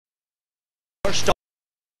star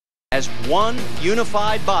as one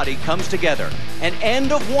unified body comes together. An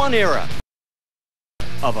end of one era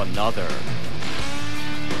of another.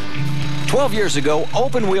 12 years ago,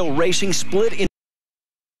 open wheel racing split in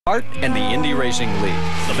Art and the Indy Racing League.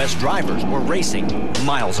 The best drivers were racing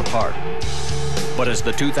miles apart. But as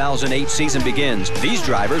the 2008 season begins, these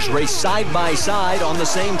drivers race side by side on the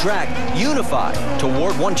same track, unified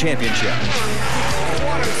toward one championship.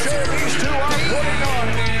 What a show these two are putting on.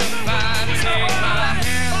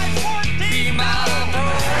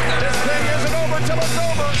 This thing isn't over till it's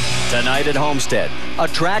over. Tonight at Homestead, a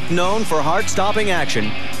track known for heart-stopping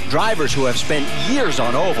action, drivers who have spent years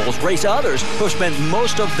on ovals race others who have spent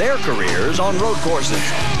most of their careers on road courses.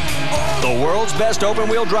 The world's best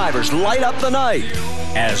open-wheel drivers light up the night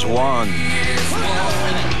as one.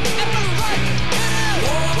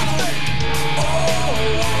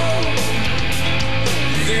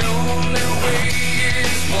 The only way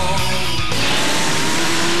is one.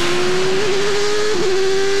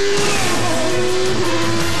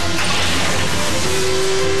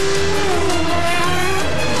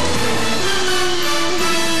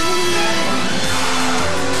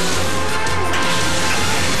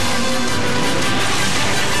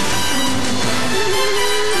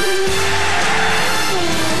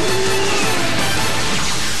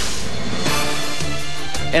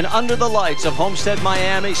 And under the lights of Homestead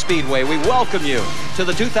Miami Speedway, we welcome you to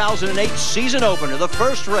the 2008 season opener, the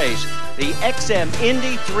first race, the XM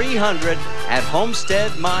Indy 300 at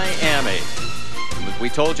Homestead Miami. We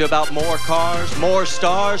told you about more cars, more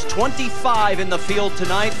stars, 25 in the field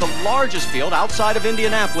tonight, the largest field outside of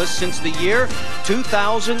Indianapolis since the year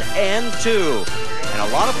 2002. And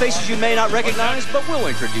a lot of faces you may not recognize, but we'll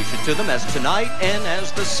introduce you to them as tonight and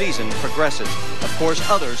as the season progresses. Of course,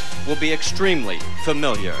 others will be extremely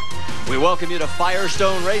familiar. We welcome you to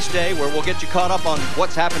Firestone Race Day, where we'll get you caught up on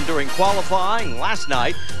what's happened during qualifying last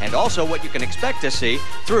night and also what you can expect to see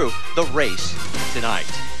through the race tonight.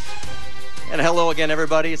 And hello again,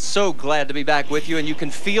 everybody. It's so glad to be back with you, and you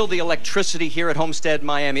can feel the electricity here at Homestead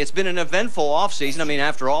Miami. It's been an eventful offseason. I mean,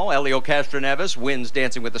 after all, Elio Castroneves wins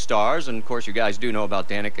Dancing with the Stars, and of course, you guys do know about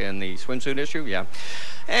Danica and the swimsuit issue, yeah.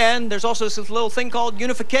 And there's also this little thing called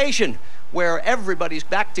unification, where everybody's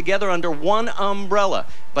back together under one umbrella.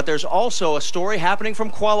 But there's also a story happening from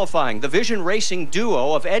qualifying. The Vision Racing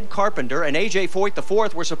duo of Ed Carpenter and A.J. Foyt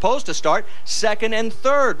IV were supposed to start second and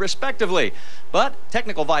third, respectively. But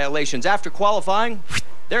technical violations after qualifying,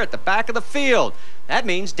 they're at the back of the field. That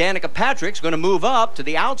means Danica Patrick's going to move up to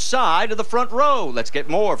the outside of the front row. Let's get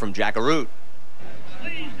more from Jack Arute.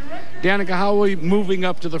 Danica, how will moving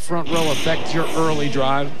up to the front row affect your early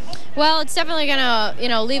drive? Well, it's definitely going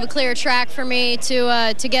to, leave a clear track for me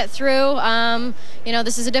to get through.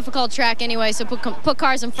 This is a difficult track anyway, so put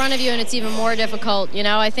cars in front of you, and it's even more difficult.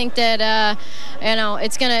 I think that,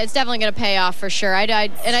 it's definitely going to pay off for sure. And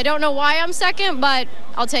I don't know why I'm second, but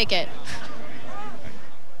I'll take it.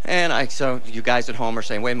 And so you guys at home are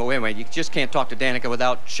saying, wait a minute, you just can't talk to Danica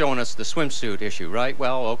without showing us the swimsuit issue, right?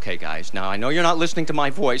 Well, okay, guys. Now, I know you're not listening to my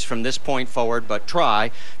voice from this point forward, but try,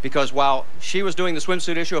 because while she was doing the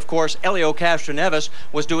swimsuit issue, of course, Elio Castroneves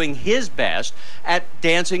was doing his best at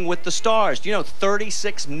Dancing with the Stars.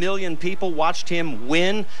 36 million people watched him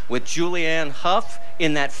win with Julianne Hough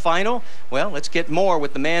in that final. Well, let's get more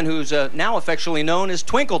with the man who's now affectionately known as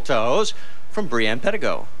Twinkle Toes from Brienne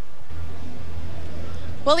Pettigo.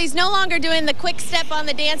 Well, he's no longer doing the quick step on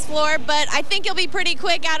the dance floor, but I think he'll be pretty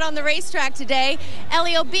quick out on the racetrack today.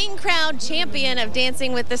 Elio, being crowned champion of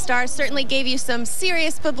Dancing with the Stars certainly gave you some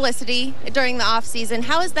serious publicity during the off-season.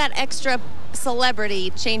 How has that extra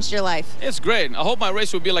celebrity changed your life? It's great. I hope my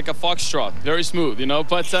race will be like a foxtrot, very smooth,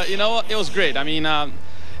 but it was great. I mean,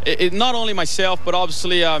 not only myself, but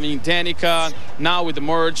obviously, Danica, now with the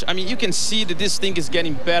merge. You can see that this thing is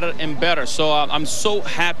getting better and better. So I'm so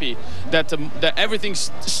happy that everything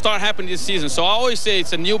start happening this season. So I always say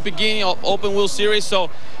it's a new beginning of open wheel series. So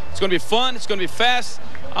it's going to be fun. It's going to be fast.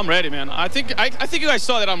 I'm ready, man. I think you guys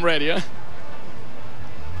saw that I'm ready. Huh?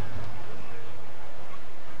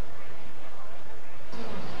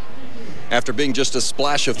 After being just a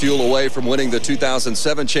splash of fuel away from winning the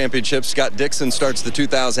 2007 championship, Scott Dixon starts the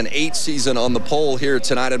 2008 season on the pole here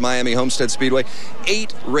tonight at Miami Homestead Speedway.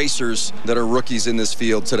 8 racers that are rookies in this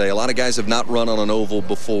field today. A lot of guys have not run on an oval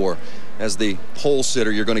before. As the pole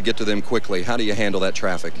sitter, you're going to get to them quickly. How do you handle that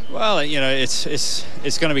traffic? Well, it's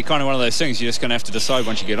going to be kind of one of those things. You're just going to have to decide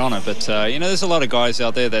once you get on it. But, there's a lot of guys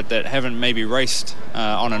out there that haven't maybe raced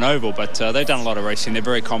on an oval, but they've done a lot of racing. They're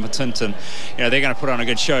very competent, and, they're going to put on a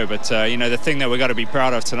good show. But, the thing that we've got to be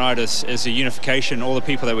proud of tonight is the unification. All the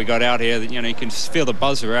people that we got out here, you can feel the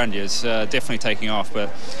buzz around you. It's definitely taking off.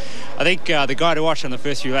 But I think the guy to watch on the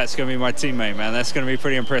first few laps is going to be my teammate, man. That's going to be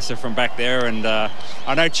pretty impressive from back there. And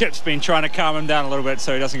I know Chip's been trying to calm him down a little bit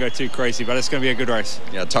so he doesn't go too crazy, but it's going to be a good race.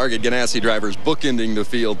 Yeah, Target Ganassi drivers bookending the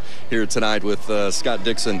field here tonight with Scott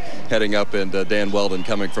Dixon heading up and Dan Weldon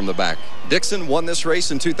coming from the back. Dixon won this race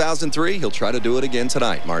in 2003. He'll try to do it again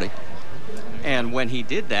tonight, Marty. And when he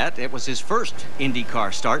did that, it was his first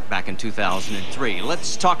IndyCar start back in 2003.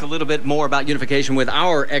 Let's talk a little bit more about unification with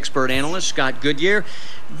our expert analyst, Scott Goodyear.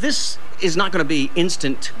 This is not going to be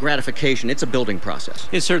instant gratification. It's a building process.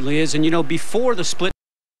 It certainly is. And, you know, before the split,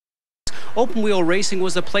 open wheel racing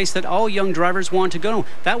was the place that all young drivers wanted to go.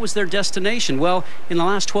 That was their destination. Well, in the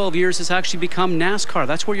last 12 years, it's actually become NASCAR.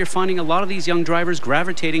 That's where you're finding a lot of these young drivers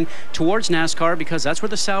gravitating towards NASCAR because that's where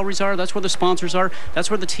the salaries are, that's where the sponsors are, that's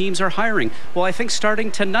where the teams are hiring. Well, I think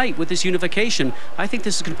starting tonight with this unification, I think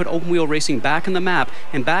this is going to put open wheel racing back in the map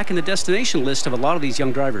and back in the destination list of a lot of these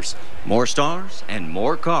young drivers. More stars and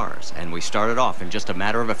more cars, and we started off in just a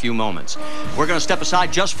matter of a few moments. We're going to step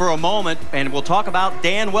aside just for a moment, and we'll talk about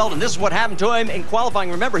Dan Weldon. This is what happened to him in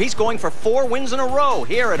qualifying. Remember, he's going for 4 wins in a row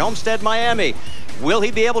here at Homestead, Miami. Will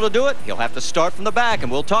he be able to do it? He'll have to start from the back,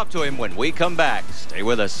 and we'll talk to him when we come back. Stay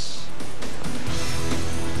with us.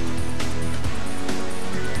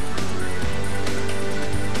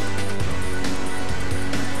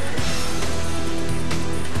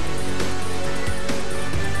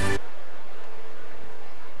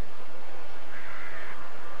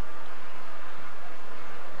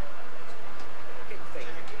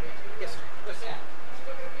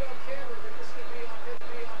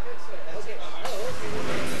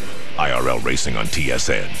 IRL Racing on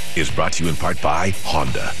TSN is brought to you in part by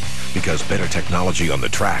Honda, because better technology on the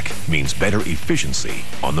track means better efficiency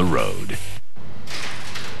on the road.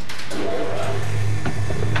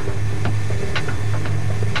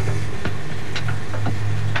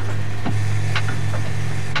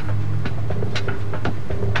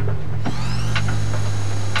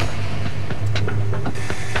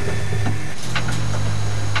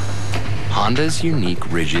 Honda's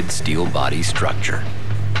unique rigid steel body structure.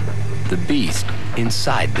 The beast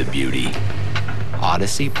inside the beauty.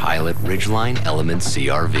 Odyssey Pilot Ridgeline Element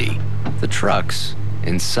CRV. The truck's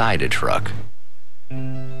inside a truck.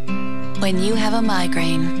 When you have a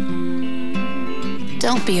migraine,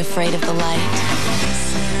 don't be afraid of the light.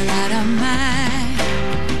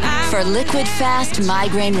 For Liquid Fast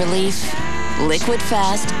migraine relief, Liquid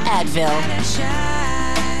Fast Advil.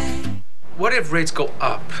 What if rates go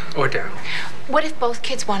up or down? What if both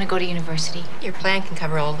kids want to go to university? Your plan can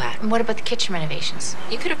cover all that. And what about the kitchen renovations?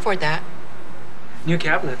 You could afford that. New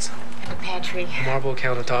cabinets. A pantry. Marble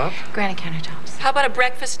countertop. Granite countertops. How about a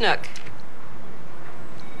breakfast nook?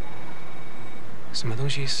 什么东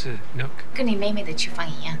西是 nook? 跟你妹妹的厨房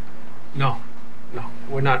一样。 No,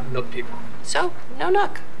 we're not nook people. So, no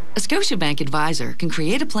nook. A Scotiabank advisor can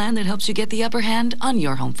create a plan that helps you get the upper hand on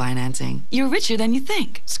your home financing. You're richer than you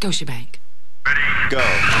think. Scotiabank. Ready, go.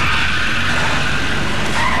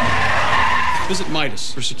 Visit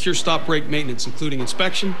Midas for secure stop brake maintenance, including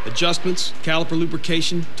inspection, adjustments, caliper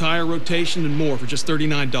lubrication, tire rotation, and more for just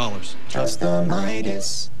 $39. Trust the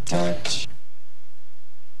Midas touch.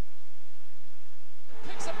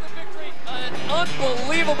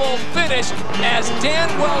 Unbelievable finish as Dan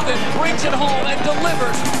Weldon brings it home and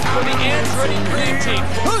delivers for the Andretti Dream Team.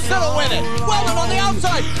 Who's gonna win it? Weldon on the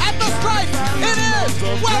outside at the stripe. It is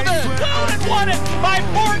Weldon. Weldon won it by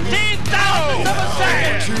 14,000ths of a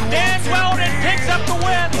second. Dan Weldon picks up the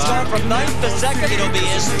win. Start from 9th to 2nd. It'll be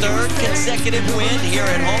his 3rd consecutive win here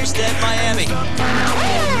at Homestead, Miami.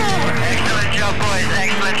 Excellent job, boys.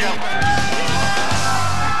 Excellent job.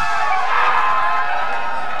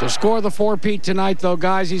 To score the 4-peat tonight, though,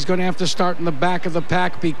 guys, he's going to have to start in the back of the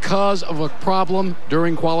pack because of a problem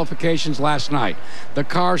during qualifications last night. The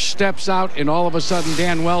car steps out, and all of a sudden,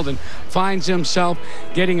 Dan Weldon finds himself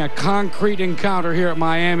getting a concrete encounter here at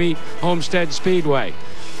Miami Homestead Speedway.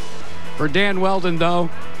 For Dan Weldon, though,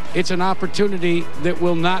 it's an opportunity that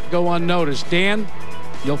will not go unnoticed. Dan,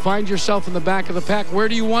 you'll find yourself in the back of the pack. Where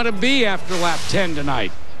do you want to be after lap 10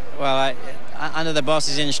 tonight? Well, under the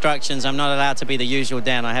boss's instructions, I'm not allowed to be the usual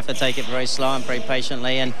Dan. I have to take it very slow and very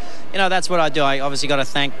patiently, and you know that's what I do. I obviously got to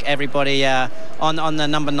thank everybody on the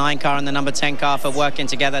number 9 car and the number 10 car for working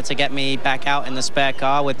together to get me back out in the spare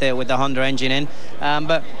car with the Honda engine in.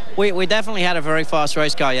 But we definitely had a very fast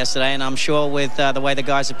race car yesterday, and I'm sure with the way the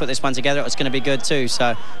guys have put this one together, it's going to be good too.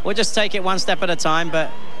 So we'll just take it one step at a time.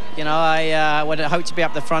 But you know, I would hope to be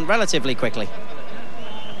up the front relatively quickly.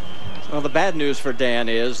 Well, the bad news for Dan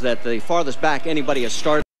is that the farthest back anybody has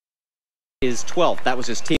started is 12th. That was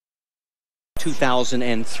his team in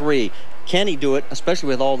 2003. Can he do it, especially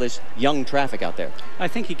with all this young traffic out there? I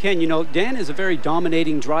think he can. You know, Dan is a very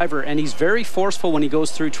dominating driver, and he's very forceful when he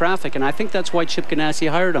goes through traffic, and I think that's why Chip Ganassi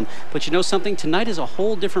hired him. But you know something? Tonight is a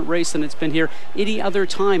whole different race than it's been here any other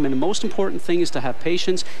time, and the most important thing is to have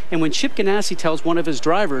patience. And when Chip Ganassi tells one of his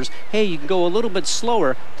drivers, hey, you can go a little bit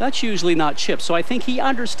slower, that's usually not Chip. So I think he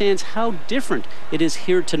understands how different it is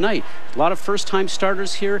here tonight. A lot of first-time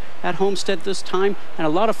starters here at Homestead this time, and a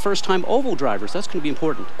lot of first-time oval drivers. That's going to be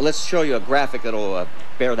important. Let's show you a graphic that'll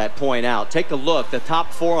bear that point out. Take a look. The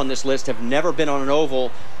top 4 on this list have never been on an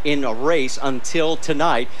oval in a race until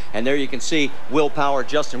tonight. And there you can see Will Power,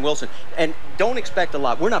 Justin Wilson. And don't expect a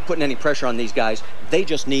lot. We're not putting any pressure on these guys. They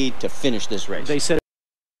just need to finish this race. They said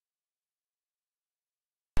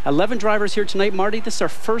 11 drivers here tonight, Marty. This is our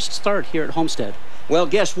first start here at Homestead. Well,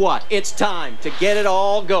 guess what? It's time to get it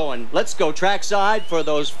all going. Let's go trackside for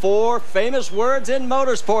those 4 famous words in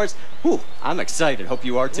motorsports. Whew, I'm excited. Hope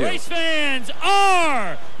you are too. Race fans,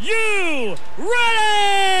 are you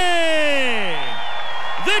ready?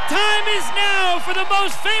 The time is now for the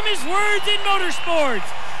most famous words in motorsports.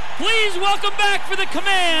 Please welcome back for the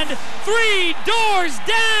command, 3 doors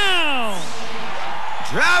down.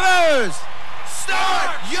 Drivers,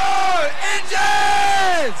 start your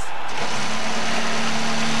engines!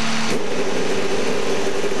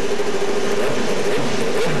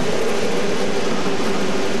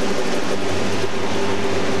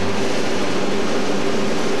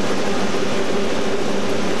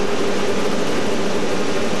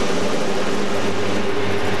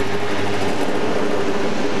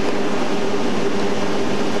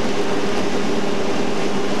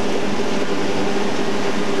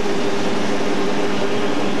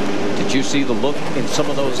 Did you see the look in some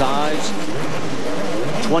of those eyes?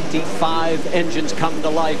 25 engines come to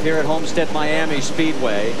life here at Homestead Miami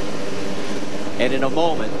Speedway. And in a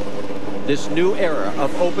moment, this new era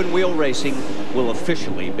of open wheel racing will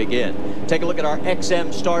officially begin. Take a look at our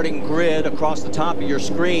XM starting grid across the top of your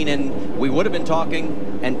screen, and we would have been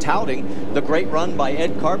talking and touting the great run by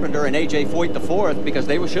Ed Carpenter and A.J. Foyt IV, because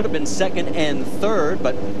they should have been 2nd and 3rd,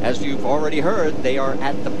 but as you've already heard, they are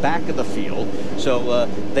at the back of the field, so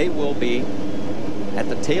they will be at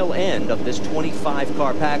the tail end of this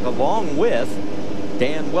 25-car pack along with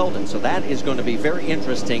Dan Weldon. So that is going to be very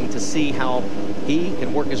interesting to see how he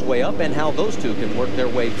can work his way up and how those two can work their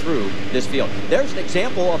way through this field. There's an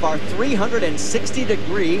example of our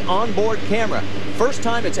 360-degree onboard camera. First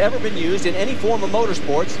time it's ever been used in any form of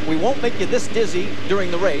motorsports. We won't make you this dizzy during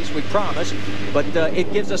the race, we promise, but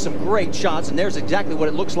it gives us some great shots, and there's exactly what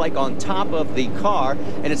it looks like on top of the car,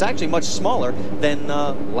 and it's actually much smaller than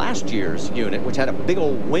last year's unit, which had a big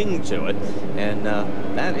old wing to it, and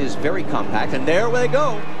that is very compact. And there they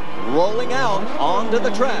go, rolling out onto the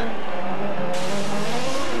track.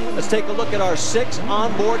 Let's take a look at our 6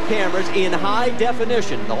 onboard cameras in high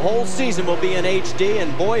definition. The whole season will be in HD,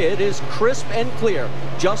 and boy, it is crisp and clear.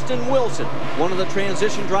 Justin Wilson, one of the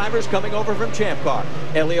transition drivers coming over from Champ Car.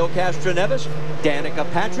 Elio Castroneves,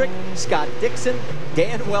 Danica Patrick, Scott Dixon,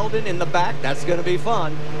 Dan Weldon in the back. That's going to be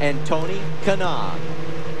fun. And Tony Kanaan.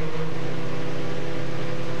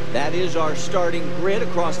 That is our starting grid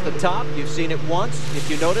across the top. You've seen it once. If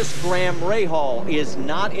you notice, Graham Rahal is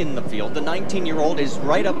not in the field. The 19-year-old is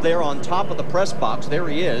right up there on top of the press box. There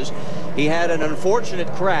he is. He had an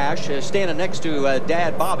unfortunate crash standing next to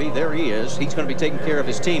Dad Bobby. There he is. He's going to be taking care of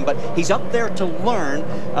his team, but he's up there to learn.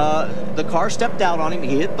 The car stepped out on him.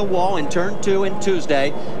 He hit the wall in turn 2 in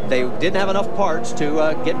Tuesday. They didn't have enough parts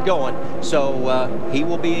to get going, so he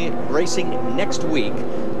will be racing next week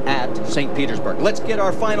at St. Petersburg. Let's get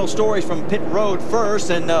our final stories from pit road first.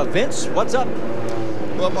 And Vince, what's up?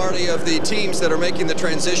 Well, Marty, of the teams that are making the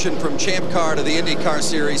transition from Champ Car to the IndyCar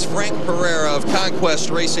Series, Frank Pereira of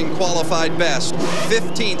Conquest Racing qualified best,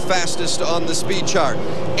 15th fastest on the speed chart.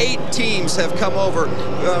 8 teams have come over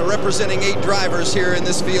representing 8 drivers here in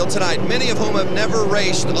this field tonight, many of whom have never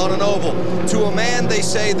raced on an oval. To a man, they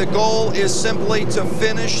say the goal is simply to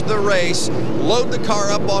finish the race, load the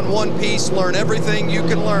car up on one piece, learn everything you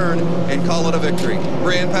can learn, and call it a victory.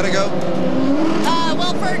 Brian Pedigo?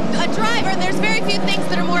 Well, for a driver, there's very few things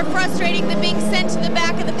that are more frustrating than being sent to the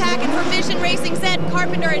back of the pack. And for Vision Racing's Ed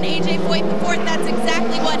Carpenter and A.J. Foyt IV, that's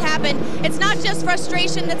exactly what happened. It's not just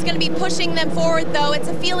frustration that's going to be pushing them forward, though. It's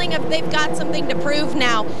a feeling of they've got something to prove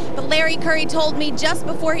now. But Larry Curry told me just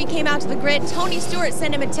before he came out to the grid, Tony Stewart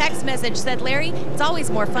sent him a text message, said, Larry, it's always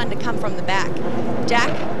more fun to come from the back. Jack?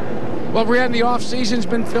 Well, Brianne, the off-season's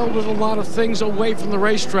been filled with a lot of things away from the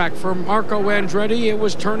racetrack. For Marco Andretti, it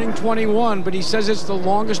was turning 21, but he says it's the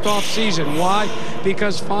longest off-season. Why?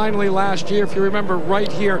 Because finally last year, if you remember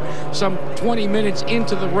right here, some 20 minutes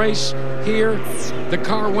into the race here, The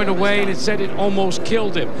car went away, and it said it almost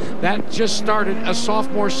killed him. That just started a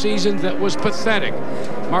sophomore season that was pathetic.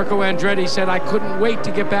 Marco Andretti said, I couldn't wait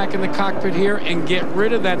to get back in the cockpit here and get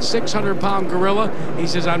rid of that 600-pound gorilla. He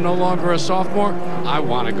says, I'm no longer a sophomore. I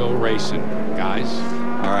want to go racing, guys.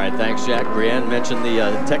 All right, thanks, Jack. Brienne mentioned the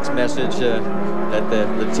text message that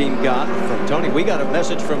the team got from Tony. We got a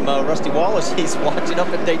message from Rusty Wallace. He's watching up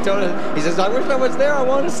in Daytona. He says, I wish I was there. I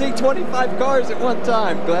want to see 25 cars at one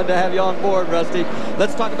time. Glad to have you on board, Rusty.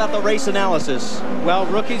 Let's talk about the race analysis. Well,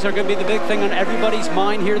 rookies are going to be the big thing on everybody's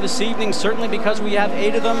mind here this evening, certainly because we have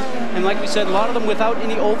 8 of them. And like we said, a lot of them without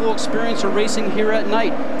any oval experience or racing here at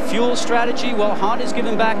night. Fuel strategy, well, Honda's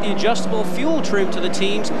given back the adjustable fuel trim to the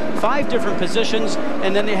teams, 5 different positions,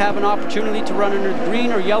 and then they have an opportunity to run under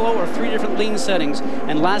green or yellow or 3 different lean settings.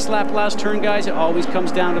 And last lap, last turn, guys, it always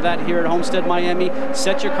comes down to that here at Homestead, Miami.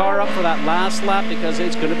 Set your car up for that last lap because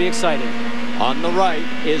it's going to be exciting. On the right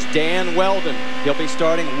is Dan Weldon. He'll be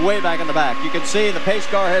starting way back in the back. You can see the pace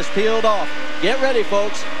car has peeled off. Get ready,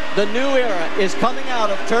 folks. The new era is coming out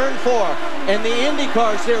of turn 4, and the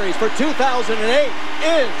IndyCar Series for 2008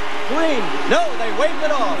 is green. No, they waved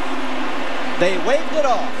it off. They waved it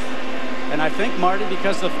off. And I think, Marty,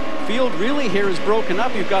 because the field really here is broken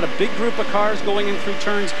up, you've got a big group of cars going in through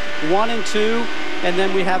turns 1 and 2, and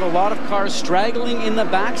then we have a lot of cars straggling in the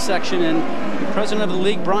back section, and the president of the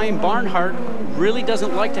league, Brian Barnhart, really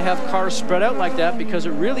doesn't like to have cars spread out like that because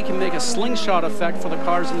it really can make a slingshot effect for the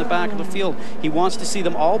cars in the back of the field. He wants to see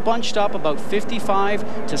them all bunched up about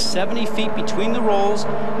 55 to 70 feet between the rolls,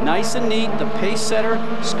 nice and neat. The pace setter,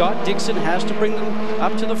 Scott Dixon, has to bring them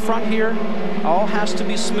up to the front here. All has to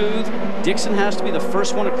be smooth. Dixon has to be the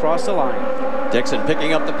first one across the line. Dixon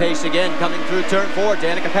picking up the pace again, coming through turn 4.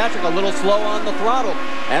 Danica Patrick a little slow on the throttle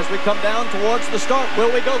as we come down towards the start.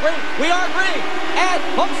 Will we go green? We are green at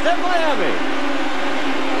Homestead, Miami.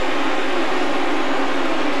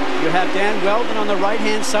 You have Dan Weldon on the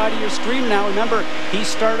right-hand side of your screen now. Remember, he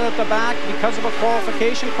started at the back because of a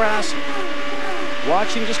qualification crash.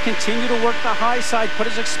 Watch him just continue to work the high side, put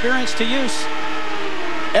his experience to use.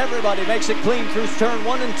 Everybody makes it clean through turn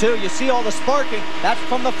 1 and 2. You see all the sparking. That's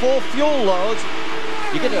from the full fuel loads.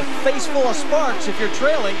 You get a face full of sparks if you're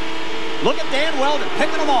trailing. Look at Dan Weldon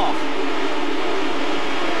picking them off.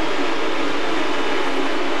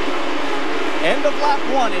 End of lap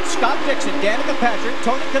 1, it's Scott Dixon, Danica Patrick,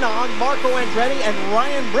 Tony Kanaan, Marco Andretti, and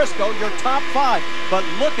Ryan Briscoe, your top 5. But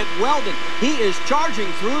look at Weldon. He is charging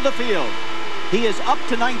through the field. He is up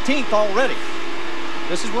to 19th already.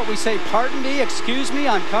 This is what we say, pardon me, excuse me,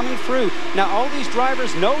 I'm coming through. Now, all these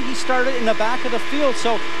drivers know he started in the back of the field,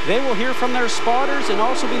 so they will hear from their spotters and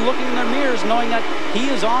also be looking in their mirrors knowing that he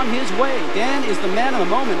is on his way. Dan is the man of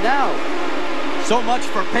the moment now. So much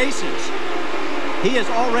for paces. He is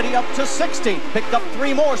already up to 16th, picked up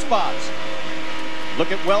 3 more spots.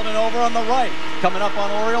 Look at Weldon over on the right, coming up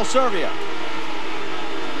on Oriol Servia.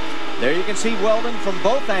 There you can see Weldon from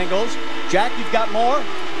both angles. Jack, you've got more?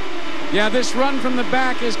 Yeah, this run from the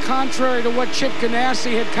back is contrary to what Chip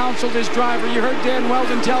Ganassi had counseled his driver. You heard Dan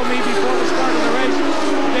Weldon tell me before the start of the race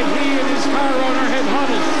that he and his car owner had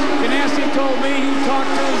huddled. Ganassi told me he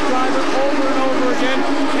talked to his driver over and over again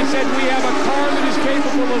and said, we have a car that is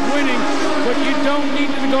capable of winning, but you don't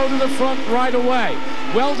need to go to the front right away.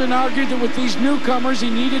 Weldon argued that with these newcomers,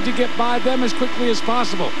 he needed to get by them as quickly as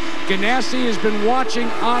possible. Ganassi has been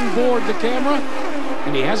watching on board the camera,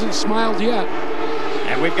 and he hasn't smiled yet.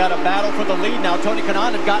 And we've got a battle for the lead now. Tony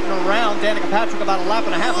Kanaan had gotten around Danica Patrick about a lap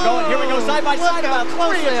and a half ago, and here we go side by side about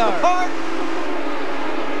 3 inches apart.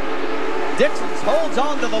 Dixon holds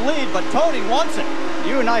on to the lead, but Tony wants it.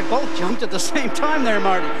 You and I both jumped at the same time there,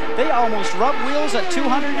 Marty. They almost rubbed wheels at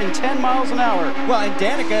 210 miles an hour. Well, and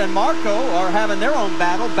Danica and Marco are having their own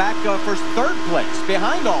battle back for 3rd place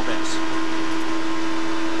behind all this.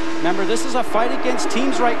 Remember, this is a fight against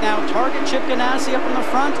teams right now. Target Chip Ganassi up in the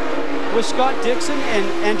front with Scott Dixon and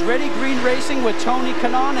Andretti Green Racing with Tony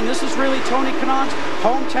Kanaan. And this is really Tony Kanaan's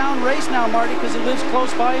hometown race now, Marty, because he lives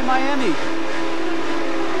close by in Miami.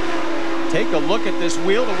 Take a look at this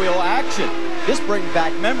wheel-to-wheel action. This brings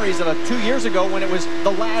back memories of 2 years ago when it was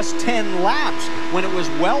the last 10 laps, when it was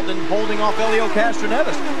Weldon holding off Elio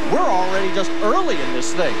Castroneves. We're already just early in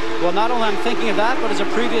this thing. Well, not only I'm thinking of that, but as a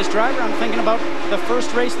previous driver, I'm thinking about the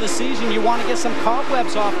first race of the season. You want to get some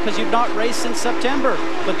cobwebs off because you've not raced since September.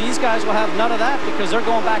 But these guys will have none of that because they're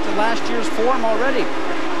going back to last year's form already.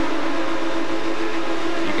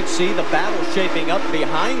 You can see the battle shaping up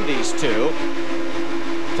behind these two.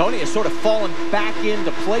 Tony has sort of fallen back into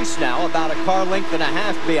place now, about a car length and a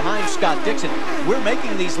half behind Scott Dixon. We're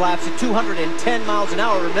making these laps at 210 miles an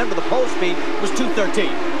hour. Remember, the pole speed was 213.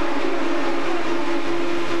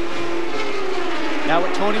 Now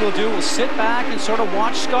what Tony will do, will sit back and sort of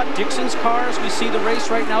watch Scott Dixon's cars. We see the race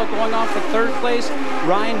right now going on for 3rd place.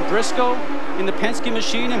 Ryan Briscoe in the Penske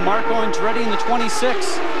machine and Marco Andretti in the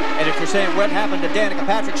 26. And if you're saying what happened to Danica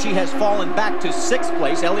Patrick, she has fallen back to 6th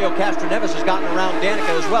place. Elio Castroneves has gotten around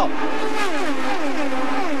Danica as well.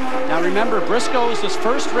 Now remember, Briscoe is his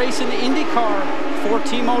first race in the IndyCar for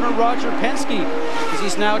team owner Roger Penske, as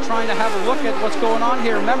he's now trying to have a look at what's going on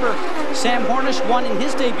here. Remember, Sam Hornish won in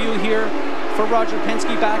his debut here for Roger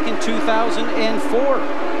Penske back in 2004.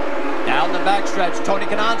 Down the backstretch, Tony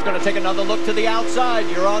Kanaan's going to take another look to the outside.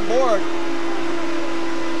 You're on board.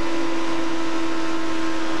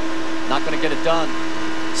 Not going to get it done.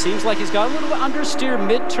 Seems like he's got a little understeer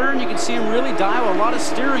mid-turn. You can see him really dial a lot of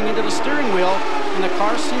steering into the steering wheel, and the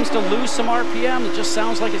car seems to lose some RPM. It just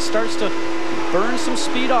sounds like it starts to burn some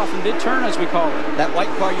speed off in mid-turn, as we call it. That white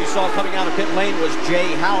car you saw coming out of pit lane was Jay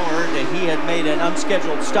Howard, and he had made an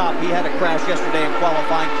unscheduled stop. He had a crash yesterday in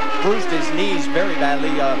qualifying, bruised his knees very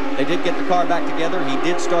badly. They did get the car back together. He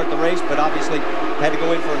did start the race, but obviously had to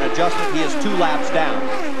go in for an adjustment. He is 2 laps down.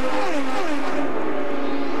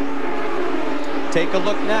 Take a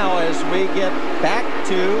look now as we get back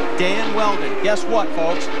to Dan Weldon. Guess what,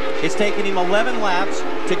 folks? It's taken him 11 laps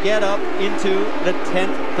to get up into the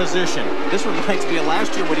 10th position. This reminds me of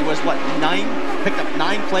last year when he was, what, picked up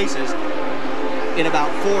 9 places in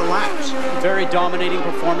about 4 laps. Very dominating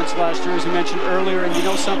performance last year, as we mentioned earlier. And you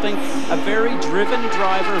know something? A very driven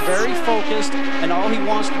driver, very focused, and all he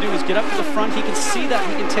wants to do is get up to the front. He can see that,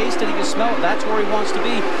 he can taste it, he can smell it. That's where he wants to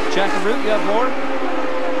be. Jack and Root, you have more?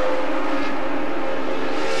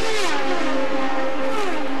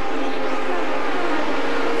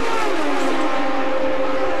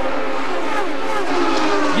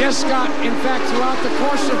 Yes, Scott. In fact, throughout the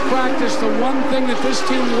course of practice, the one thing that this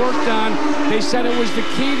team worked on, they said it was the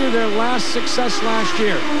key to their last success last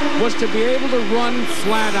year, was to be able to run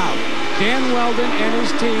flat out. Dan Weldon and his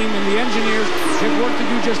team and the engineers have worked to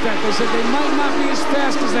do just that. They said they might not be as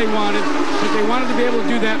fast as they wanted, but they wanted to be able to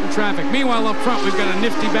do that in traffic. Meanwhile, up front, we've got a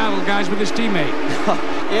nifty battle, guys, with his teammate.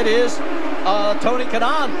 It is Tony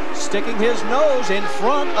Kanaan sticking his nose in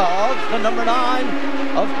front of the number 9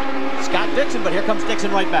 of Scott Dixon, but here comes Dixon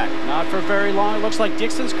right back. Not for very long. It looks like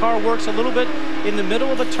Dixon's car works a little bit in the middle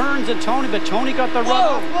of the turns at Tony, but Tony got the run.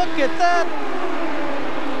 Whoa, look at that.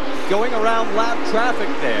 Going around lap traffic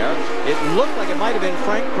there. It looked like it might have been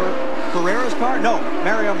Frank Pereira's car. No,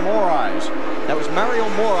 Mario Morais. That was Mario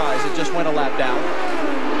Morais that just went a lap down.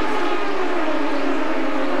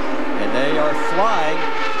 And they are flying.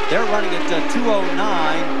 They're running at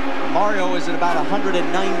 209. Mario is at about 193.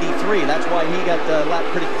 That's why he got the lap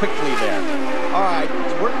pretty quickly there. All right,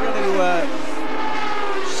 we're going to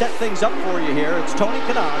set things up for you here. It's Tony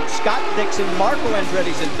Kanaan, Scott Dixon, Marco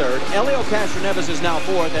Andretti's in 3rd. Elio Castroneves is now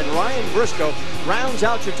 4th, and Ryan Briscoe rounds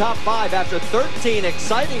out your top 5 after 13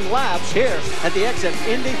 exciting laps here at the XM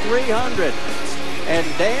Indy 300. And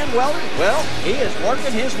Dan Weldon, well, he is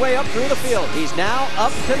working his way up through the field. He's now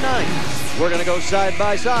up to 9th. We're going to go side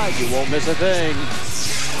by side. You won't miss a thing.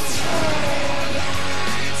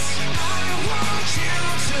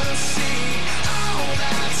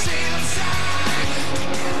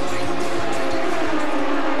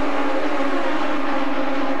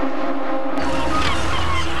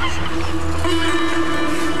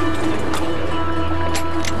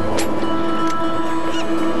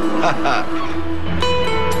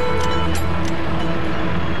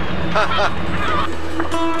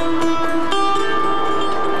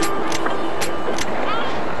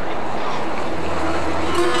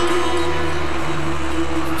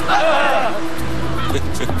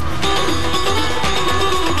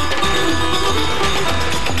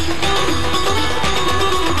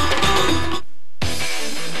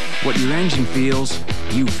 What your engine feels,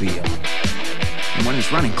 you feel. And when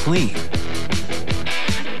it's running clean, you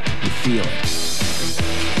feel it.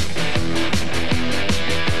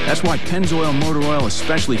 That's why Pennzoil Motor Oil is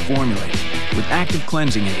specially formulated with active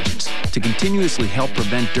cleansing agents to continuously help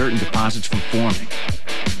prevent dirt and deposits from forming.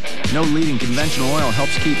 No leading conventional oil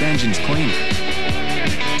helps keep engines cleaner.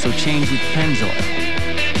 So change with Pennzoil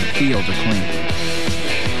and feel the clean.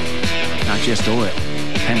 Not just oil,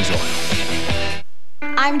 Pennzoil.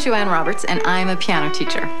 I'm Joanne Roberts, and I'm a piano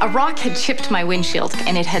teacher. A rock had chipped my windshield,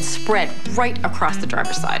 and it had spread right across the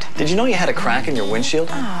driver's side. Did you know you had a crack in your windshield?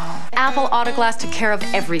 Oh. Apple Auto Glass took care of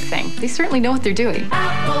everything. They certainly know what they're doing.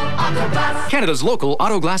 Apple Auto Glass. Canada's local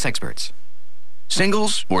auto glass experts.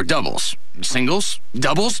 Singles or doubles? Singles?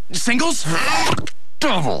 Doubles? Singles?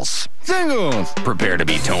 Doubles. Singles. Prepare to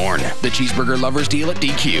be torn. The cheeseburger lovers deal at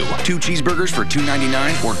DQ. 2 cheeseburgers for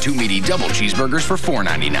 $2.99 or 2 meaty double cheeseburgers for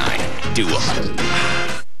 $4.99. Do them.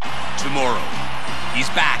 Tomorrow, He's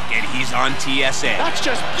back, and he's on TSN. That's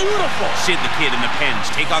just beautiful. Sid the Kid and the Pens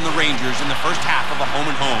take on the Rangers in the first half of a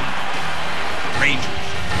home-and-home. Rangers,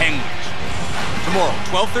 Penguins. Tomorrow,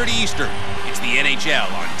 12:30 Eastern, it's the NHL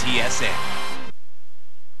on TSN.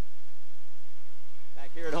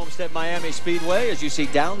 Here at Homestead Miami Speedway, as you see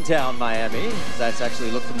downtown Miami, that's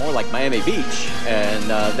actually looked more like Miami Beach.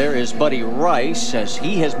 And there is Buddy Rice, as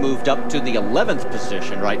he has moved up to the 11th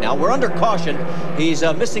position right now. We're under caution. He's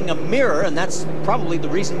missing a mirror, and that's probably the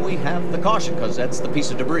reason we have the caution, because that's the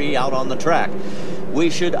piece of debris out on the track. We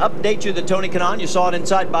should update you that Tony Kanaan, you saw it in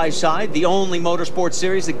Side by Side, the only motorsport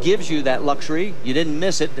series that gives you that luxury. You didn't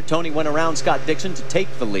miss it. That Tony went around Scott Dixon to take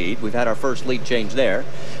the lead. We've had our first lead change there.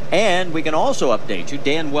 And we can also update you,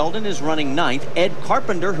 Dan Weldon is running 9th. Ed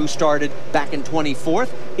Carpenter, who started back in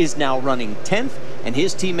 24th, is now running 10th. And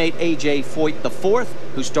his teammate AJ Foyt IV,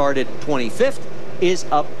 who started 25th, is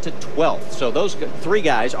up to 12th. So those three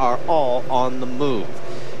guys are all on the move.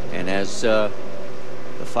 And as the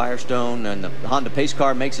Firestone and the Honda pace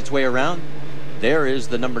car makes its way around, there is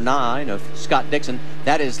the number 9 of Scott Dixon.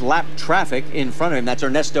 That is lap traffic in front of him. That's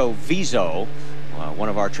Ernesto Vizo, one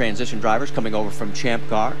of our transition drivers coming over from Champ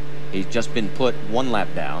Car. He's just been put 1 lap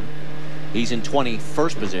down. He's in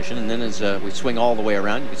 21st position, and then as we swing all the way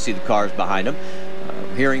around, you can see the cars behind him.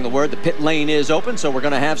 Hearing the word, the pit lane is open, so we're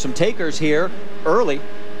going to have some takers here early,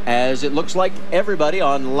 as it looks like everybody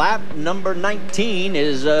on lap number 19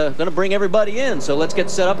 is going to bring everybody in. So let's get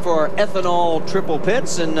set up for our ethanol triple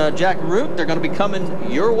pits. And Jack Root, they're going to be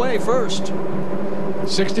coming your way first.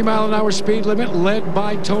 60-mile-an-hour speed limit, led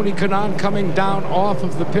by Tony Kanaan, coming down off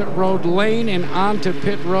of the pit road lane and onto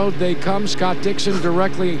pit road they come. Scott Dixon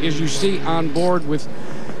directly, as you see, on board with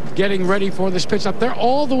getting ready for this pit stop. They're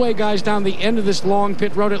all the way, guys, down the end of this long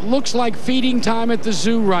pit road. It looks like feeding time at the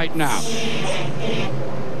zoo right now.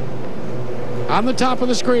 On the top of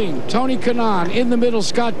the screen, Tony Kanaan. In the middle,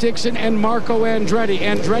 Scott Dixon and Marco Andretti.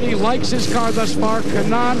 Andretti likes his car thus far.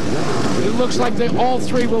 Kanaan, it looks like they all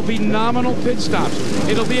three will be nominal pit stops.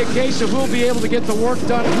 It'll be a case of who'll be able to get the work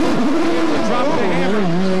done, able to drop the hammer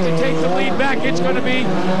to take the lead back. It's going to be,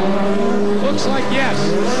 looks like yes,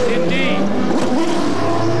 indeed.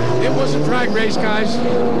 It was a drag race, guys.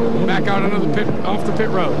 Back out onto the pit, off the pit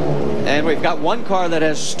road. And we've got one car that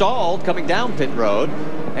has stalled coming down pit road.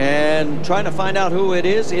 And trying to find out who it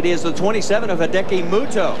is. It is the 27 of Hideki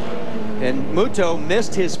Muto. And Muto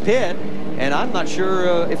missed his pit, and I'm not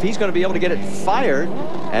sure if he's going to be able to get it fired.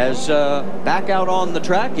 As back out on the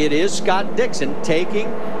track, it is Scott Dixon taking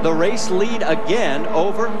the race lead again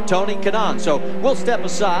over Tony Kanaan. So we'll step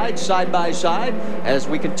aside, side by side, as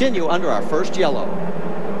we continue under our first yellow.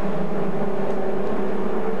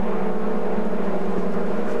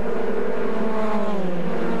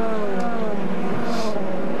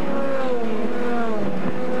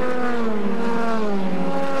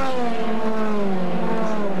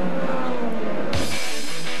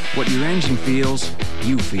 What your engine feels,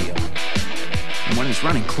 you feel. And when it's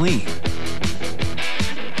running clean, you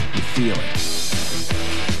feel it.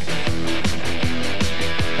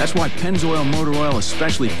 That's why Pennzoil Motor Oil is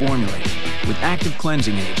specially formulated with active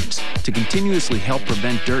cleansing agents to continuously help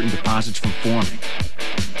prevent dirt and deposits from forming.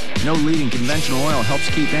 No leading conventional oil helps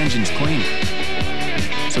keep engines clean.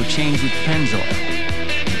 So change with Pennzoil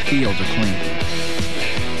and feel the clean.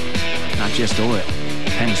 Not just oil,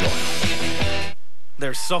 Pennzoil.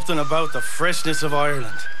 There's something about the freshness of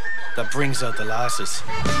Ireland that brings out the lasses.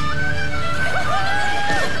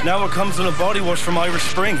 Now it comes in a body wash from Irish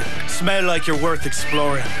Spring. Smell like you're worth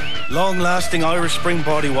exploring. Long-lasting Irish Spring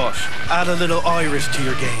body wash. Add a little Irish to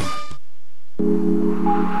your game.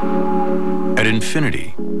 At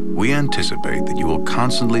Infinity, we anticipate that you will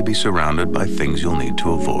constantly be surrounded by things you'll need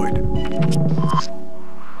to avoid.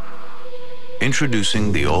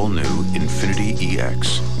 Introducing the all-new Infinity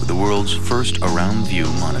EX with the world's first around-view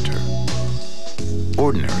monitor.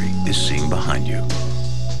 Ordinary is seeing behind you.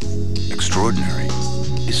 Extraordinary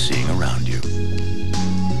is seeing around you.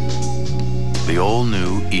 The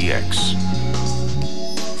all-new EX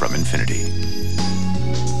from Infinity.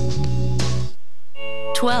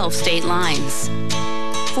 12 state lines,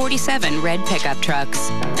 47 red pickup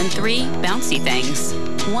trucks, and 3 bouncy things.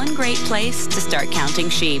 One great place to start counting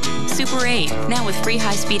sheep. Super 8, now with free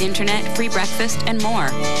high-speed internet, free breakfast, and more.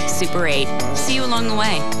 Super 8. See you along the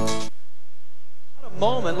way. In a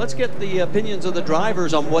moment, let's get the opinions of the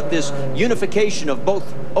drivers on what this unification of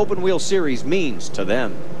both open-wheel series means to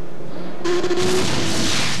them.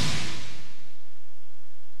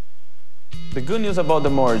 The good news about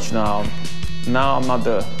the merge now Now I'm not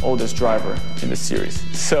the oldest driver in the series,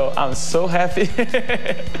 so I'm so happy.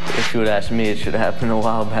 If you would ask me, it should have happened a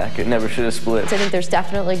while back. It never should have split. I think there's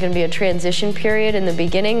definitely going to be a transition period in the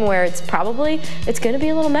beginning where it's going to be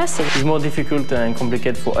a little messy. It's more difficult and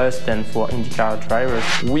complicated for us than for IndyCar drivers.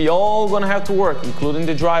 We all going to have to work, including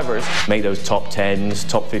the drivers. Make those top 10s,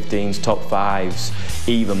 top 15s, top 5s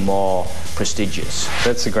even more prestigious.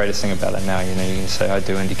 That's the greatest thing about it now. You know, you can say I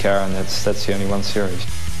do IndyCar, and that's the only one series.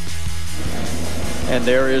 And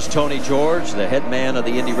there is Tony George, the head man of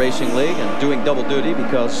the Indy Racing League, and doing double duty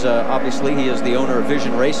because obviously he is the owner of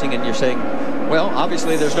Vision Racing, and you're saying, well,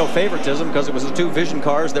 obviously there's no favoritism because it was the 2 Vision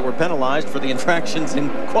cars that were penalized for the infractions in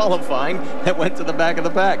qualifying that went to the back of the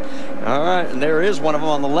pack. All right, and there is one of them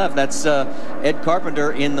on the left. That's Ed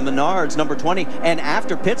Carpenter in the Menards, number 20. And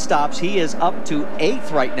after pit stops, he is up to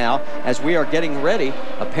 8th right now as we are getting ready,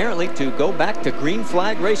 apparently, to go back to green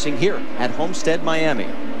flag racing here at Homestead, Miami.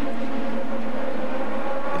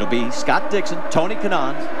 It'll be Scott Dixon, Tony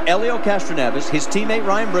Kanaan, Elio Castroneves, his teammate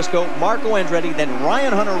Ryan Briscoe, Marco Andretti, then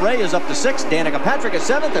Ryan Hunter-Reay is up to 6th, Danica Patrick is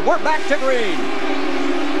 7th, and we're back to green.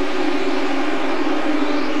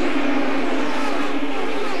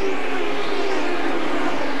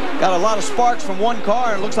 Got a lot of sparks from one car,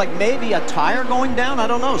 and it looks like maybe a tire going down. I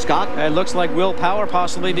don't know, Scott. It looks like Will Power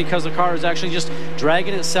possibly because the car is actually just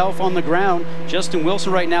dragging itself on the ground. Justin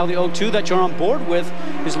Wilson right now, the 02 that you're on board with,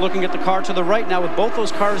 is looking at the car to the right now. With both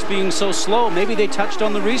those cars being so slow, maybe they touched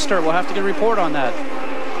on the restart. We'll have to get a report on that.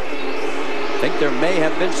 I think there may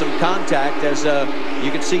have been some contact as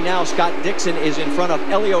you can see now Scott Dixon is in front of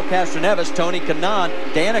Elio Castroneves, Tony Kanaan.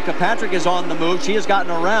 Danica Patrick is on the move. She has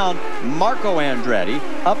gotten around Marco Andretti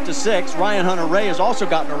up to 6th. Ryan Hunter-Reay has also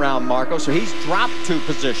gotten around Marco, so he's dropped 2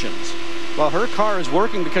 positions. Well, her car is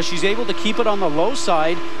working because she's able to keep it on the low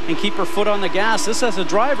side and keep her foot on the gas. This, as a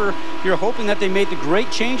driver, you're hoping that they made the great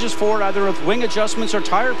changes for it, either with wing adjustments or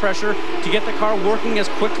tire pressure, to get the car working as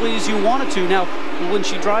quickly as you want it to. Now, when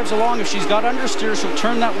she drives along, if she's got understeer, she'll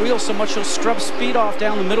turn that wheel so much she'll scrub speed off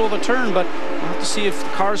down the middle of the turn, but we'll have to see if the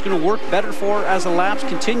car is going to work better for her as the laps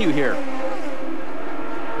continue here.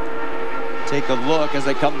 Take a look as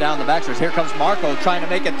they come down the backstretch. Here comes Marco trying to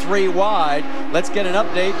make it 3 wide. Let's get an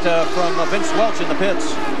update from Vince Welch in the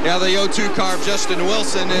pits. Yeah, the 02 car of Justin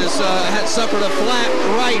Wilson had suffered a flat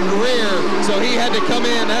right rear, so he had to come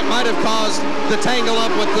in. That might have caused the tangle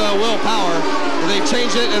up with Will Power. They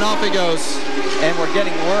changed it, and off he goes. And we're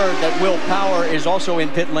getting word that Will Power is also in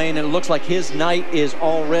pit lane, and it looks like his night is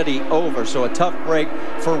already over. So a tough break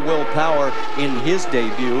for Will Power in his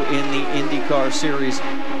debut in the IndyCar Series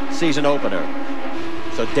season opener.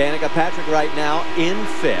 So Danica Patrick right now in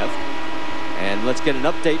 5th. And let's get an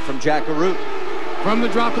update from Jack Arute. From the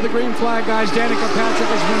drop of the green flag, guys, Danica Patrick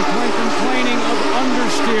has been complaining of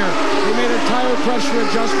understeer. They made a tire pressure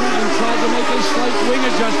adjustment and tried to make a slight wing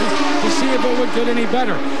adjustment to see if it would get any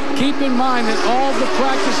better. Keep in mind that all the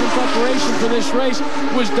practice and preparation for this race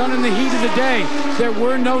was done in the heat of the day. There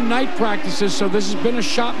were no night practices, so this has been a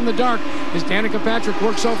shot in the dark as Danica Patrick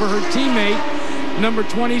works over her teammate, number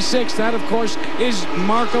 26. That, of course, is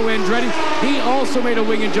Marco Andretti. He also made a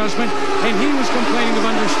wing adjustment, and he was complaining of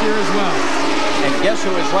understeer as well. And guess who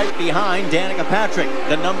is right behind Danica Patrick?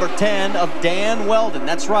 The number 10 of Dan Weldon.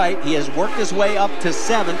 That's right. He has worked his way up to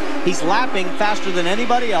 7th. He's lapping faster than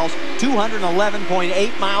anybody else,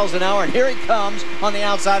 211.8 miles an hour. And here he comes on the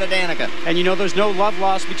outside of Danica. And you know, there's no love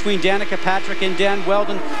lost between Danica Patrick and Dan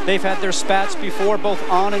Weldon. They've had their spats before, both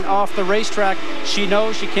on and off the racetrack. She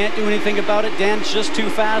knows she can't do anything about it. Dan's just too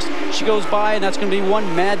fast. She goes by, and that's going to be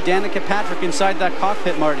one mad Danica Patrick inside that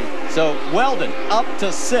cockpit, Marty. So Weldon up to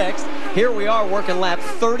 6th. Here we are working lap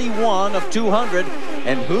 31 of 200,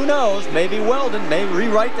 and who knows, maybe Weldon may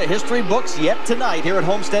rewrite the history books yet tonight here at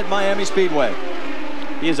Homestead Miami Speedway.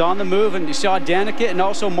 He is on the move, and you saw Danica and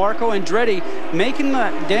also Marco Andretti making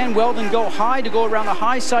Dan Weldon go high to go around the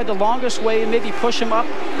high side the longest way and maybe push him up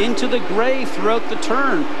into the gray throughout the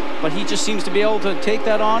turn. But he just seems to be able to take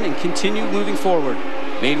that on and continue moving forward.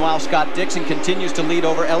 Meanwhile, Scott Dixon continues to lead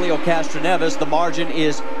over Elio Castroneves. The margin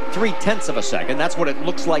is 0.3 of a second. That's what it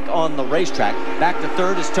looks like on the racetrack. Back to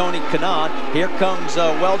 3rd is Tony Kanaan. Here comes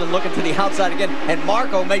Weldon looking to the outside again, and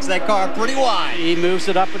Marco makes that car pretty wide. He moves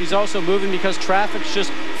it up, but he's also moving because traffic's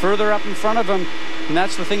just further up in front of him. And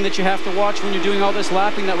that's the thing that you have to watch when you're doing all this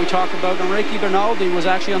lapping that we talk about. Enrique Bernaldi was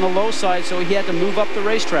actually on the low side, so he had to move up the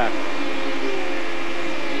racetrack.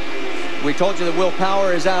 We told you that Will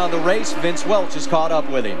Power is out of the race. Vince Welch is caught up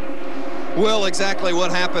with him. Will, exactly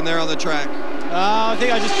what happened there on the track? I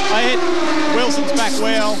think I hit Wilson's back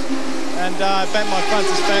wheel and bent my front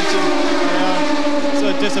suspension.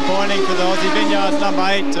 Sort of disappointing for the Aussie Vineyards number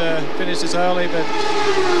 8 to finish this early, but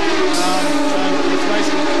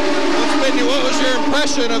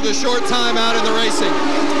impression of the short time out in the racing?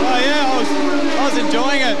 Oh yeah, I was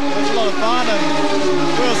enjoying it. It was a lot of fun, and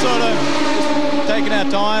we were sort of just taking our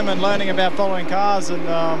time and learning about following cars, and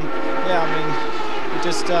yeah, I mean, we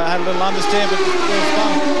just had a little understand, but it was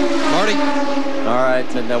fun. Marty? All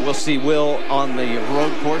right, and we'll see Will on the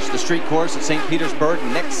road course, the street course at St. Petersburg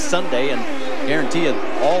next Sunday, and guarantee you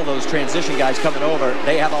all those transition guys coming over,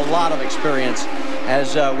 they have a lot of experience.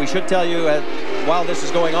 As we should tell you, while this is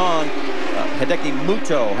going on, Hideki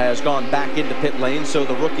Muto has gone back into pit lane, so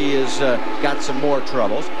the rookie has got some more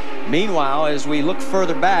troubles. Meanwhile, as we look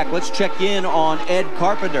further back, let's check in on Ed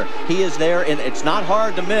Carpenter. He is there, and it's not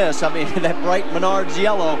hard to miss. I mean, that bright Menards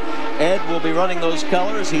yellow. Ed will be running those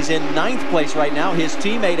colors. He's in 9th place right now. His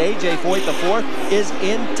teammate, A.J. Foyt, the 4th, is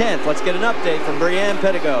in 10th. Let's get an update from Brianne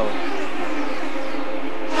Pettigo.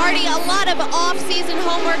 Marty, a lot of off-season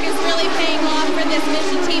homework is really paying off for this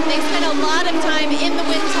mission team. They spent a lot of time in the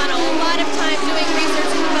wind tunnel, a lot of time doing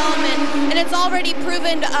research and development, and it's already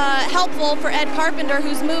proven helpful for Ed Carpenter,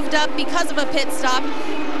 who's moved up because of a pit stop,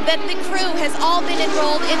 that the crew has all been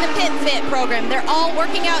enrolled in the Pit Fit program. They're all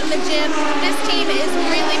working out in the gym. This team is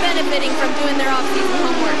really benefiting from doing their off-season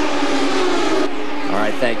homework. All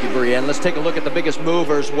right, thank you, Brienne. Let's take a look at the biggest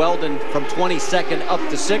movers. Weldon from 22nd up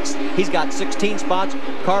to 6th. He's got 16 spots.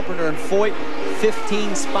 Carpenter and Foyt,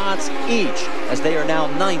 15 spots each, as they are now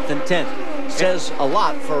 9th and 10th. Says a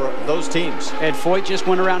lot for those teams. Ed Foyt just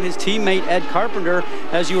went around his teammate, Ed Carpenter.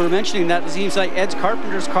 As you were mentioning that, it seems like Ed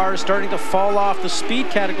Carpenter's car is starting to fall off the speed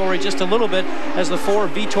category just a little bit as the Ford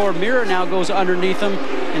Vitor mirror now goes underneath him.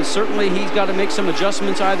 And certainly he's got to make some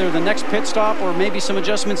adjustments, either the next pit stop or maybe some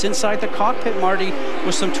adjustments inside the cockpit, Marty,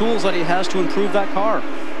 with some tools that he has to improve that car.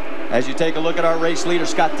 As you take a look at our race leader,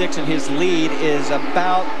 Scott Dixon, his lead is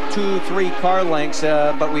about 2-3 car lengths,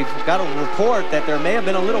 but we've got a report that there may have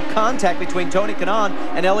been a little contact between Tony Kanaan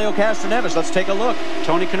and Helio Castroneves. Let's take a look.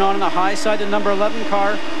 Tony Kanaan on the high side, the number 11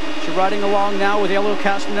 car. She's riding along now with Helio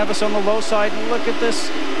Castroneves on the low side. And look at this.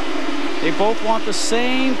 They both want the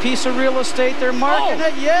same piece of real estate. They're marking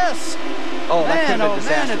it. Yes. Oh, that could have been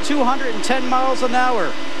man, at 210 miles an hour.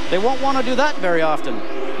 They won't want to do that very often.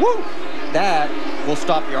 Woo! That will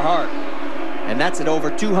stop your heart. And that's at over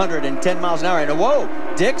 210 miles an hour. And whoa,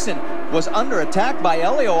 Dixon was under attack by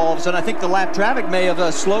Helio all of a sudden. I think the lap traffic may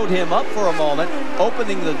have slowed him up for a moment,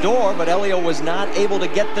 opening the door, but Helio was not able to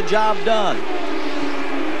get the job done.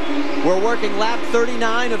 We're working lap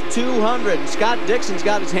 39 of 200. Scott Dixon's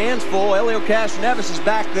got his hands full. Helio Castroneves is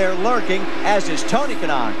back there lurking, as is Tony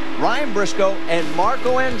Kanaan, Ryan Briscoe, and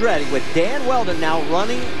Marco Andretti, with Dan Weldon now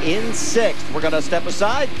running in 6th. We're going to step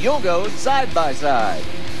aside. You'll go side by side.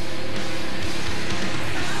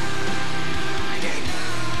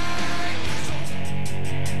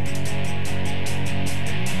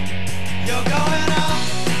 You're going on.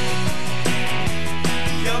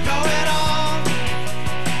 You're going on.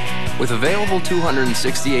 With available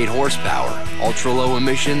 268 horsepower, ultra-low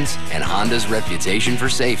emissions, and Honda's reputation for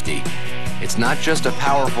safety, it's not just a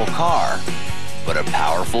powerful car, but a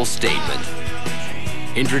powerful statement.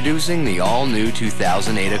 Introducing the all-new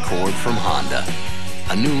 2008 Accord from Honda.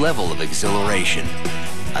 A new level of exhilaration.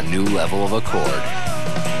 A new level of Accord.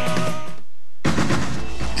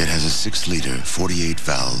 It has a 6-liter,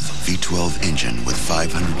 48-valve V12 engine with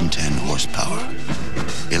 510 horsepower.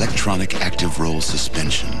 Electronic active roll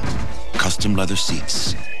suspension. Custom leather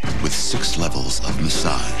seats with 6 levels of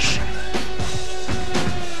massage.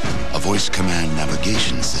 A voice command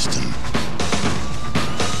navigation system.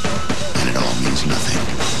 And it all means nothing.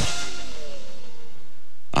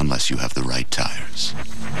 Unless you have the right tires.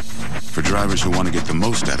 For drivers who want to get the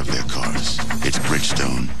most out of their cars, it's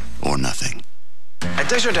Bridgestone or nothing. At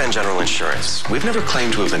Desjardins General Insurance, we've never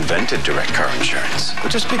claimed to have invented direct car insurance.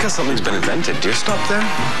 But just because something's been invented, do you stop there?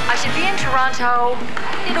 I should be in Toronto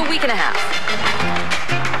in a week and a half.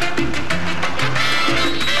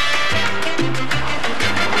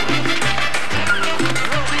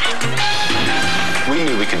 We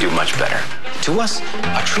knew we could do much better. To us,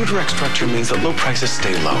 a true direct structure means that low prices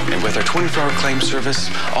stay low, and with our 24-hour claim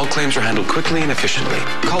service, all claims are handled quickly and efficiently.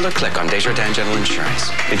 Call or click on Desjardins General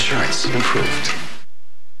Insurance. Insurance improved.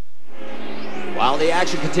 While the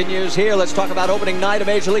action continues here, let's talk about opening night of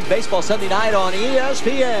Major League Baseball Sunday night on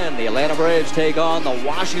ESPN. The Atlanta Braves take on the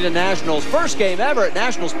Washington Nationals. First game ever at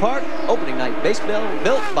Nationals Park. Opening night baseball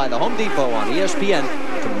built by the Home Depot on ESPN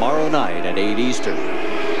tomorrow night at 8 Eastern.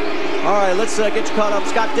 All right, let's get you caught up.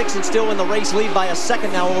 Scott Dixon still in the race lead by a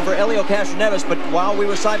second now over Helio Castroneves. But while we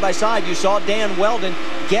were side by side, you saw Dan Weldon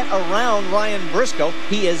get around Ryan Briscoe.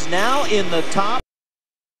 He is now in the top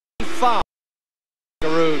 5.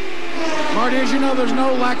 Marty, as you know, there's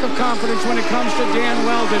no lack of confidence when it comes to Dan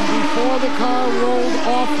Weldon. Before the car rolled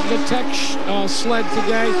off the tech sled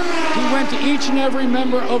today, he went to each and every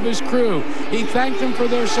member of his crew. He thanked them for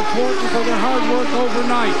their support and for their hard work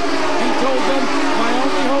overnight. He told them, my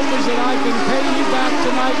only hope is that I can pay you back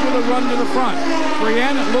tonight with a run to the front.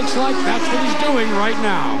 Brienne, it looks like that's what he's doing right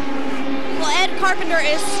now. Well, Ed Carpenter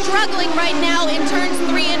is struggling right now in turns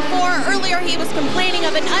 3 and 4. Earlier, he was complaining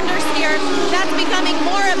of an understeer. That's becoming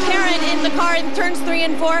more apparent in the car in turns 3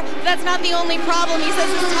 and 4. That's not the only problem. He says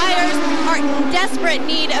his tires are in desperate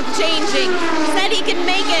need of changing. He said he can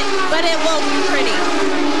make it, but it won't be pretty.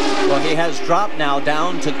 Well, he has dropped now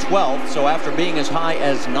down to 12th, so after being as high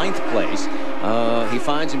as 9th place, he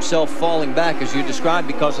finds himself falling back, as you described,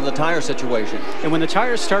 because of the tire situation. And when the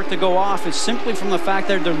tires start to go off, it's simply from the fact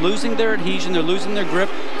that they're losing their adhesion, they're losing their grip.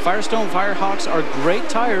 Firestone Firehawks are great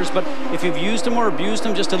tires, but if you've used them or abused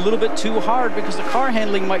them just a little bit too hard because the car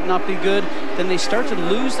handling might not be good, then they start to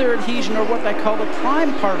lose their adhesion, or what they call the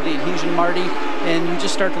prime part of the adhesion, Marty, and you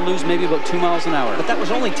just start to lose maybe about 2 miles an hour. But that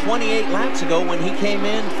was only 28 laps ago when he came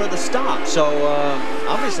in for the stop, so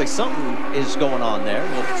obviously something is going on there.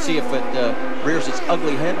 We'll see if it rears its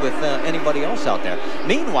ugly head with anybody else out there.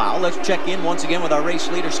 Meanwhile, let's check in once again with our race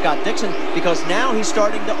leader, Scott Dixon, because now he's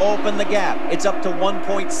starting to open the gap. It's up to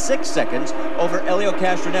 1.6 seconds over Helio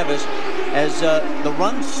Castroneves as the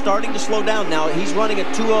run's starting to slow down now. He's running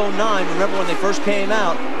at 2:09. Remember when they first came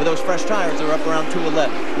out with those fresh tires, they were up around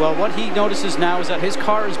 2:11. Well, what he notices now is that his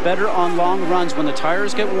car is better on long runs. When the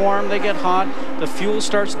tires get warm, they get hot, the fuel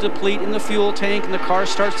starts to deplete in the fuel tank, and the car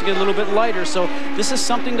starts to get a little bit lighter. So this is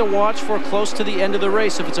something to watch for close to the end of the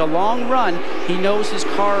race. If it's a long run, he knows his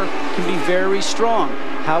car can be very strong.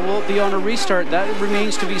 How will it be on a restart? That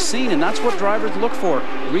remains to be seen, and that's what drivers look for.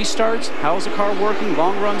 Restarts, how's the car working?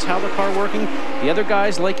 Long runs, how the car working? The other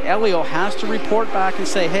guys like Helio has to report back and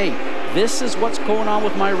say, hey, this is what's going on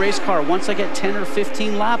with my race car. Once I get 10 or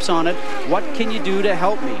 15 laps on it, what can you do to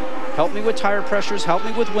help me? Help me with tire pressures, help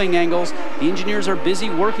me with wing angles. The engineers are busy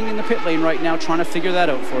working in the pit lane right now trying to figure that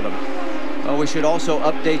out for them. Well, we should also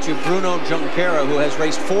update you, Bruno Junqueira, who has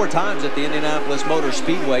raced 4 times at the Indianapolis Motor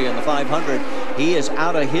Speedway in the 500. He is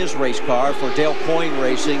out of his race car for Dale Coyne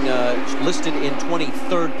Racing, listed in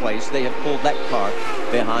 23rd place. They have pulled that car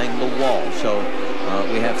behind the wall. So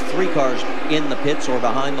we have 3 cars in the pits or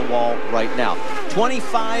behind the wall right now.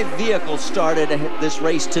 25 vehicles started this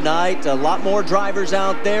race tonight. A lot more drivers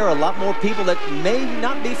out there, a lot more people that may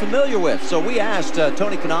not be familiar with. So we asked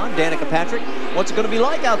Tony Kanaan, Danica Patrick, what's it going to be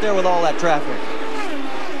like out there with all that traffic?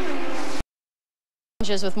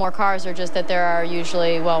 Challenges with more cars are just that there are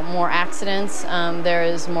usually, well, more accidents, there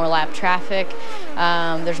is more lap traffic,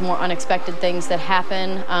 there's more unexpected things that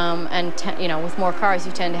happen, and you know, with more cars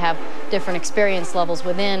you tend to have different experience levels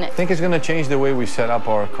within. I think it's going to change the way we set up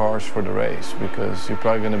our cars for the race, because you're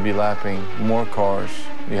probably going to be lapping more cars,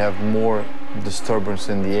 you have more disturbance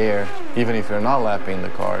in the air, even if you're not lapping the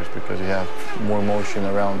cars, because you have more motion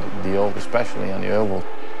around the oval, especially on the oval.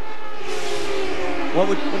 What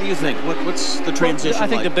do you think? What's the transition I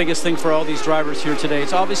think like? the biggest thing for all these drivers here today,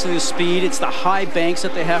 it's obviously the speed, it's the high banks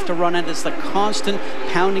that they have to run at, it's the constant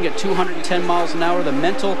pounding at 210 miles an hour, the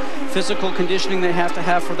mental, physical conditioning they have to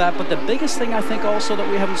have for that. But the biggest thing I think also that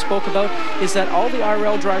we haven't spoke about is that all the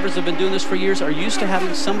IRL drivers have been doing this for years are used to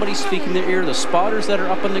having somebody speak in their ear, the spotters that are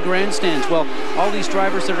up in the grandstands. Well, all these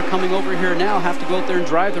drivers that are coming over here now have to go out there and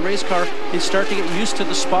drive the race car and start to get used to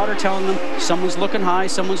the spotter telling them someone's looking high,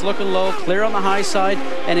 someone's looking low, clear on the high side.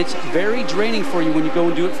 And it's very draining for you when you go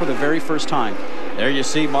and do it for the very first time. There you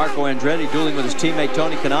see Marco Andretti dueling with his teammate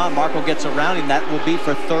Tony Kanaan. Marco gets around him. That will be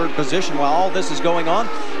for 3rd position. While all this is going on,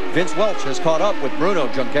 Vince Welch has caught up with Bruno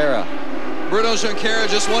Junqueira. Bruno Junqueira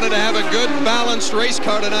just wanted to have a good balanced race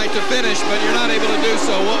car tonight to finish, but you're not able to do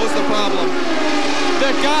so. What was the problem?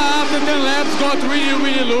 The car after 10 laps got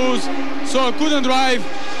really loose, so I couldn't drive.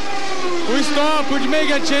 We stopped, we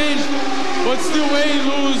make a change, but still way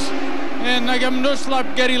loose. And like I'm just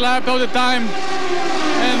getting lapped all the time,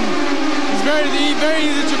 and it's very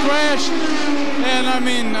easy to crash. And I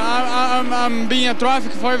mean, I'm being a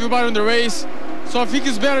traffic for everybody in the race, so I think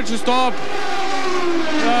it's better to stop.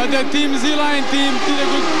 The team, Z-Line team, did a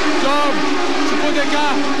good job to put the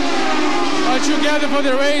car together for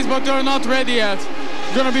the race, but they're not ready yet.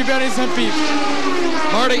 It's gonna be better in St. Pete.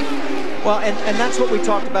 Marty, Well, and that's what we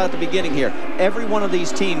talked about at the beginning here. Every one of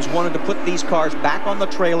these teams wanted to put these cars back on the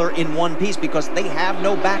trailer in one piece because they have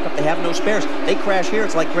no backup. They have no spares. They crash here,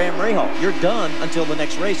 it's like Graham Rahal. You're done until the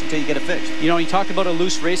next race, until you get it fixed. You know, you talked about a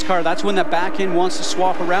loose race car. That's when that back end wants to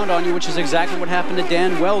swap around on you, which is exactly what happened to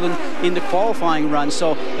Dan Weldon in the qualifying run.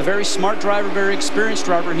 So a very smart driver, very experienced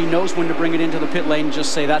driver. He knows when to bring it into the pit lane and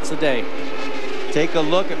just say, that's the day. Take a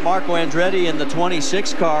look at Marco Andretti in the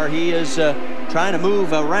 26 car. He is trying to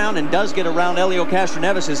move around and does get around. Elio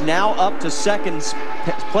Castroneves is now up to second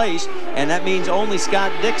place, and that means only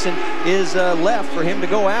Scott Dixon is left for him to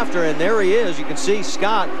go after. And there he is. You can see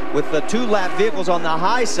Scott with the 2-lap vehicles on the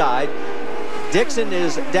high side. Dixon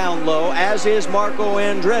is down low, as is Marco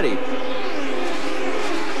Andretti.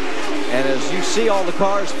 And as you see all the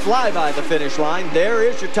cars fly by the finish line, there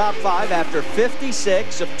is your top 5 after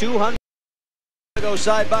 56 of 200. Go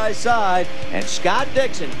side by side, and Scott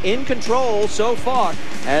Dixon in control so far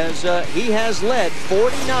as he has led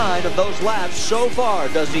 49 of those laps so far.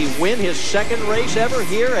 Does he win his second race ever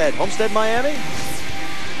here at Homestead, Miami?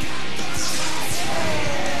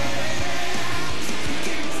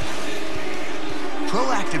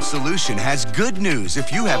 Proactive Solution has good news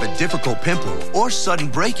if you have a difficult pimple or sudden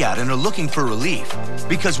breakout and are looking for relief.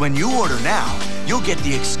 Because when you order now, you'll get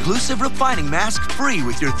the exclusive refining mask free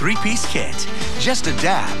with your 3-piece kit. Just a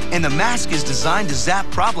dab, and the mask is designed to zap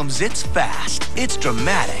problem zits fast. It's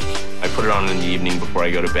dramatic. I put it on in the evening before I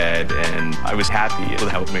go to bed, and I was happy with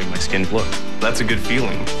how it made my skin look. That's a good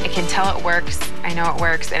feeling. I can tell it works, I know it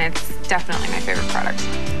works, and it's definitely my favorite product.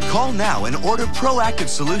 Call now and order Proactive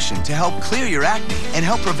Solution to help clear your acne and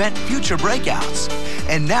help prevent future breakouts.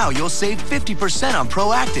 And now you'll save 50% on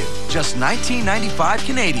Proactive, just $19.95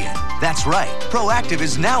 Canadian. That's right, Proactive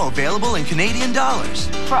is now available in Canadian dollars.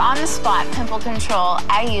 For on-the-spot pimple control,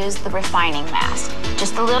 I use the refining mask.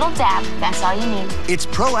 Just a little dab, that's all you need. It's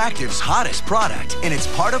Proactive's hottest product, and it's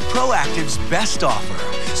part of Proactive's best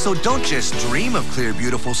offer. So don't just dream of clear,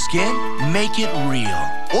 beautiful skin, make it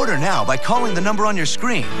real. Order now by calling the number on your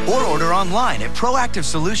screen or order online at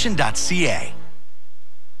proactivesolution.ca.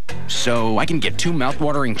 So I can get 2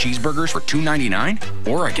 mouthwatering cheeseburgers for $2.99?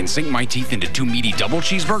 Or I can sink my teeth into 2 meaty double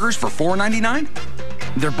cheeseburgers for $4.99?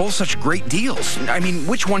 They're both such great deals. I mean,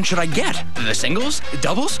 which one should I get? The singles?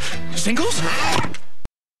 Doubles? Singles?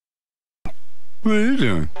 What are you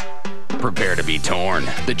doing? Prepare to be torn.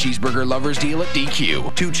 The cheeseburger lovers deal at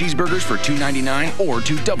DQ. 2 cheeseburgers for $2.99 or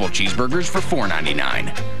 2 double cheeseburgers for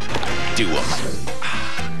 $4.99. Do them.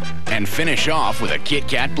 And finish off with a Kit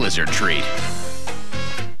Kat Blizzard treat.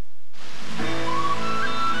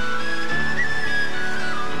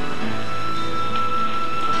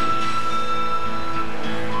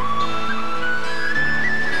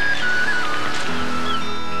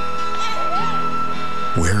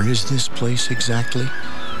 Where is this place exactly?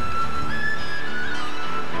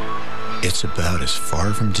 It's about as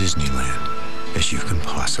far from Disneyland as you can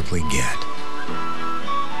possibly get.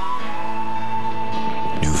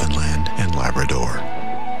 Newfoundland and Labrador.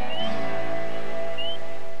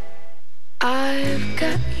 I've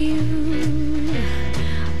got you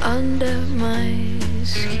under my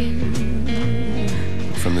skin.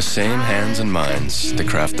 From the same hands and minds that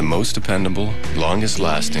craft the most dependable,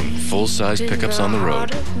 longest-lasting, full-size pickups on the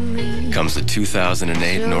road comes the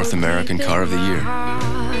 2008 North American Car of the Year.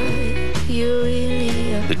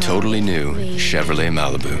 The totally new Chevrolet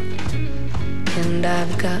Malibu. And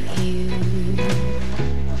I've got you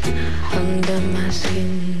under my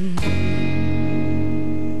skin.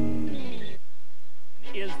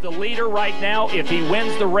 Is the leader right now. If he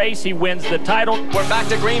wins the race, he wins the title. We're back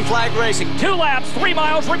to green flag racing. 2 laps, 3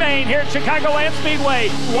 miles remain here at Chicagoland Speedway.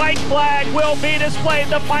 White flag will be displayed.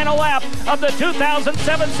 The final lap of the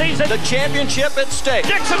 2007 season. The championship at stake.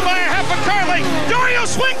 Dixon by a half a car length. Dario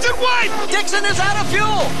swings it wide. Dixon is out of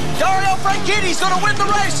fuel. Dario Franchitti's going to win the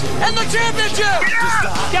race and the championship.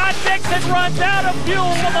 Yeah! Scott Dixon runs out of fuel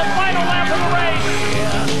on the final lap of the race.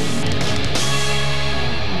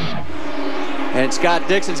 And Scott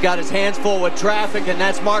Dixon's got his hands full with traffic, and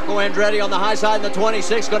that's Marco Andretti on the high side in the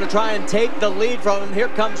 26, going to try and take the lead from him. Here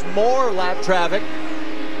comes more lap traffic.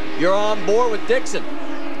 You're on board with Dixon.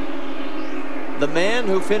 The man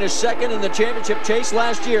who finished second in the championship chase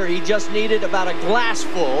last year, he just needed about a glass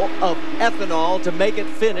full of ethanol to make it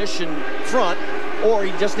finish in front, or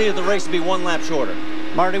he just needed the race to be 1 lap shorter.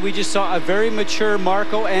 Marty, we just saw a very mature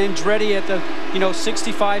Marco Andretti at the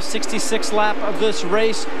 65, 66 lap of this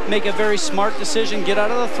race, make a very smart decision, get out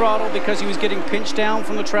of the throttle because he was getting pinched down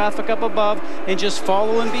from the traffic up above, and just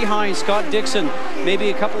follow him behind. Scott Dixon, maybe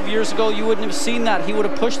a couple of years ago, you wouldn't have seen that. He would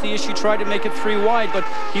have pushed the issue, tried to make it 3 wide, but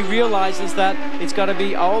he realizes that it's got to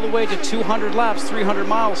be all the way to 200 laps, 300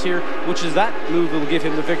 miles here, which is that move that will give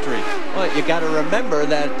him the victory. Well, you got to remember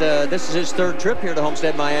that this is his 3rd trip here to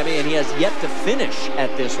Homestead, Miami, and he has yet to finish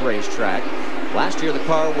at this racetrack. Last year, the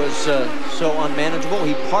car was so unmanageable,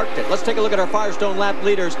 he parked it. Let's take a look at our Firestone lap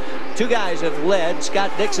leaders. 2 guys have led. Scott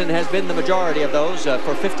Dixon has been the majority of those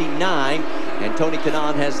for 59, and Tony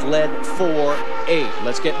Kanaan has led for 8.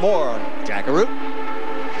 Let's get more on Jackaroo.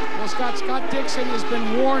 Well, Scott Dixon has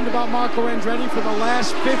been warned about Marco Andretti for the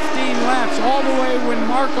last 15 laps, all the way when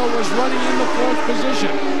Marco was running in the 4th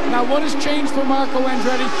position. Now, what has changed for Marco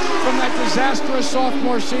Andretti from that disastrous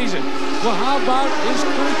sophomore season? Well, how about his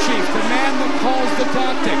crew chief, the man that calls the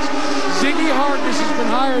tactics? Ziggy Harkness has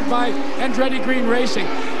been hired by Andretti Green Racing.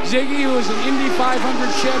 Ziggy, who is an Indy 500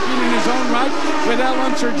 champion in his own right with Al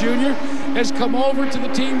Unser Jr., has come over to the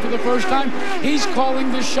team for the first time. He's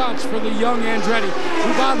calling the shots for the young Andretti,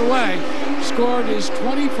 who, by the way, scored his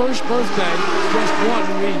 21st birthday just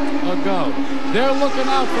 1 week ago. They're looking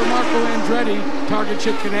out for Marco Andretti, target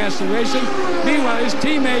Chip Ganassi Racing. Meanwhile, his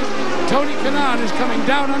teammate, Tony Kanaan, is coming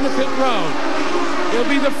down on the pit road. He'll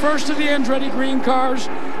be the first of the Andretti Green cars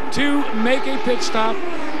to make a pit stop.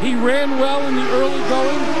 He ran well in the early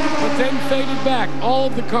going, but then faded back. All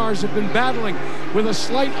of the cars have been battling with a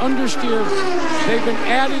slight understeer. They've been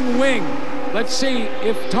adding wing. Let's see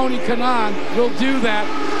if Tony Kanaan will do that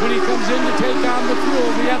when he comes in to take on the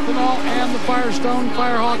fuel, the ethanol, and the Firestone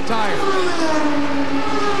Firehawk tire.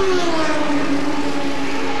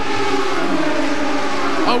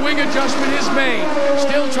 A wing adjustment is made.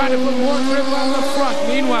 Still trying to put more grip on the front.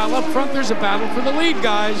 Meanwhile, up front, there's a battle for the lead,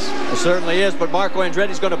 guys. It certainly is, but Marco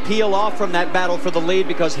Andretti's going to peel off from that battle for the lead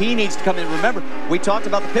because he needs to come in. Remember, we talked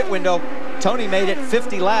about the pit window. Tony made it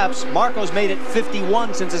 50 laps. Marco's made it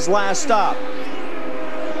 51 since his last stop.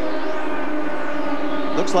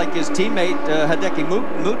 Looks like his teammate, Hideki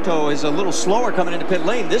Muto, is a little slower coming into pit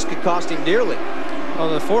lane. This could cost him dearly. Well,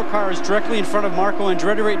 the 4 car is directly in front of Marco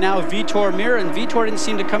Andretti right now, Vitor Mir, and Vitor didn't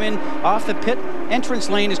seem to come in off the pit entrance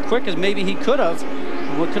lane as quick as maybe he could have.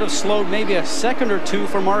 What could have slowed maybe a second or 2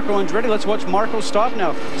 for Marco Andretti. Let's watch Marco stop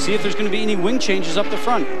now, see if there's going to be any wing changes up the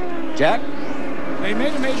front. Jack? They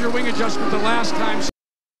made a major wing adjustment the last time.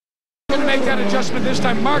 Going to make that adjustment this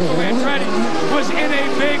time. Marco Andretti was in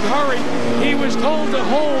a big hurry. He was told to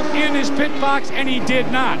hold in his pit box, and he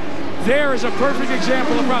did not. There is a perfect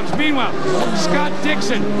example of problems. Meanwhile, Scott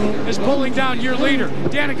Dixon is pulling down your leader.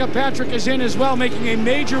 Danica Patrick is in as well, making a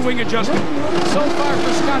major wing adjustment. So far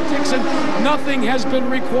for Scott Dixon, nothing has been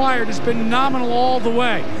required. It's been nominal all the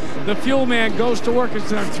way. The fuel man goes to work.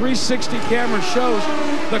 As our 360 camera shows,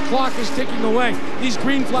 the clock is ticking away. These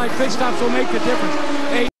green flag pit stops will make the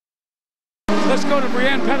difference. Let's go to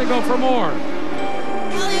Brianne Pedigo for more.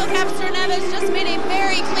 Helio Castroneves just made a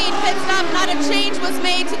very clean pit stop. Not a change was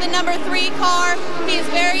made to the number 3 car. He is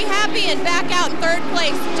very happy and back out in 3rd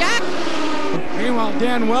place. Jack? Meanwhile,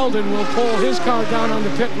 Dan Weldon will pull his car down on the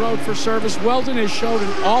pit road for service. Weldon has showed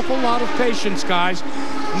an awful lot of patience, guys.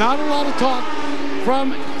 Not a lot of talk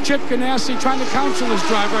from Chip Ganassi trying to counsel his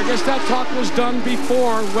driver. I guess that talk was done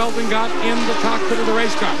before Weldon got in the cockpit of the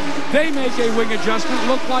race car. They make a wing adjustment,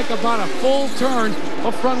 look like about a full turn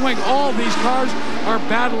of front wing. All these cars are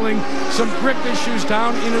battling some grip issues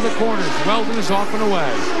down into the corners. Weldon is off and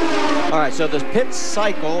away. All right, so the pit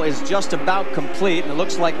cycle is just about complete, and it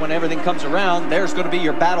looks like when everything comes around, there's going to be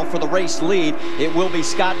your battle for the race lead. It will be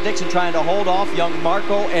Scott Dixon trying to hold off young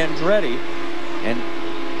Marco Andretti. And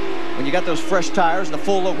when you got those fresh tires and the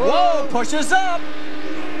full load, whoa, pushes up.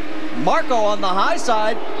 Marco on the high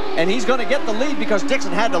side, and he's going to get the lead because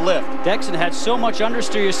Dixon had to lift. Dixon had so much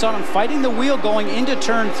understeer. You saw him fighting the wheel going into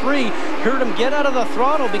turn 3. Heard him get out of the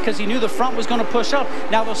throttle because he knew the front was going to push up.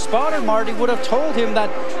 Now the spotter, Marty, would have told him that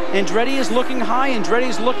Andretti is looking high. Andretti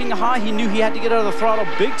is looking high. He knew he had to get out of the throttle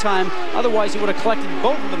big time. Otherwise, he would have collected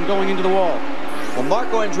both of them going into the wall. Well,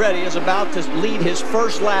 Marco Andretti is about to lead his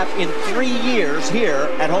first lap in 3 years here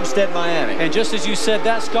at Homestead, Miami. And just as you said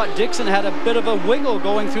that, Scott Dixon had a bit of a wiggle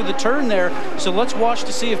going through the turn there. So let's watch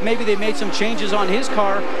to see if maybe they made some changes on his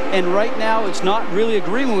car. And right now, it's not really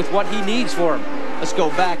agreeing with what he needs for him. Let's go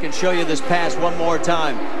back and show you this pass one more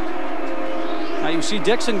time. Now you see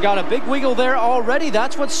Dixon got a big wiggle there already.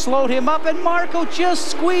 That's what slowed him up, and Marco just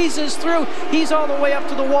squeezes through. He's all the way up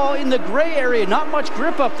to the wall in the gray area. Not much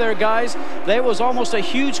grip up there, guys. That was almost a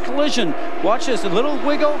huge collision. Watch this, a little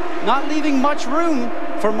wiggle, not leaving much room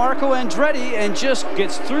for Marco Andretti and just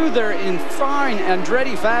gets through there in fine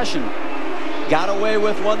Andretti fashion. Got away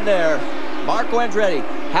with one there. Marco Andretti.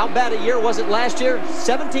 How bad a year was it last year?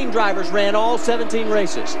 17 drivers ran all 17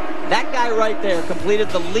 races. That guy right there completed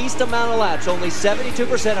the least amount of laps, only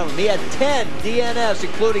 72% of them. He had 10 DNFs,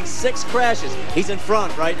 including 6 crashes. He's in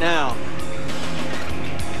front right now.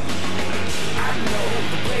 I know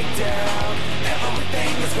the breakdown.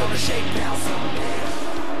 Everything is gonna shake down someday.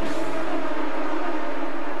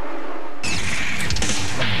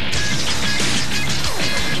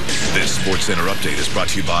 This SportsCenter update is brought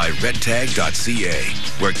to you by redtag.ca,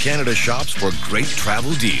 where Canada shops for great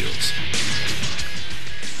travel deals.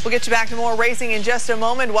 We'll get you back to more racing in just a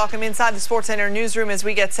moment. Welcome inside the SportsCenter newsroom as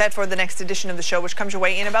we get set for the next edition of the show, which comes your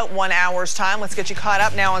way in about 1 hour's time. Let's get you caught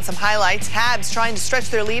up now on some highlights. Habs trying to stretch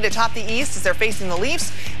their lead atop the East as they're facing the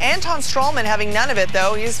Leafs. Anton Strawman having none of it,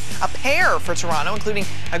 though. He's a pair for Toronto, including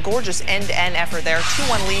a gorgeous end-to-end effort there.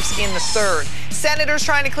 2-1 Leafs in the third. Senators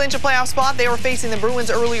trying to clinch a playoff spot. They were facing the Bruins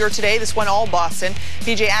earlier today. This one all Boston.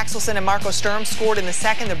 PJ Axelson and Marco Sturm scored in the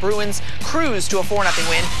second. The Bruins cruised to a 4-0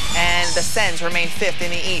 win, and the Sens remain 5th in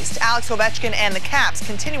the East. Alex Ovechkin and the Caps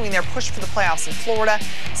continuing their push for the playoffs in Florida.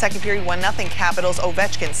 Second period, 1-0 Capitals.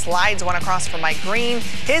 Ovechkin slides one across for Mike Green.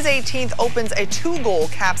 His 18th opens a 2-goal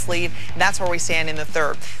Caps lead. And that's where we stand in the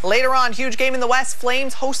third. Later on, huge game in the West.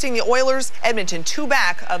 Flames hosting the Oilers. Edmonton 2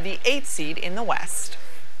 back of the 8th seed in the West.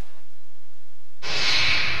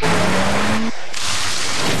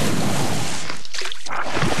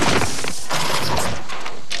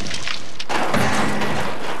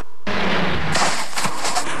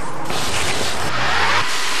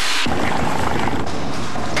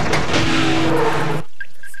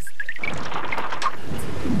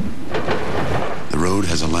 The road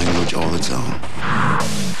has a language all its own.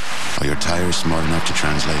 Are your tires smart enough to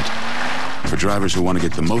translate? For drivers who want to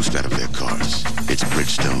get the most out of their cars, it's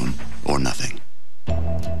Bridgestone or nothing.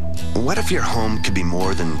 What if your home could be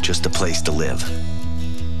more than just a place to live?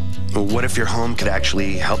 What if your home could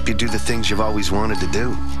actually help you do the things you've always wanted to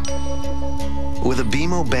do? With a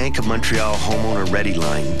BMO Bank of Montreal Homeowner Ready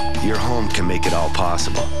line, your home can make it all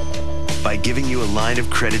possible. By giving you a line of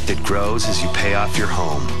credit that grows as you pay off your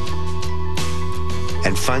home.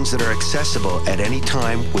 And funds that are accessible at any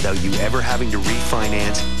time without you ever having to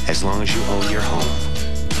refinance as long as you own your home.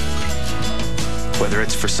 Whether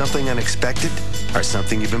it's for something unexpected or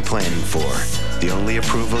something you've been planning for, the only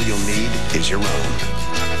approval you'll need is your own.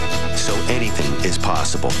 So anything is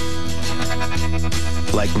possible.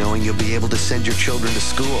 Like knowing you'll be able to send your children to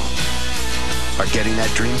school, or getting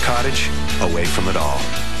that dream cottage away from it all.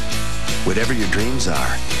 Whatever your dreams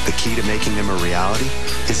are, the key to making them a reality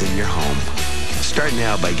is in your home. Start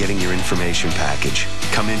now by getting your information package.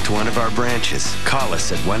 Come into one of our branches. Call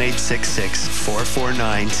us at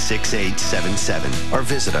 1-866-449-6877 or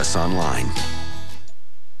visit us online.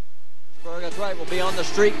 That's right, we'll be on the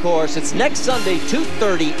street course. It's next Sunday,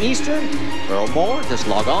 2:30 Eastern. For more, just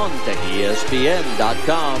log on to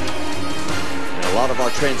ESPN.com. And a lot of our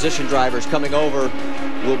transition drivers coming over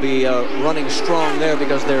will be running strong there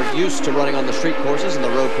because they're used to running on the street courses and the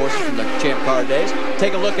road courses from the Champ Car days.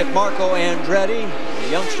 Take a look at Marco Andretti, the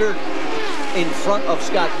youngster, in front of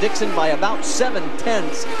Scott Dixon by about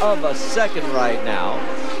 0.7 of a second right now.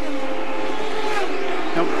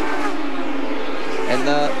 And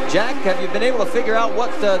Jack, have you been able to figure out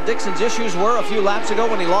what Dixon's issues were a few laps ago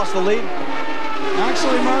when he lost the lead?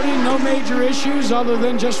 Actually, Marty, no major issues other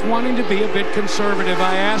than just wanting to be a bit conservative.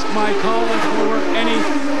 I asked my caller if there were any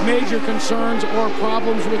major concerns or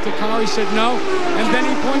problems with the car. He said no, and then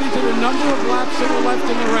he pointed to the number of laps that were left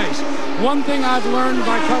in the race. One thing I've learned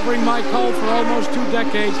by covering Mike Hull for almost 2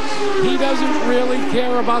 decades, he doesn't really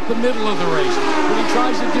care about the middle of the race. What he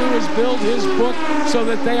tries to do is build his book so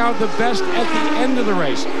that they are the best at the end of the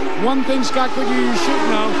race. One thing, Scott Goodyear, you should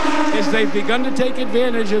know is they've begun to take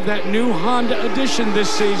advantage of that new Honda edition this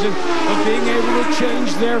season of being able to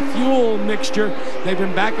change their fuel mixture. They've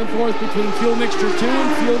been back and forth between fuel mixture 2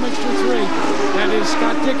 and fuel mixture 3. That is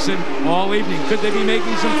Scott Dixon all evening. Could they be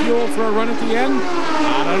making some fuel for a run at the end?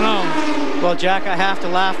 I don't know. Well, Jack, I have to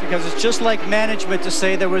laugh because it's just like management to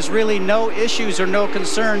say there was really no issues or no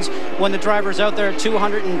concerns when the driver's out there at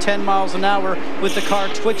 210 miles an hour with the car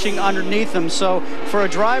twitching underneath them. So for a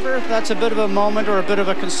driver, that's a bit of a moment or a bit of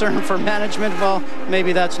a concern. For management, well,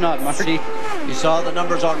 maybe that's not, Marty. You saw the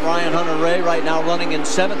numbers on Ryan Hunter-Reay right now running in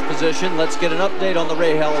 7th position. Let's get an update on the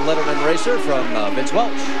Ray Hell Letterman racer from Vince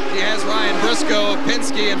Welch. He has Ryan Briscoe of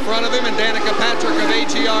Penske in front of him and Danica Patrick of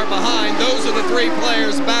AGR behind. Those are the three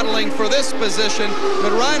players battling for this position.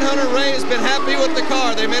 But Ryan Hunter-Reay has been happy with the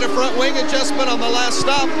car. They made a front wing adjustment on the last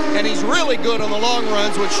stop, and he's really good on the long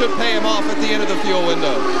runs, which should pay him off at the end of the fuel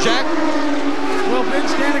window. Jack? Well,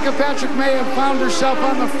 Vince, Danica Patrick may have found herself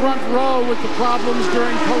on the front row with the problems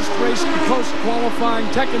during post-race, post-qualifying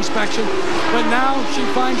tech inspection, but now she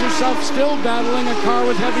finds herself still battling a car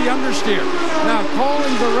with heavy understeer. Now,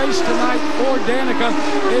 calling the race tonight for Danica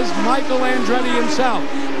is Michael Andretti himself.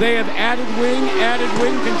 They have added wing,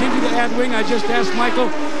 continue to add wing. I just asked Michael,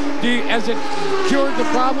 has it cured the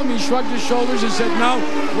problem? He shrugged his shoulders and said, no,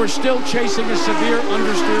 we're still chasing a severe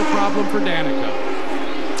understeer problem for Danica.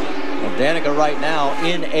 Well, Danica right now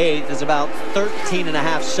in 8th is about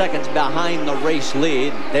 13.5 seconds behind the race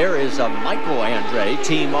lead. There is Michael Andretti,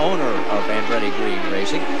 team owner of Andretti Green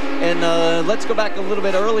Racing. And let's go back a little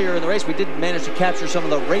bit earlier in the race. We did manage to capture some of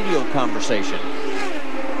the radio conversation.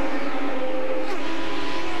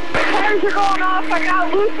 Tires are going off. I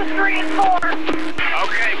got loose of 3 and 4.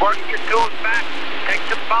 Okay, work your tools back. Take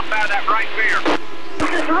the bump out of that right rear.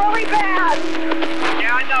 This is really bad.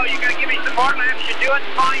 Yeah, I know. You got to give me some more laps. You're doing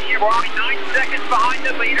fine here. We're only 9 seconds behind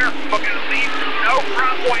the leader. We're going to leave no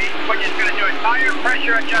front wing. We're just going to do a tire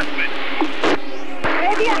pressure adjustment.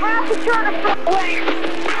 Maybe a half a turn of front wing.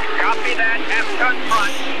 Copy that. Half ton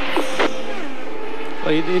front.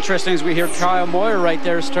 Well, the interesting is we hear Kyle Moyer right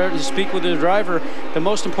there starting to speak with the driver. The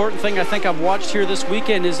most important thing I think I've watched here this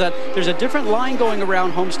weekend is that there's a different line going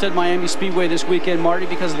around Homestead Miami Speedway this weekend, Marty,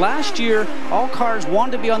 because last year all cars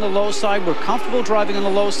wanted to be on the low side, were comfortable driving on the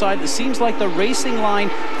low side. It seems like the racing line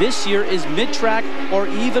this year is mid-track or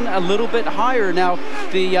even a little bit higher. Now,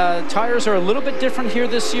 the tires are a little bit different here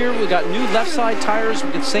this year. We've got new left side tires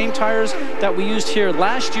with the same tires that we used here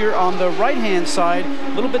last year on the right-hand side.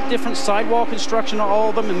 A little bit different sidewall construction on all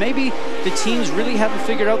of them, and maybe the teams really haven't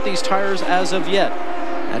figured out these tires as of yet.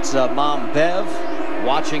 That's Mom Bev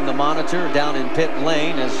watching the monitor down in pit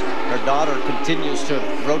lane as her daughter continues to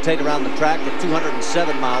rotate around the track at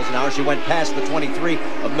 207 miles an hour. She went past the 23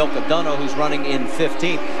 of Milka Dunno, who's running in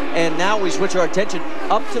 15th. And now we switch our attention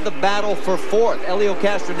up to the battle for 4th. Elio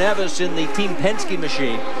Castroneves in the Team Penske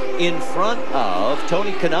machine in front of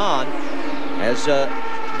Tony Kanaan as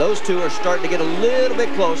those two are starting to get a little bit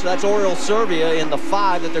closer. That's Oriol Servia in the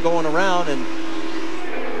 5 that they're going around. And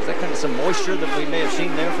is that kind of some moisture that we may have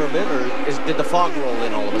seen there for a bit, or did the fog roll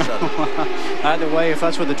in all of a sudden? Either way, if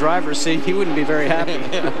that's what the driver's seeing, he wouldn't be very happy.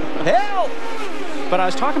 Help! But I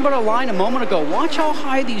was talking about a line a moment ago. Watch how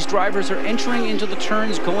high these drivers are entering into the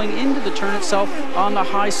turns, going into the turn itself on the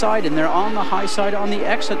high side, and they're on the high side on the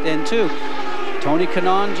exit then too. Tony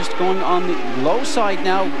Kanaan just going on the low side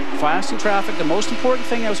now, fast in traffic. The most important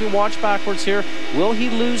thing as we watch backwards here, will he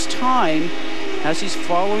lose time as he's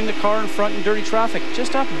following the car in front in dirty traffic?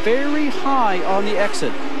 Just up very high on the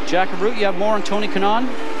exit. Jack Root, you have more on Tony Kanaan?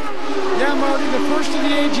 Yeah, Marty, the first of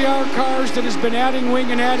the AGR cars that has been adding wing,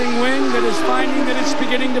 that is finding that it's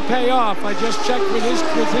beginning to pay off. I just checked with his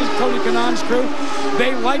Tony Kanaan's crew.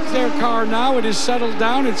 They like their car now. It has settled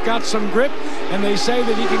down. It's got some grip, and they say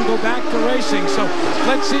that he can go back to racing. So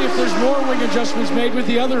let's see if there's more wing adjustments made with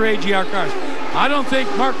the other AGR cars. I don't think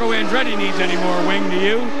Marco Andretti needs any more wing, do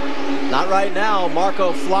you? Not right now.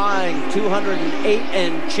 Marco flying 208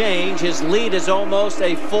 and change. His lead is almost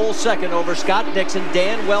a full second over Scott Dixon.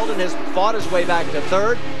 Dan Weldon has fought his way back to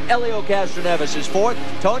 3rd. Elio Castroneves is 4th.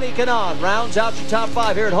 Tony Kanaan rounds out your top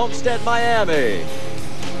 5 here at Homestead, Miami.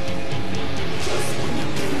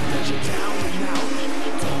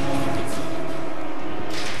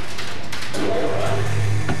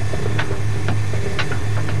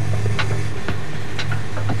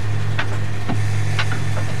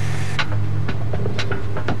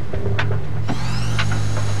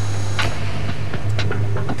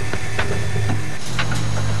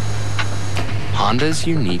 Honda's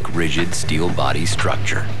unique rigid steel body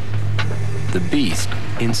structure. The Beast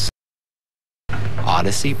inside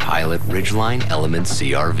Odyssey Pilot Ridgeline Element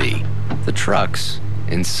CRV. The truck's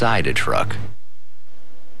inside a truck.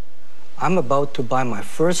 I'm about to buy my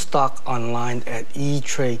first stock online at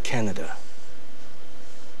E-Trade Canada.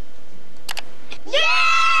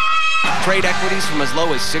 Trade equities from as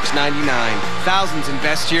low as $6.99. Thousands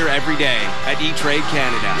invest here every day at E-Trade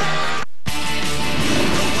Canada.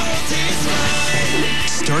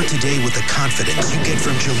 Start today with the confidence you get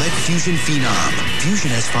from Gillette Fusion Phenom.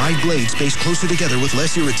 Fusion has 5 blades spaced closer together with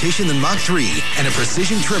less irritation than Mach 3 and a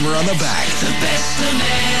precision trimmer on the back. The best a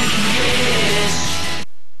man can get.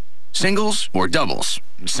 Singles or doubles?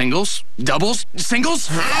 Singles? Doubles? Singles?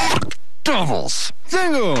 Doubles.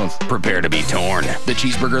 Singles. Prepare to be torn. The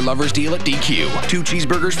cheeseburger lovers deal at DQ. 2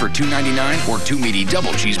 cheeseburgers for $2.99 or 2 meaty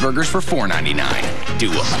double cheeseburgers for $4.99. Do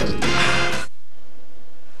 'em.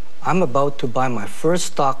 I'm about to buy my first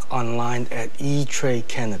stock online at E-Trade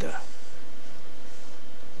Canada.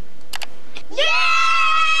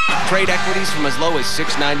 Trade equities from as low as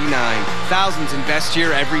 $6.99. Thousands invest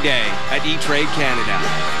here every day at E-Trade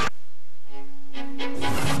Canada.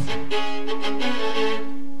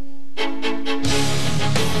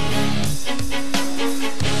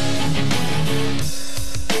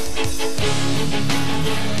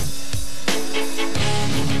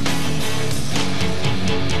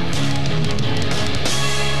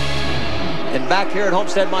 Back here at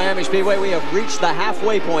Homestead Miami Speedway, we have reached the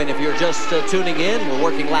halfway point. If you're just tuning in, we're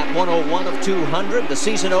working lap 101 of 200, the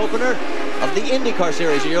season opener of the IndyCar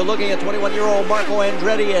Series. And you're looking at 21-year-old Marco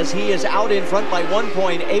Andretti as he is out in front by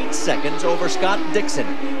 1.8 seconds over Scott Dixon.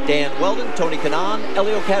 Dan Weldon, Tony Kanaan,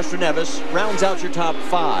 Elio Castroneves rounds out your top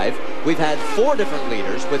 5. We've had 4 different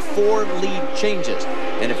leaders with 4 lead changes.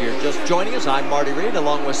 And if you're just joining us, I'm Marty Reed,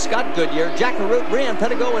 along with Scott Goodyear, Jack Arute, Brian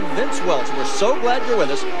Pettigo, and Vince Welch. We're so glad you're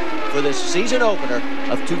with us for this season opener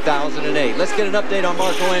of 2008. Let's get an update on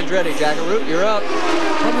Marco Andretti. Jack Arute, you're up.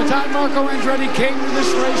 From the time Marco Andretti came to this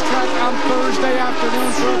racetrack on Thursday afternoon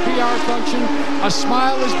for a PR function, a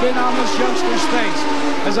smile has been on this youngster's face.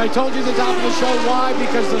 As I told you at the top of the show, why?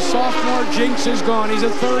 Because the sophomore jinx is gone. He's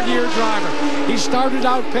a third-year driver. He started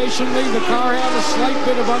out patiently. The car had a slight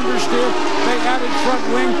bit of understeer. They added front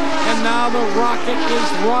wing, and now the rocket is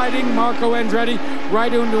riding Marco Andretti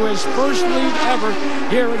right into his first lead ever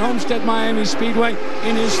here at Homestead Miami Speedway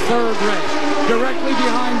in his 3rd race. Directly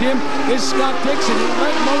behind him is Scott Dixon, who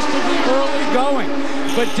led most of the early going.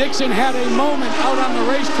 But Dixon had a moment out on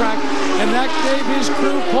the racetrack, and that gave his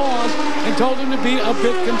crew pause and told him to be a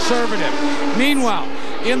bit conservative. Meanwhile,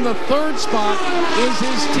 in the 3rd spot is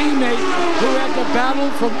his teammate who had to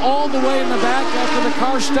battle from all the way in the back after the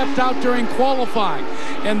car stepped out during qualifying.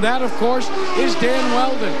 And that, of course, is Dan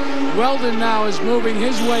Weldon. Weldon now is moving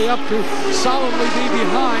his way up to solidly be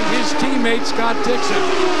behind his teammate Scott Dixon.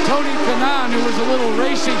 Tony Kanaan, who was a little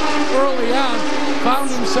racy early on,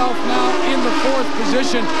 found himself now in the 4th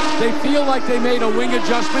position. They feel like they made a wing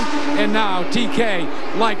adjustment, and now TK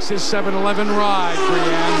likes his 7-Eleven ride,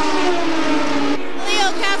 Brianne.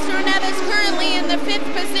 Castroneves, currently in the 5th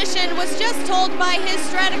position, was just told by his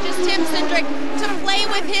strategist Tim Cindric to play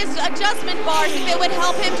with his adjustment bars if it would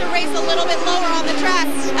help him to race a little bit lower on the track.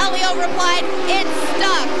 Elio replied, "It's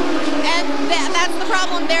stuck." And that's the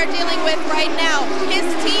problem they're dealing with right now. His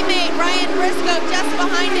teammate Ryan Briscoe, just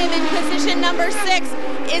behind him in position number 6,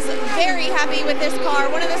 is very happy with this car.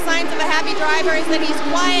 One of the signs of a happy driver is that he's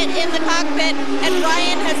quiet in the cockpit, and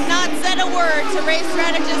Ryan has not said a word to race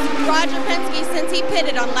strategist Roger Penske since he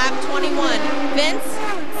pitted on lap 21. Vince?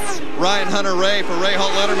 Ryan Hunter-Reay for Ray Hall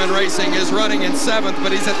Letterman Racing is running in 7th,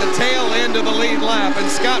 but he's at the tail end of the lead lap. And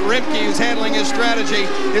Scott Rimke, who's handling his strategy,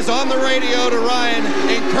 is on the radio to Ryan,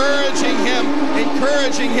 encouraging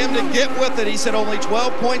him to get with it. He said only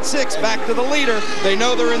 12.6 back to the leader. They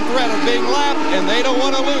know they're in threat of being lapped, and they don't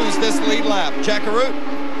want to lose this lead lap. Jack Arute.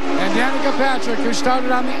 And Danica Patrick, who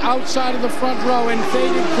started on the outside of the front row and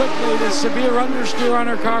faded quickly with severe understeer on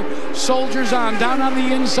her car, soldiers on. Down on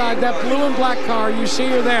the inside, that blue and black car, you see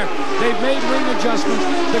her there. They've made ring adjustments.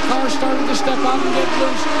 The car started to step out and get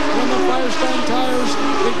loose when the Firestone tires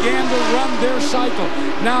began to run their cycle.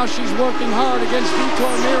 Now she's working hard against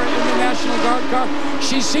Vitor Mira in the National Guard car.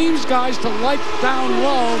 She seems, guys, to like down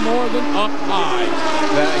low more than up high.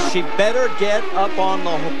 She better get up on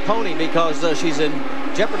the pony because she's in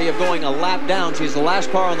jeopardy of going a lap down. She's the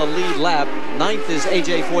last car on the lead lap. 9th is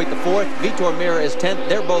A.J. Foyt the 4th. Vitor Mira is 10th.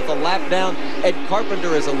 They're both a lap down. Ed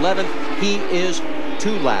Carpenter is 11th. He is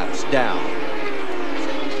 2 laps down.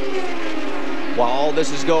 While all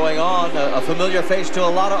this is going on, a familiar face to a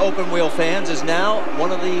lot of open wheel fans is now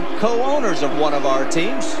one of the co-owners of one of our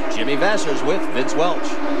teams, Jimmy Vassars with Vince Welch.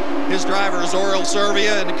 His driver is Oriol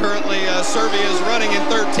Servia, and currently Servia is running in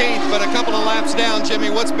 13th, but a couple of laps down. Jimmy,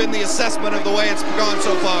 what's been the assessment of the way it's gone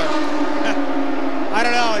so far? I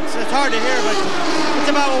don't know. It's hard to hear, but it's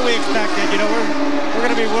about what we expected. You know,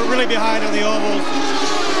 we're really behind on the ovals.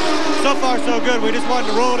 So far, so good. We just wanted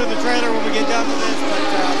to roll it in the trailer when we get done with this, but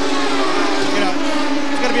you know,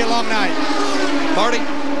 it's going to be a long night. Marty?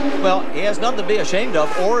 Well, he has nothing to be ashamed of.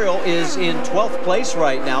 Oriol is in 12th place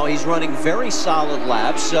right now. He's running very solid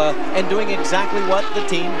laps and doing exactly what the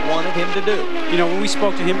team wanted him to do. You know, when we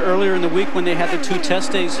spoke to him earlier in the week when they had the 2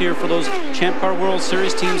 test days here for those Champ Car World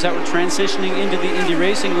Series teams that were transitioning into the Indy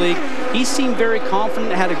Racing League, he seemed very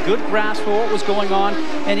confident, had a good grasp of what was going on,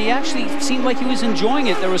 and he actually seemed like he was enjoying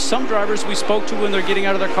it. There was some drivers we spoke to when they're getting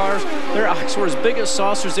out of their cars, their eyes were as big as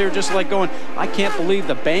saucers. They were just like going, I can't believe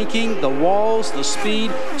the banking, the walls, the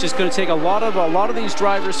speed. It's just going to take a lot of these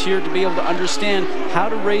drivers here to be able to understand how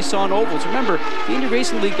to race on ovals. Remember, the Indy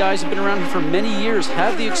Racing League guys have been around here for many years,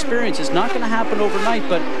 have the experience. It's not going to happen overnight,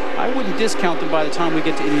 but I wouldn't discount them by the time we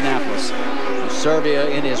get to Indianapolis. Serbia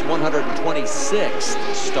in his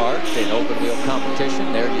 126th start in open wheel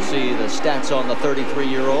competition. There you see the stats on the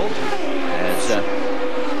 33-year-old as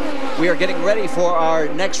we are getting ready for our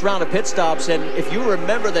next round of pit stops. And if you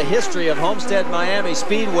remember the history of Homestead Miami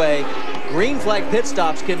Speedway, green flag pit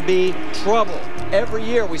stops can be trouble. Every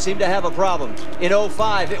year we seem to have a problem. In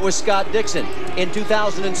 05, it was Scott Dixon. In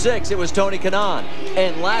 2006, it was Tony Kanaan.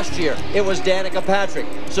 And last year, it was Danica Patrick.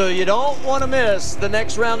 So you don't want to miss the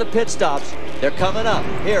next round of pit stops. They're coming up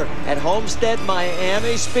here at Homestead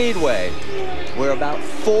Miami Speedway. We're about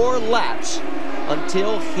 4 laps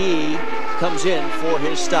until he comes in for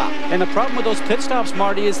his stop. And the problem with those pit stops,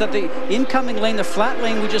 Marty, is that the incoming lane, the flat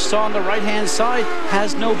lane we just saw on the right-hand side,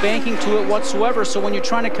 has no banking to it whatsoever. So when you're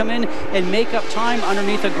trying to come in and make up time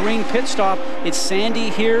underneath a green pit stop, it's sandy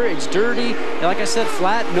here, it's dirty. And like I said,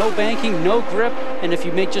 flat, no banking, no grip. And if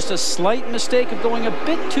you make just a slight mistake of going a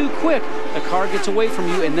bit too quick, the car gets away from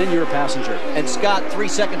you, and then you're a passenger. And Scott, 3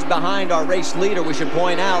 seconds behind our race leader. We should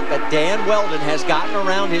point out that Dan Weldon has gotten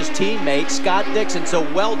around his teammate, Scott Dixon.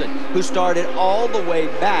 So Weldon, who started all the way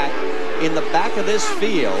back in the back of this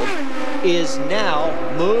field, is now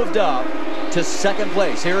moved up to second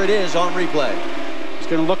place. Here it is on replay. He's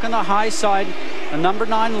going to look on the high side. The number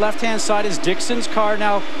 9 left-hand side is Dixon's car.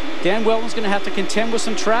 Now, Dan Weldon's going to have to contend with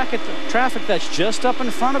some traffic that's just up in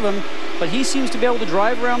front of him, but he seems to be able to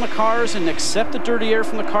drive around the cars and accept the dirty air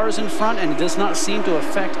from the cars in front, and it does not seem to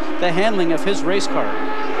affect the handling of his race car.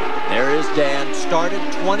 There is Dan, started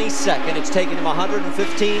 22nd. It's taken him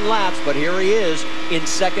 115 laps, but here he is in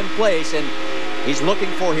second place, and he's looking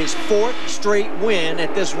for his 4th straight win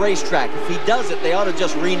at this racetrack. If he does it, they ought to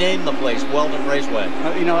just rename the place Weldon Raceway.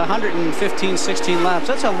 You know, 115, 16 laps,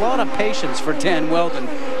 that's a lot of patience for Dan Weldon.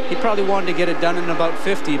 He probably wanted to get it done in about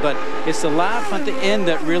 50, but it's the lap at the end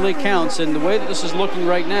that really counts, and the way that this is looking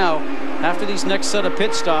right now, after these next set of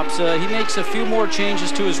pit stops, he makes a few more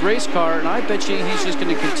changes to his race car, and I bet you he's just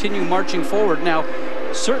going to continue marching forward. Now,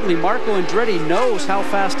 certainly Marco Andretti knows how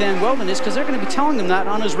fast Dan Weldon is because they're going to be telling him that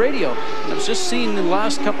on his radio. And I was just seeing in the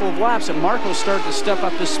last couple of laps that Marco started to step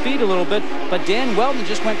up his speed a little bit, but Dan Weldon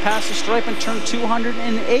just went past the stripe and turned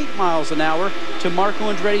 208 miles an hour to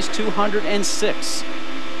Marco Andretti's 206.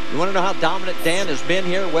 You want to know how dominant Dan has been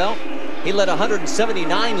here? Well, he led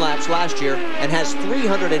 179 laps last year and has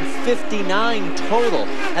 359 total.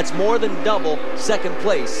 That's more than double second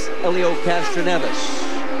place, Elio Castroneves.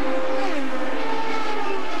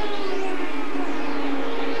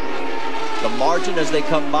 The margin as they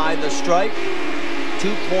come by the stripe,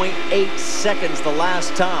 2.8 seconds the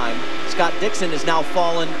last time. Scott Dixon has now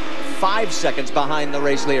fallen 5 seconds behind the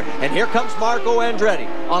race leader. And here comes Marco Andretti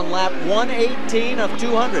on lap 118 of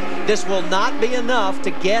 200. This will not be enough to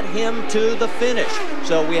get him to the finish.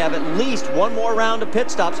 So we have at least one more round of pit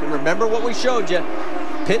stops. And remember what we showed you.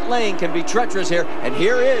 Pit lane can be treacherous here. And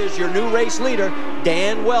here is your new race leader,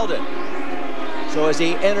 Dan Weldon. So as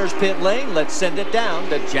he enters pit lane, let's send it down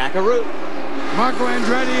to Jack Arute. Marco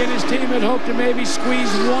Andretti and his team had hoped to maybe squeeze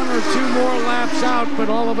 1 or 2 more laps out, but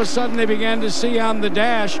all of a sudden they began to see on the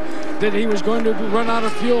dash that he was going to run out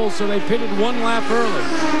of fuel, so they pitted 1 lap early.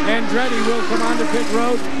 Andretti will come onto pit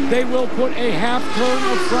road. They will put a half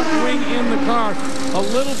turn of front wing in the car. A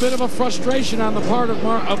little bit of a frustration on the part of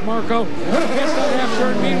Marco. He gets that half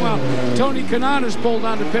turn. Meanwhile, Tony Kanaan is pulled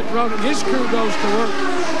onto pit road, and his crew goes to work.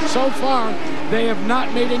 So far, they have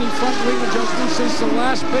not made any front wing adjustments since the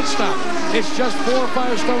last pit stop. It's just 4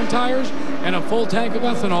 Firestone tires and a full tank of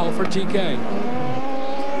ethanol for TK.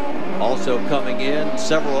 Also coming in,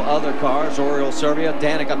 several other cars. Oriole Serbia,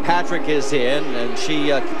 Danica Patrick is in, and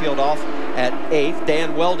she peeled off at 8th.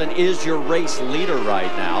 Dan Weldon is your race leader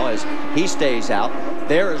right now as he stays out.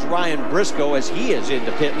 There is Ryan Briscoe as he is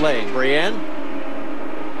into pit lane. Brienne?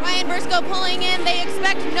 Ryan Briscoe pulling in. They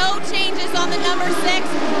expect no changes on the number 6.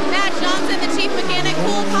 Matt Johnson, the chief mechanic,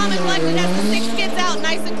 cool, calm, and collected as the 6 gets out.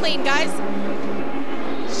 Nice and clean, guys.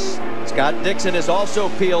 Scott Dixon is also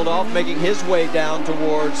peeled off, making his way down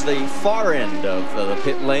towards the far end of the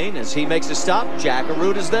pit lane. As he makes a stop, Jack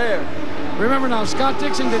Arute is there. Remember now, Scott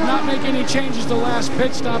Dixon did not make any changes the last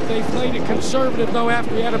pit stop. They played it conservative, though,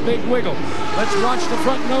 after he had a big wiggle. Let's watch the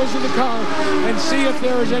front nose of the car and see if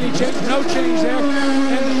there is any change. No change there.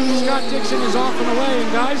 And Scott Dixon is off and away.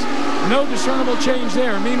 And, guys, no discernible change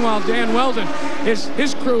there. Meanwhile, Dan Weldon,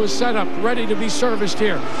 his crew is set up, ready to be serviced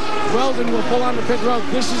here. Weldon will pull onto pit road.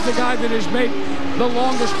 This is the guy that has made the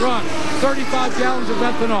longest run. 35 gallons of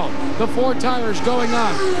ethanol. The 4 tires going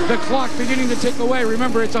on. The clock beginning to tick away.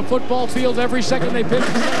 Remember, it's a football field. Every second they pit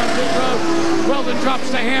road. Weldon drops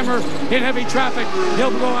the hammer in heavy traffic. He'll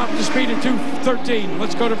go out to speed at 2:13.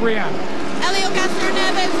 Let's go to Brianna. Elio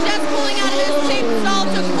Castroneves just pulling out of his cheap stall,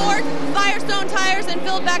 took 4 Firestone tires and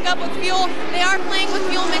filled back up with fuel. They are playing with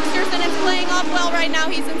fuel mixtures, and it's playing off well right now.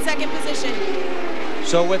 He's in second position.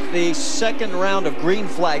 So with the second round of green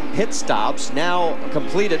flag pit stops now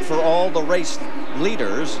completed for all the race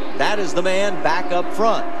leaders, that is the man back up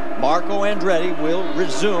front. Marco Andretti will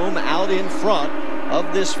resume out in front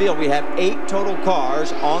of this field. We have 8 total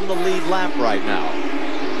cars on the lead lap right now,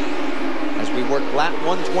 as we work lap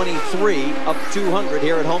 123 up 200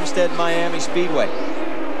 here at Homestead Miami Speedway.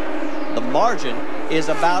 The margin is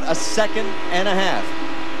about a second and a half.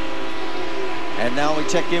 And now we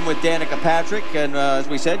check in with Danica Patrick, and as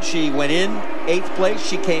we said, she went in 8th place.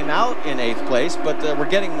 She came out in 8th place, but we're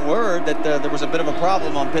getting word that there was a bit of a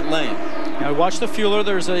problem on pit lane. Now watch the fueler.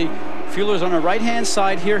 There's a fueler's on the right-hand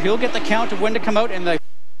side here. He'll get the count of when to come out, and the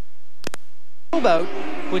about,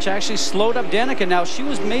 which actually slowed up Danica. Now she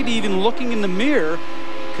was maybe even looking in the mirror,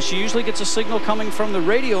 because she usually gets a signal coming from the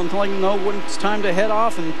radio and telling them, no, when it's time to head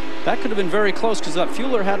off, and that could have been very close, because that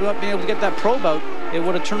fueler had not been able to get that probe out. It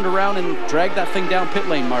would have turned around and dragged that thing down pit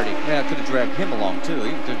lane, Marty. Yeah, it could have dragged him along too.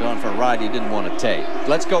 He could have gone for a ride he didn't want to take.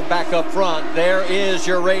 Let's go back up front. There is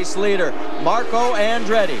your race leader, Marco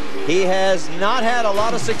Andretti. He has not had a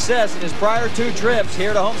lot of success in his prior 2 trips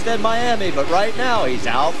here to Homestead Miami, but right now he's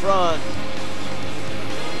out front.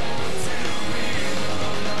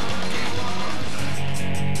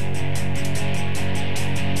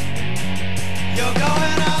 You're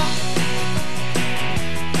going on.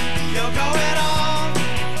 You're going on.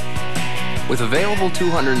 With available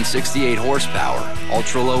 268 horsepower,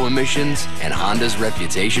 ultra-low emissions, and Honda's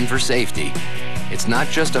reputation for safety, it's not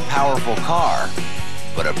just a powerful car,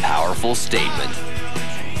 but a powerful statement.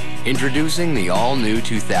 Introducing the all-new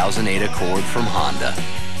 2008 Accord from Honda.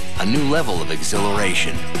 A new level of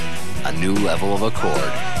exhilaration. A new level of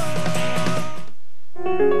Accord.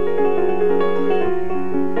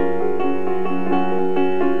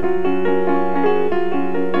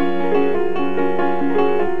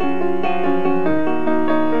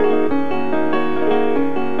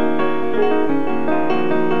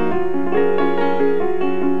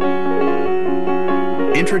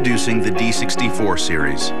 Introducing the D64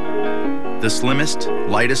 series, the slimmest,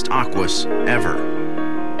 lightest Aquas ever,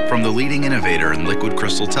 from the leading innovator in liquid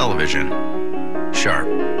crystal television, Sharp.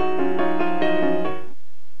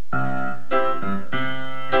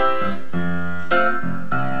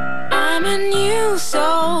 I'm a new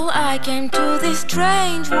soul. I came to this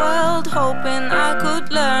strange world hoping I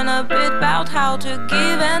could learn a bit about how to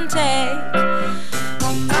give and take.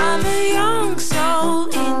 I'm a young soul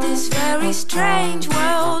in this very strange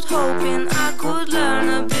world, hoping I could learn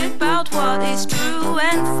a bit about what is true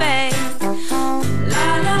and fake.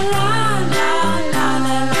 La la la la la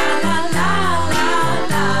la la la la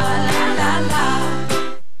la la la.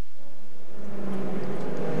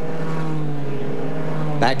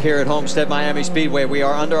 Back here at Homestead Miami Speedway, we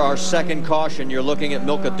are under our second caution. You're looking at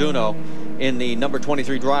Milka Duno in the number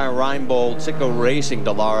 23 Dryer Reinbold Sitco Racing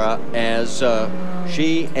Dallara, as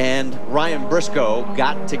she and Ryan Briscoe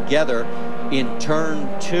got together in turn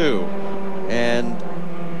 2. And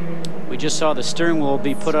we just saw the steering wheel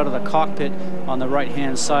be put out of the cockpit on the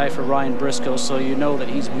right-hand side for Ryan Briscoe, so you know that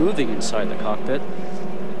he's moving inside the cockpit.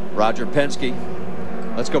 Roger Penske.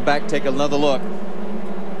 Let's go back, take another look.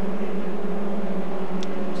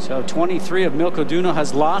 So 23 of Milka Duno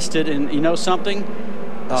has lost it, and you know something?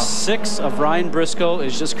 6 of Ryan Briscoe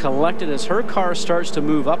is just collected as her car starts to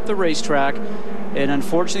move up the racetrack. And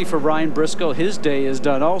unfortunately for Ryan Briscoe, his day is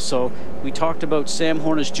done also. We talked about Sam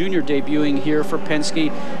Hornish Jr. debuting here for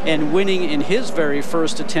Penske and winning in his very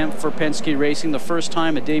first attempt for Penske Racing. The first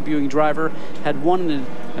time a debuting driver had won in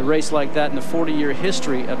a race like that in the 40-year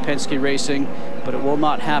history of Penske Racing, but it will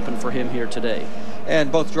not happen for him here today.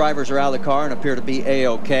 And both drivers are out of the car and appear to be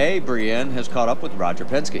A-OK. Brienne has caught up with Roger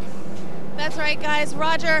Penske. That's right, guys.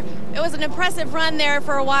 Roger, it was an impressive run there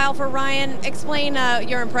for a while for Ryan. Explain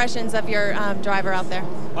your impressions of your driver out there.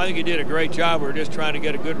 I think he did a great job. We were just trying to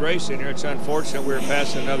get a good race in here. It's unfortunate we were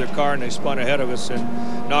passing another car and they spun ahead of us and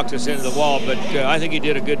knocked us into the wall. But I think he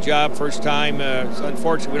did a good job first time. It's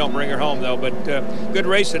unfortunate we don't bring her home, though. But good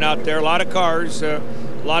racing out there. A lot of cars, a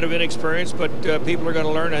lot of inexperience. But people are going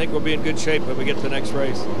to learn. I think we'll be in good shape when we get to the next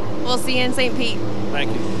race. We'll see you in St. Pete. Thank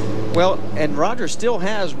you. Well, and Roger still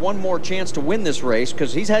has one more chance to win this race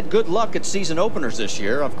because he's had good luck at season openers this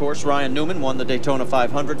year. Of course, Ryan Newman won the Daytona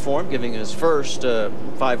 500 for him, giving his first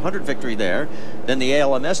 500 victory there. Then the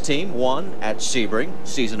ALMS team won at Sebring,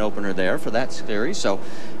 season opener there for that series. So,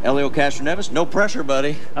 Elio Castroneves, no pressure,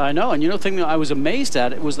 buddy. I know, and you know the thing that I was amazed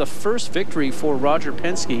at, it was the first victory for Roger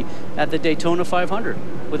Penske at the Daytona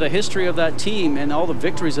 500. With a history of that team and all the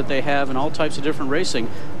victories that they have and all types of different racing,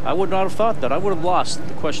 I would not have thought that. I would have lost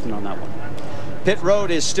the question on that one. Pit road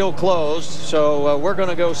is still closed, so we're going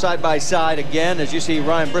to go side by side again as you see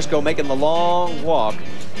Ryan Briscoe making the long walk.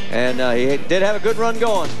 And he did have a good run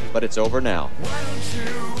going, but it's over now.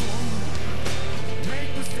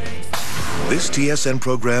 This TSN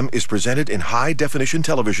program is presented in high-definition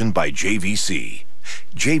television by JVC.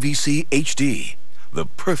 JVC HD, the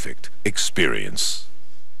perfect experience.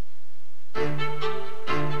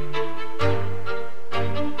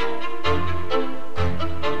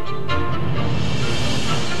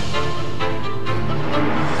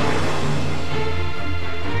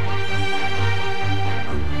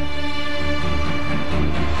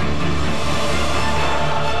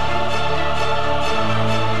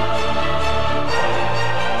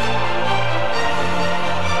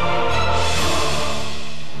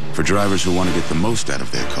 For drivers who want to get the most out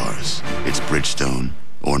of their cars, it's Bridgestone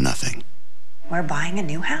or nothing. We're buying a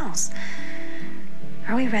new house.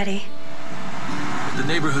 Are we ready? The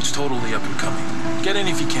neighborhood's totally up and coming. Get in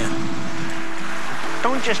if you can.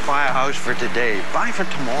 Don't just buy a house for today, buy for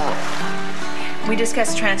tomorrow. We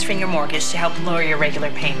discussed transferring your mortgage to help lower your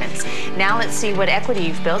regular payments. Now let's see what equity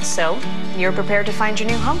you've built so you're prepared to find your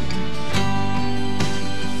new home.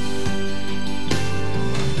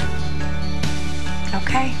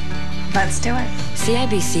 Okay, let's do it.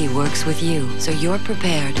 CIBC works with you, so you're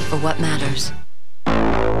prepared for what matters.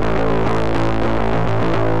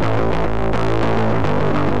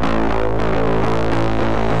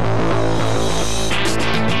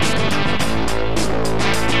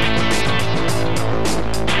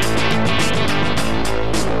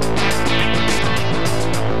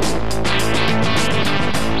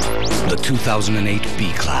 The 2008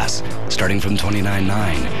 B-Class, starting from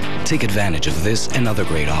 $29,900. Take advantage of this and other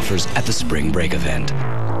great offers at the Spring Break event.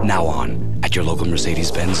 Now on at your local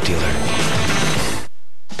Mercedes-Benz dealer.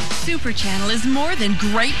 Super Channel is more than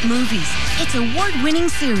great movies. It's award-winning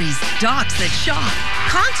series, docs that shock,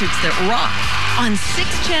 concerts that rock. On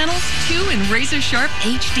 6 channels, 2 in razor-sharp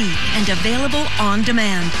HD, and available on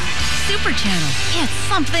demand. Super Channel, it's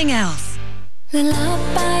something else.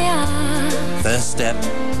 First step,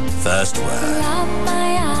 first word.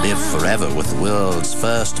 Live forever with the world's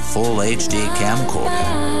first full HD camcorder.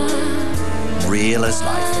 Real as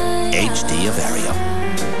life, HD Avario.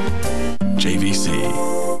 JVC.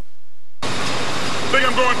 Think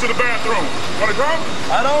I'm going to the bathroom. Wanna go?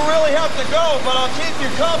 I don't really have to go, but I'll keep you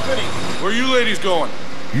company. Where you ladies going?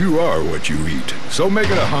 You are what you eat, so make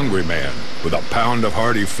it a hungry man. With a pound of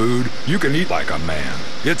hearty food, you can eat like a man.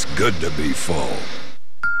 It's good to be full.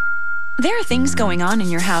 There are things going on in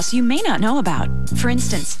your house you may not know about. For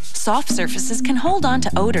instance, soft surfaces can hold on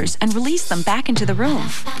to odors and release them back into the room.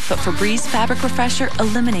 But Febreze Fabric Refresher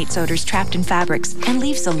eliminates odors trapped in fabrics and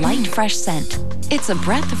leaves a light, fresh scent. It's a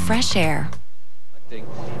breath of fresh air.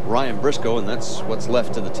 Ryan Briscoe, and that's what's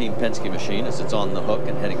left to the Team Penske machine as it's on the hook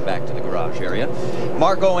and heading back to the garage area.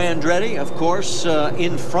 Marco Andretti, of course,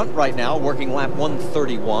 in front right now, working lap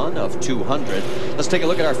 131 of 200. Let's take a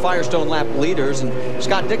look at our Firestone lap leaders, and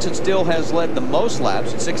Scott Dixon still has led the most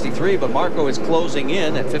laps at 63, but Marco is closing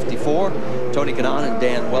in at 54. Tony Kanaan and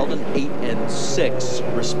Dan Weldon, 8 and 6,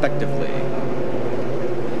 respectively.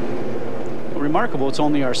 Remarkable, it's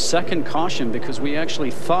only our second caution because we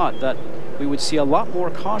actually thought that we would see a lot more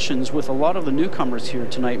cautions with a lot of the newcomers here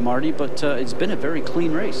tonight, Marty, but it's been a very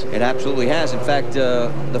clean race. It absolutely has. In fact,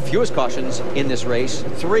 the fewest cautions in this race,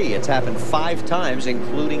 3. It's happened 5 times,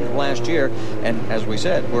 including last year. And as we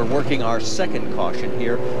said, we're working our second caution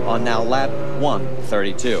here on now lap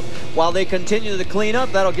 132. While they continue the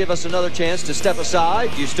cleanup, that'll give us another chance to step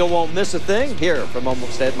aside. You still won't miss a thing here from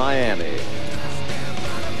Homestead, Miami.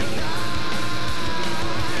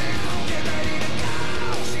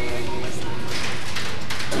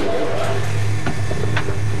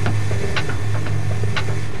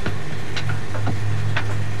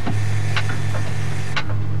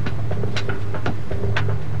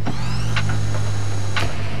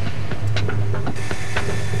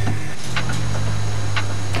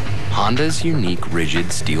 Honda's unique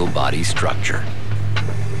rigid steel body structure.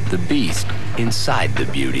 The beast inside the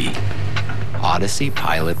beauty. Odyssey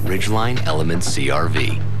Pilot Ridgeline Element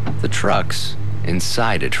CRV. The truck's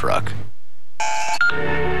inside a truck.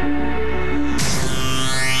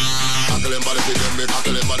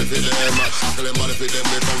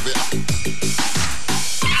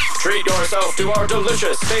 Treat yourself to our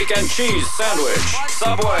delicious steak and cheese sandwich.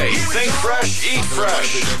 Subway, think fresh, eat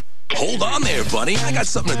fresh. Hold on there, buddy. I got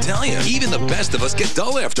something to tell you. Even the best of us get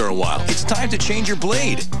dull after a while. It's time to change your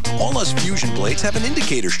blade. All us Fusion blades have an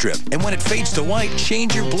indicator strip, and when it fades to white,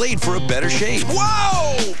 change your blade for a better shave.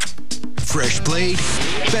 Whoa! Fresh blade,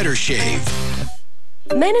 better shave.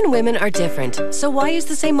 Men and women are different, so why use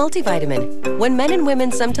the same multivitamin? When men and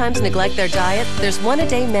women sometimes neglect their diet, there's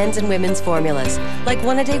one-a-day men's and women's formulas, like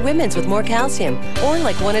one-a-day women's with more calcium, or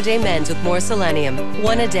like one-a-day men's with more selenium.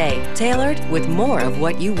 One a day, tailored with more of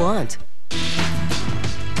what you want.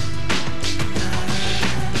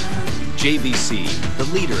 JVC, the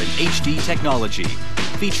leader in HD technology,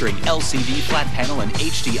 featuring LCD flat panel and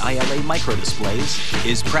HD ILA microdisplays,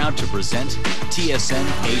 is proud to present TSN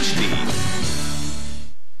HD.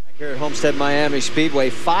 Here at Homestead Miami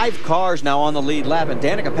Speedway, 5 cars now on the lead lap, and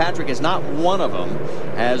Danica Patrick is not one of them,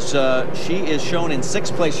 as she is shown in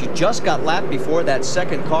 6th place. She just got lapped before that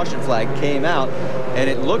second caution flag came out, and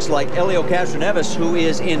it looks like Elio Castroneves, who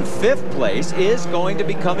is in 5th place, is going to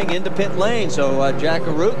be coming into pit lane. So, Jack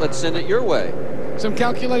Arute, let's send it your way. Some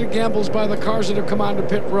calculated gambles by the cars that have come onto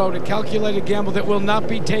pit road. A calculated gamble that will not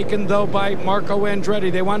be taken, though, by Marco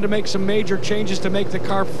Andretti. They wanted to make some major changes to make the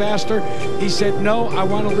car faster. He said, no, I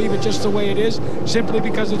want to leave it just the way it is, simply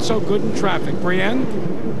because it's so good in traffic. Brienne?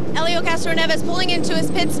 Elio Castroneves pulling into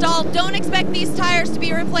his pit stall. Don't expect these tires to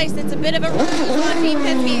be replaced. It's a bit of a ruse on Team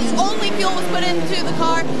Penske's. Only fuel was put into the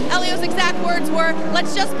car. Elio's exact words were,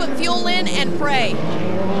 let's just put fuel in and pray.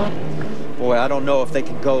 Boy, I don't know if they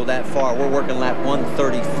can go that far. We're working lap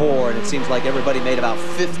 134, and it seems like everybody made about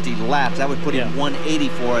 50 laps. That would put in 180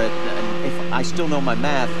 for it. And if I still know my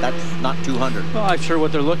math, that's not 200. Well, I'm sure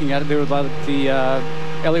what they're looking at, they were like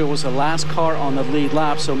Elliott was the last car on the lead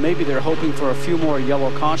lap, so maybe they're hoping for a few more yellow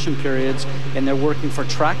caution periods, and they're working for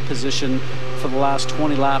track position for the last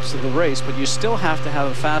 20 laps of the race. But you still have to have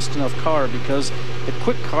a fast enough car, because the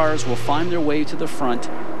quick cars will find their way to the front.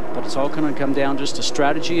 But it's all going to come down just to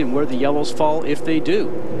strategy and where the yellows fall, if they do.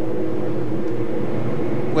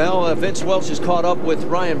 Well, Vince Welch is caught up with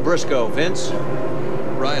Ryan Briscoe. Vince?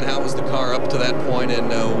 Ryan, how was the car up to that point, and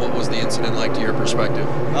what was the incident like to your perspective?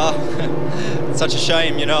 Oh, such a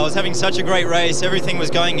shame. You know, I was having such a great race. Everything was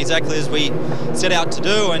going exactly as we set out to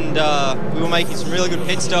do, and we were making some really good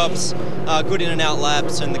pit stops, good in and out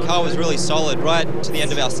laps, and the car was really solid right to the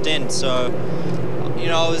end of our stint. So, you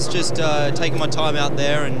know, I was just taking my time out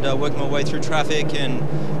there and working my way through traffic, and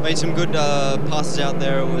made some good passes out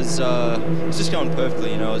there. It was just going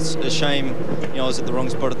perfectly. You know, it's a shame. You know, I was at the wrong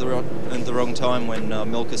spot at the wrong time when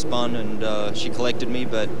Milka spun, and she collected me.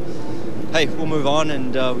 But hey, we'll move on,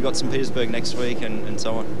 and we got St. Petersburg next week, and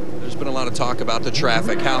so on. There's been a lot of talk about the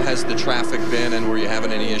traffic. How has the traffic been, and were you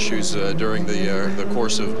having any issues during the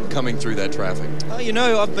course of coming through that traffic? You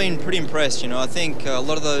know, I've been pretty impressed. You know, I think a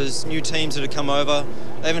lot of those new teams that have come over,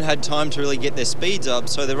 they haven't had time to really get their speeds up,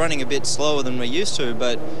 so they're running a bit slower than we're used to.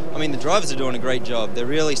 But, I mean, the drivers are doing a great job. They're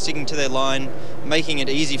really sticking to their line, making it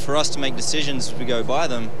easy for us to make decisions as we go by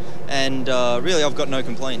them. And really, I've got no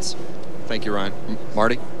complaints. Thank you, Ryan.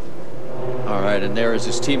 Marty? All right, and there is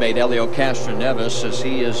his teammate Elio Castroneves, as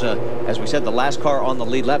he is, as we said, the last car on the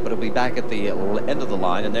lead lap, but he'll be back at the end of the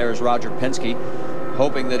line. And there is Roger Penske,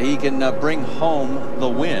 hoping that he can bring home the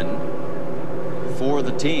win for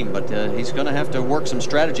the team. But he's going to have to work some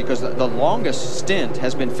strategy, because the longest stint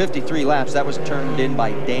has been 53 laps. That was turned in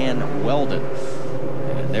by Dan Weldon.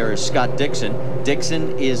 And there is Scott Dixon.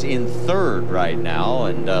 Dixon is in 3rd right now,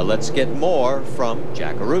 and let's get more from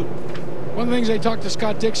Jack Arute. One of the things they talked to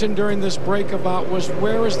Scott Dixon during this break about was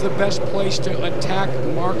where is the best place to attack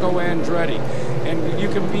Marco Andretti. And you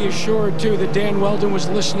can be assured, too, that Dan Weldon was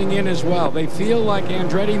listening in as well. They feel like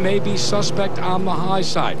Andretti may be suspect on the high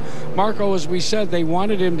side. Marco, as we said, they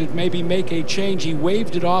wanted him to maybe make a change. He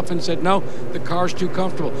waved it off and said, no, the car's too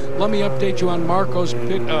comfortable. Let me update you on Marco's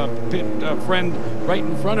pit friend right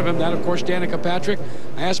in front of him. That, of course, Danica Patrick.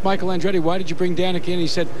 I asked Michael Andretti, why did you bring Danica in? He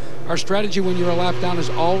said, our strategy when you're a lap down is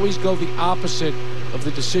always go the opposite of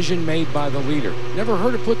the decision made by the leader. Never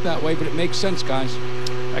heard it put that way, but it makes sense, guys.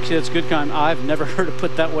 Actually, that's good, Con. I've never heard it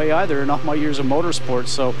put that way either in all my years of motorsports.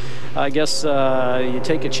 So I guess you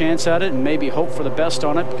take a chance at it and maybe hope for the best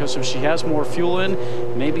on it, because if she has more fuel in,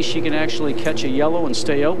 maybe she can actually catch a yellow and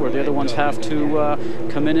stay out where the other ones have to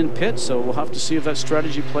come in and pit. So we'll have to see if that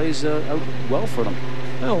strategy plays out well for them.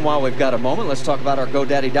 Well, while we've got a moment, let's talk about our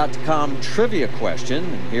GoDaddy.com trivia question.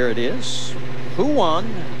 And here it is. Who won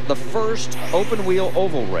the first open-wheel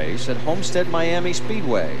oval race at Homestead Miami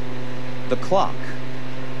Speedway? The clock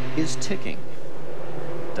is ticking.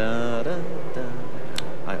 Da, da, da.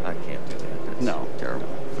 I can't do that. That's no. terrible.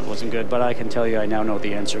 It wasn't good, but I can tell you I now know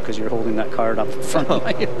the answer because you're holding that card up in front of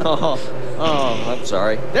me. I'm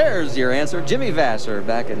sorry. There's your answer. Jimmy Vassar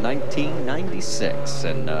back in 1996.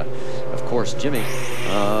 And, of course, Jimmy,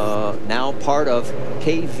 now part of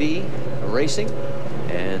KV Racing.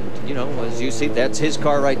 And, you know, as you see, that's his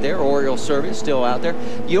car right there. Oriole Service still out there.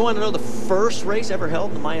 You want to know the first race ever held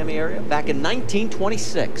in the Miami area? Back in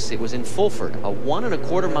 1926. It was in Fulford, a 1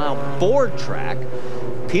 1/4 mile board track.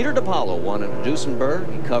 Peter DiPaolo won in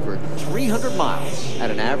Duesenberg. He covered 300 miles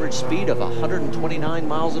at an average speed of 129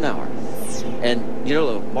 miles an hour. And, you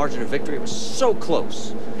know, the margin of victory was so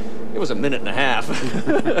close. It was a minute and a half.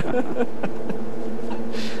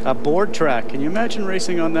 A board track. Can you imagine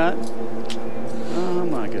racing on that? Oh,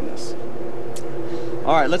 my goodness.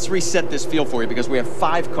 All right, let's reset this field for you because we have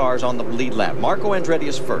 5 cars on the lead lap. Marco Andretti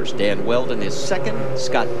is first. Dan Weldon is second.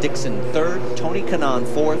 Scott Dixon third. Tony Kanaan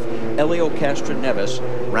fourth. Elio Castroneves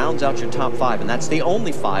rounds out your top 5, and that's the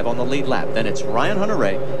only 5 on the lead lap. Then it's Ryan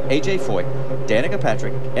Hunter-Reay, AJ Foyt, Danica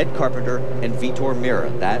Patrick, Ed Carpenter, and Vitor Meira.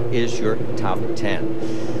 That is your top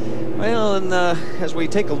 10. Well, and as we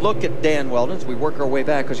take a look at Dan Weldon, as we work our way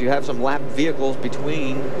back, because you have some lap vehicles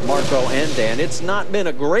between Marco and Dan, it's not been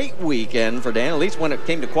a great weekend for Dan, at least when it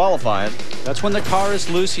came to qualifying. That's when the car is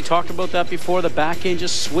loose. He talked about that before. The back end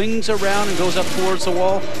just swings around and goes up towards the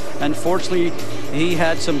wall. Unfortunately, he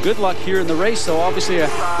had some good luck here in the race, though. Obviously, a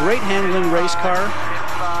great handling race car.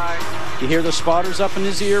 You hear the spotters up in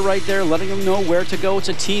his ear right there, letting him know where to go. It's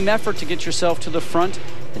a team effort to get yourself to the front.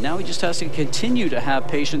 And now he just has to continue to have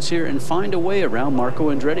patience here and find a way around Marco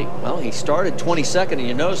Andretti. Well, he started 22nd, and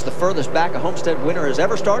you notice the furthest back a Homestead winner has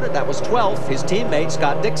ever started. That was 12th. His teammate,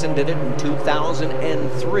 Scott Dixon, did it in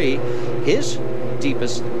 2003. His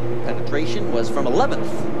deepest penetration was from 11th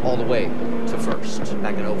all the way to first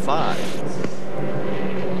back in 05.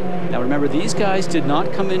 Now remember, these guys did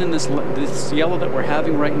not come in this yellow that we're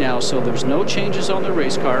having right now, so there's no changes on the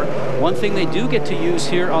race car. One thing they do get to use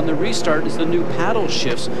here on the restart is the new paddle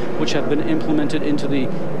shifts, which have been implemented into the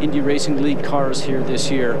Indy Racing League cars here this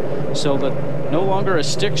year. So that no longer a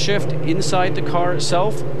stick shift inside the car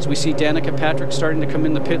itself. As we see Danica Patrick starting to come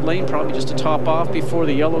in the pit lane, probably just to top off before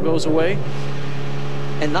the yellow goes away.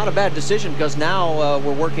 And not a bad decision, because now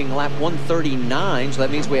we're working lap 139, so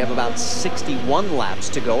that means we have about 61 laps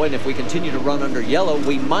to go. And if we continue to run under yellow,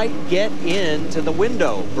 we might get into the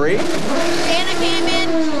window. Bree?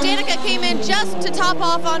 Danica came in just to top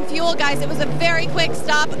off on fuel, guys. It was a very quick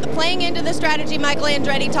stop, playing into the strategy Michael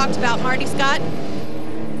Andretti talked about. Marty Scott?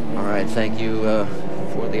 All right, thank you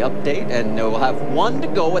for the update. And we'll have 1 to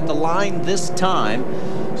go at the line this time.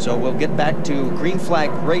 So we'll get back to green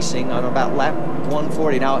flag racing on about lap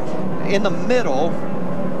 140. Now, in the middle,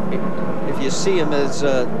 if you see him, is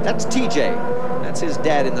that's TJ. That's his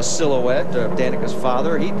dad in the silhouette, Danica's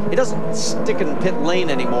father. He doesn't stick in pit lane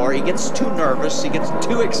anymore. He gets too nervous. He gets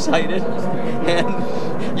too excited.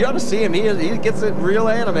 And you ought to see him. He gets it real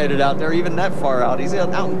animated out there, even that far out. He's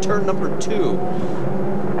out in turn number 2.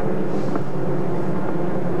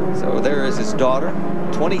 So there is his daughter.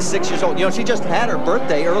 26 years old. You know, she just had her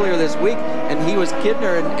birthday earlier this week, and he was kidding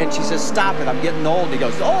her, and she says, "Stop it, I'm getting old." And he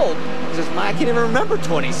goes, "Old?" He says, "I can't even remember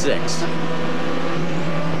 26.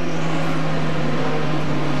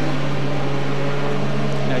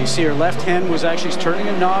 Now you see her left hand was actually turning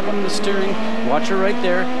a knob on the steering. Watch her right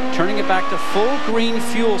there, turning it back to full green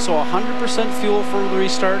fuel, so 100% fuel for the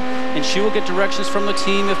restart, and she will get directions from the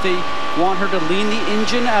team if they want her to lean the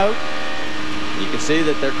engine out. You can see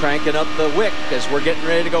that they're cranking up the wick as we're getting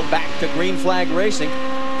ready to go back to green flag racing.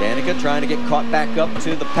 Danica trying to get caught back up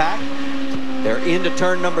to the pack. They're into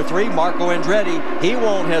turn number 3. Marco Andretti, he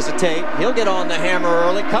won't hesitate. He'll get on the hammer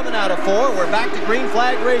early. Coming out of 4, we're back to green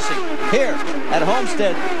flag racing here at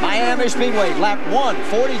Homestead, Miami Speedway, lap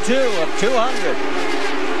 142 of 200.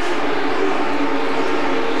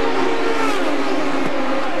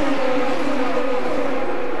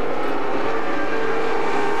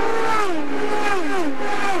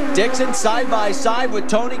 Dixon side by side with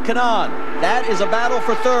Tony Kanaan. That is a battle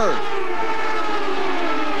for third.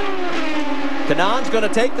 Kanaan's going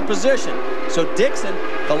to take the position. So Dixon,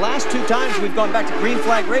 the last 2 times we've gone back to green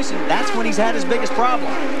flag racing, that's when he's had his biggest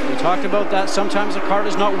problem. We talked about that. Sometimes the car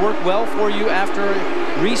does not work well for you after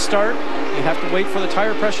a restart. You have to wait for the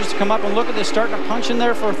tire pressures to come up, and look at this, starting to punch in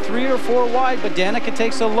there for 3 or 4 wide, but Danica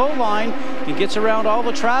takes a low line and gets around all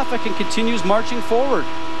the traffic and continues marching forward.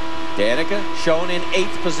 Danica shown in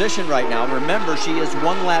 8th position right now. Remember, she is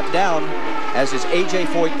 1 lap down, as is AJ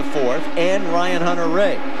Foyt the 4th and Ryan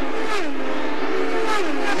Hunter-Reay.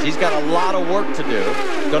 She's got a lot of work to do.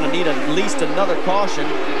 Going to need at least another caution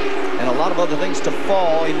and a lot of other things to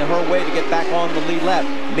fall into her way to get back on the lead lap.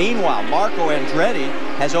 Meanwhile, Marco Andretti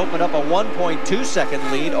has opened up a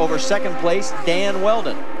 1.2-second lead over second place Dan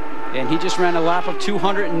Weldon. And he just ran a lap of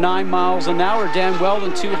 209 miles an hour. Dan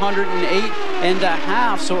Weldon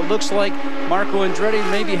 208.5. So it looks like Marco Andretti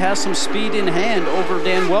maybe has some speed in hand over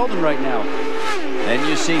Dan Weldon right now. Then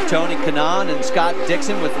you see Tony Kanaan and Scott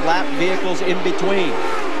Dixon with lap vehicles in between.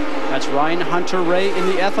 That's Ryan Hunter-Reay in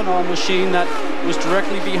the ethanol machine that was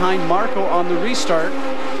directly behind Marco on the restart.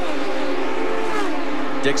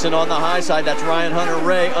 Dixon on the high side. That's Ryan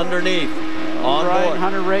Hunter-Reay underneath. Ryan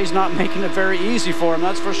Hunter-Reay's not making it very easy for him,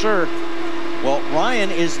 that's for sure. Well,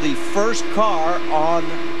 Ryan is the first car on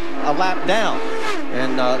a lap down.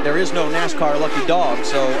 And there is no NASCAR lucky dog,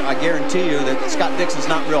 so I guarantee you that Scott Dixon's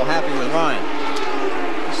not real happy with Ryan.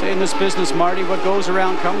 Say in this business, Marty, what goes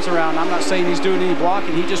around comes around. I'm not saying he's doing any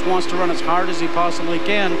blocking. He just wants to run as hard as he possibly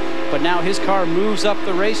can. But now his car moves up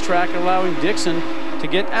the racetrack, allowing Dixon to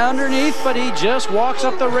get underneath, but he just walks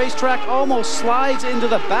up the racetrack, almost slides into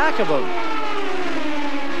the back of him.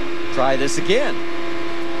 Try this again.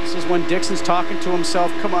 This is when Dixon's talking to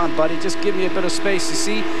himself. Come on, buddy, just give me a bit of space. You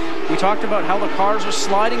see, we talked about how the cars are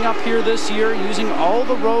sliding up here this year, using all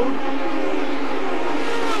the road.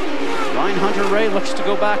 Ryan Hunter-Reay looks to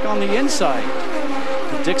go back on the inside.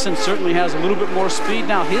 But Dixon certainly has a little bit more speed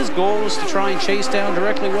now. His goal is to try and chase down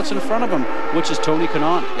directly what's in front of him, which is Tony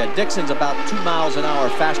Kanaan. Yeah, Dixon's about 2 miles an hour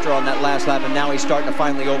faster on that last lap, and now he's starting to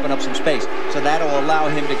finally open up some space. So that'll allow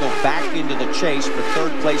him to go back into the chase for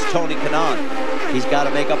third place Tony Kanaan. He's got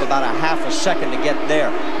to make up about a half a second to get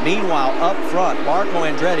there. Meanwhile, up front, Marco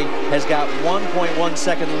Andretti has got 1.1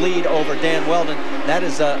 second lead over Dan Weldon. That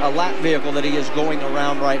is a lap vehicle that he is going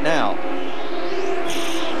around right now.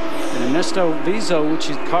 And Ernesto Vizo, which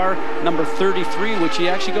is car number 33, which he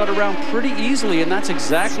actually got around pretty easily, and that's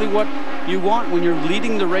exactly what you want when you're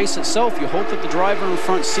leading the race itself. You hope that the driver in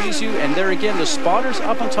front sees you, and there again, the spotters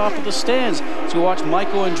up on top of the stands. So watch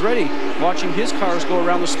Michael Andretti watching his cars go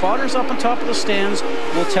around. The spotters up on top of the stands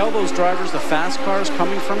will tell those drivers, the fast cars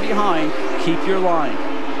coming from behind, keep your line.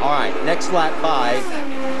 All right, next lap by,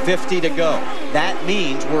 50 to go. That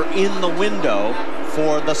means we're in the window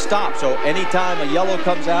for the stop. So anytime a yellow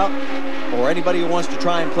comes out, or anybody who wants to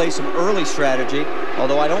try and play some early strategy,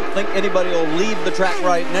 although I don't think anybody will leave the track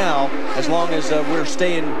right now as long as we're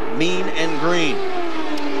staying mean and green.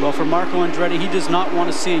 Well, for Marco Andretti, he does not want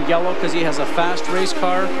to see a yellow because he has a fast race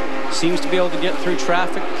car. Seems to be able to get through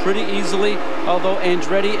traffic pretty easily, although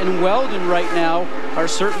Andretti and Weldon right now are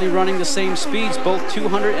certainly running the same speeds, both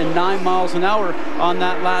 209 miles an hour on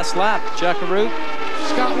that last lap. Jackaroo?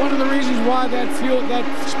 Scott, one of the reasons why that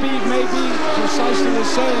speed may be precisely the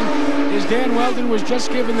same is Dan Weldon was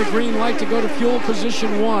just given the green light to go to fuel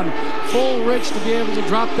position 1. Full rich to be able to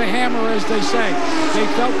drop the hammer, as they say. They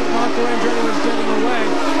felt that Marco Andretti was getting away,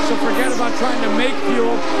 so forget about trying to make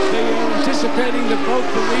fuel. They are anticipating that both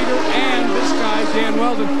the leader and this guy, Dan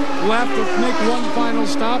Weldon, will have to make one final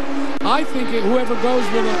stop. I think whoever goes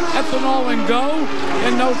with an ethanol and go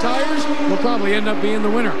and no tires will probably end up being the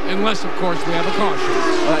winner, unless, of course, we have a caution.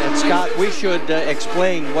 And Scott, we should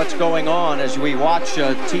explain what's going on as we watch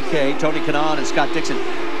TK, Tony Kanaan, and Scott Dixon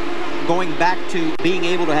going back to being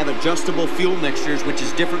able to have adjustable fuel mixtures, which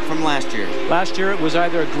is different from last year. Last year, it was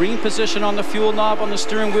either a green position on the fuel knob on the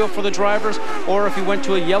steering wheel for the drivers, or if you went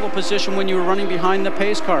to a yellow position when you were running behind the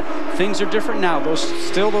pace car. Things are different now. Those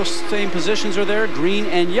same positions are there, green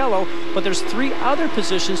and yellow, but there's 3 other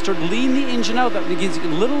positions to lean the engine out. That gives a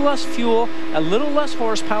little less fuel, a little less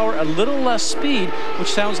horsepower, a little less speed, which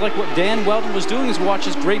sounds like what Dan Weldon was doing is watch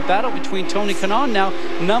this great battle between Tony Kanaan now,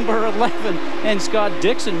 number 11, and Scott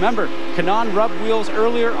Dixon. Remember, Kanaan rubbed wheels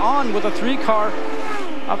earlier on with a 3-car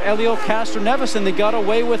of Helio Castroneves, and they got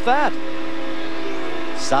away with that.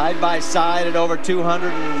 Side by side at over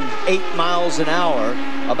 208 miles an hour,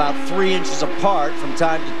 about 3 inches apart from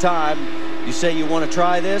time to time. You say you want to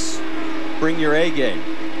try this? Bring your A game.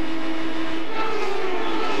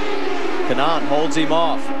 Kanaan holds him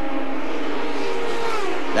off.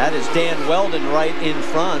 That is Dan Weldon right in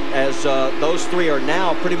front, as those 3 are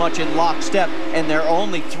now pretty much in lockstep, and they're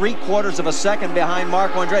only 3/4 of a second behind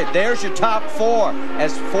Marco Andretti. There's your top 4.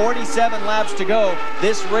 As 47 laps to go,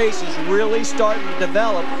 this race is really starting to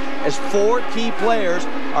develop as 4 key players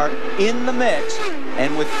are in the mix.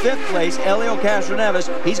 And with 5th place, Helio Castroneves,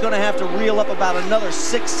 he's going to have to reel up about another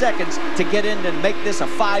 6 seconds to get in and make this a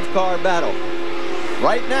 5-car battle.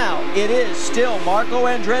 Right now, it is still Marco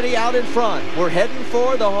Andretti out in front. We're heading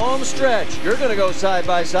for the home stretch. You're going to go side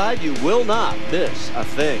by side. You will not miss a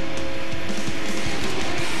thing.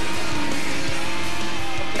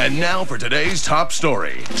 And now for today's top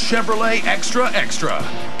story. Chevrolet Extra Extra.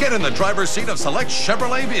 Get in the driver's seat of select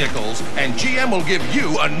Chevrolet vehicles, and GM will give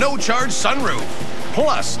you a no-charge sunroof.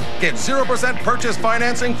 Plus, get 0% purchase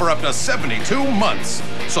financing for up to 72 months.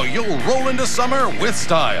 So you'll roll into summer with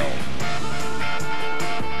style.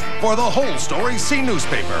 For the whole story, see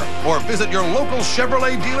newspaper or visit your local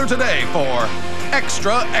Chevrolet dealer today for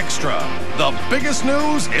Extra Extra, the biggest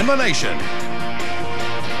news in the nation.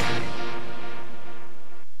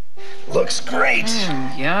 Looks great.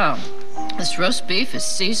 Yeah. This roast beef is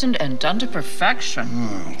seasoned and done to perfection.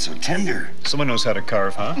 So tender. Someone knows how to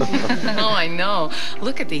carve, huh? Oh, I know.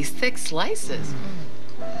 Look at these thick slices.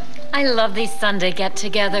 I love these Sunday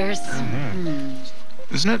get-togethers.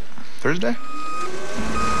 Isn't it Thursday?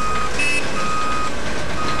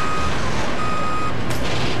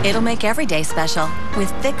 It'll make every day special.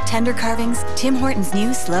 With thick, tender carvings, Tim Hortons'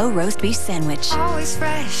 new slow roast beef sandwich. Always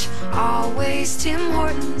fresh, always Tim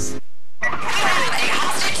Hortons. A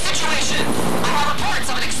hostage situation. I have reports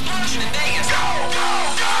of an explosion in Vegas. Go!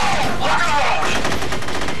 Rock and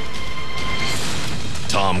roll!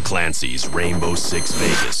 Tom Clancy's Rainbow Six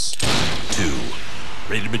Vegas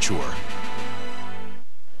 2. Rated mature.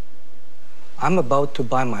 I'm about to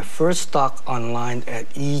buy my first stock online at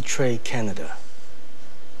E-Trade Canada.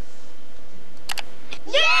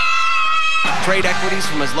 Trade equities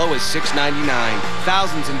from as low as $6.99.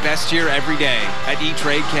 Thousands invest here every day at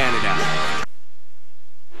E-Trade Canada.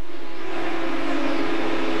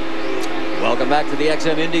 Welcome back to the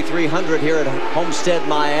XM Indy 300 here at Homestead,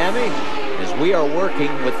 Miami. As we are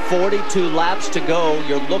working with 42 laps to go,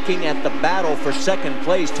 you're looking at the battle for second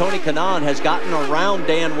place. Tony Kanaan has gotten around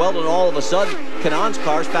Dan Weldon all of a sudden. Kanaan's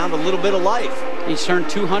car's found a little bit of life. He's turned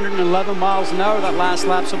 211 miles an hour that last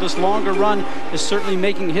lap, so this longer run is certainly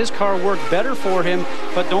making his car work better for him.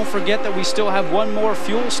 But don't forget that we still have one more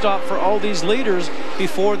fuel stop for all these leaders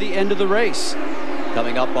before the end of the race.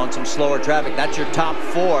 Coming up on some slower traffic, that's your top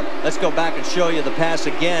four. Let's go back and show you the pass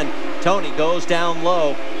again. Tony goes down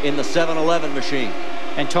low in the 7-Eleven machine.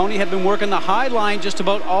 And Tony had been working the high line just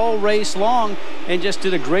about all race long and just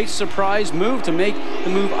did a great surprise move to make the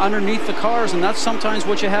move underneath the cars, and that's sometimes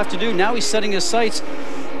what you have to do. Now he's setting his sights.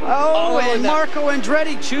 And Marco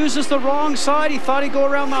Andretti chooses the wrong side. He thought he'd go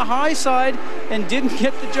around the high side and didn't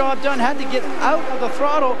get the job done. Had to get out of the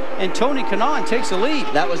throttle, and Tony Kanaan takes the lead.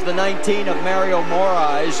 That was the 19 of Mario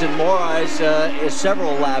Moraes, and Moraes is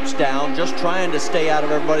several laps down, just trying to stay out of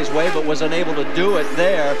everybody's way, but was unable to do it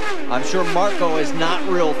there. I'm sure Marco is not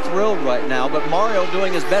real thrilled right now, but Mario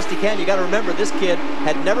doing as best he can. You got to remember, this kid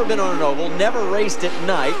had never been on an oval, never raced at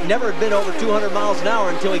night, never had been over 200 miles an hour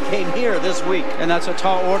until he came here this week. And that's a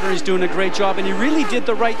tall order. He's doing a great job, and he really did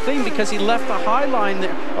the right thing because he left the high line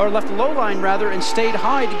there, or left the low line rather, and stayed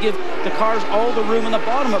high to give the cars all the room in the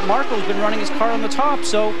bottom. But Marco's been running his car on the top,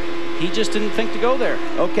 so he just didn't think to go there.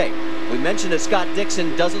 Okay, we mentioned that Scott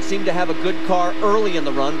Dixon doesn't seem to have a good car early in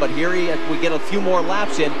the run, but here we get a few more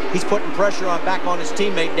laps in. He's putting pressure back on his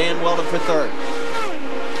teammate Dan Weldon for third.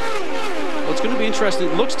 Well, it's going to be interesting.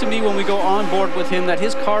 It looks to me when we go on board with him that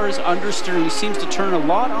his car is understeering. He seems to turn a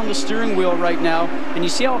lot on the steering wheel right now. And you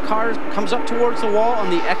see how a car comes up towards the wall on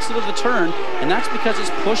the exit of the turn. And that's because it's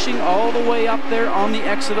pushing all the way up there on the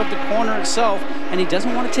exit of the corner itself. And he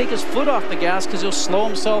doesn't want to take his foot off the gas because he'll slow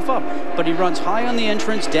himself up. But he runs high on the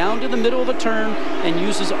entrance, down to the middle of the turn, and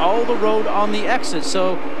uses all the road on the exit.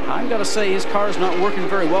 So I've got to say his car is not working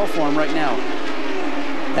very well for him right now.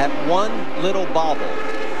 That one little bobble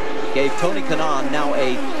gave Tony Kanaan now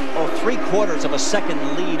a 3/4 of a second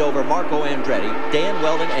lead over Marco Andretti, Dan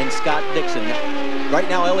Weldon, and Scott Dixon. Right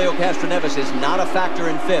now, Helio Castroneves is not a factor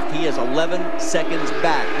in fifth. He is 11 seconds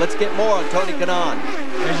back. Let's get more on Tony Kanaan.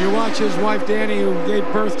 As you watch his wife, Danny, who gave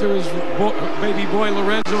birth to his baby boy,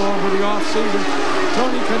 Lorenzo, over the offseason,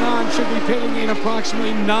 Tony Kanaan should be pitting in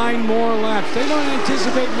approximately 9 more laps. They don't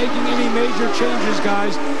anticipate making any major changes,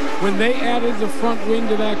 guys. When they added the front wing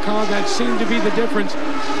to that car, that seemed to be the difference.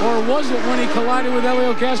 Or was it when he collided with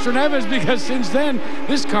Helio Castroneves? Because since then,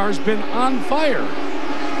 this car's been on fire.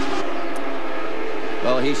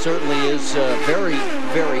 Well, he certainly is very,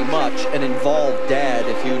 very much an involved dad.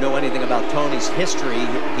 If you know anything about Tony's history,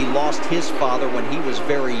 he lost his father when he was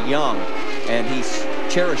very young, and he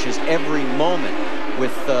cherishes every moment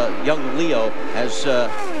with young Leo as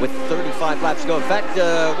with 35 laps to go. In fact,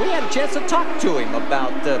 we had a chance to talk to him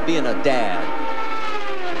about being a dad.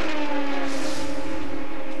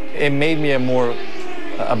 It made me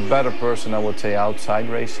a better person, I would say, outside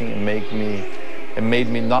racing. It made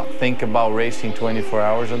me not think about racing 24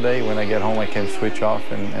 hours a day. When I get home, I can switch off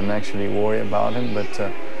and actually worry about him.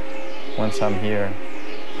 But once I'm here,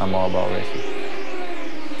 I'm all about racing.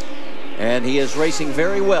 And he is racing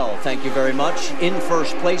very well, thank you very much. In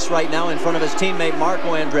first place right now in front of his teammate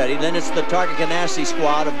Marco Andretti. Then it's the Target Ganassi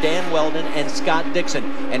squad of Dan Weldon and Scott Dixon.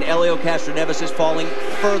 And Elio Castroneves is falling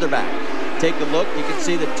further back. Take a look. You can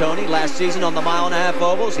see that Tony, last season on the mile-and-a-half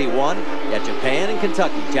ovals, he won at Japan and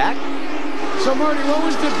Kentucky. Jack? So, Marty, what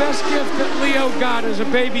was the best gift that Leo got as a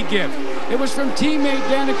baby gift? It was from teammate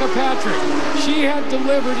Danica Patrick. She had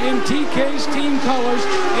delivered in TK's team colors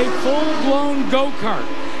a full-blown go-kart.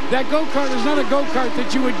 That go-kart is not a go-kart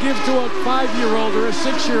that you would give to a 5-year-old or a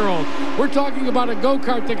 6-year-old. We're talking about a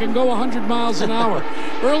go-kart that can go 100 miles an hour.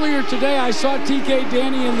 Earlier today, I saw TK,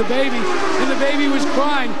 Danny, and the baby was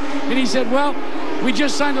crying. And he said, well, we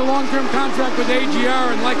just signed a long-term contract with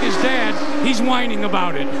AGR, and like his dad, he's whining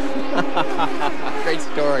about it. Great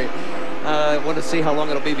story. I want to see how long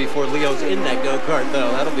it'll be before Leo's in that go-kart,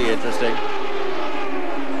 though. That'll be interesting.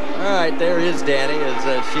 All right, there is Danny,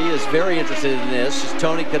 as she is very interested in this. It's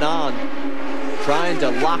Tony Kanaan trying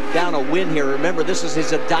to lock down a win here. Remember, this is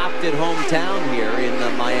his adopted hometown here in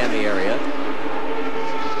the Miami area.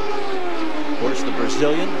 Of course, the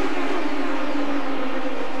Brazilian,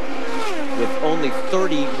 with only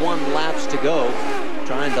 31 laps to go,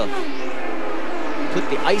 trying to put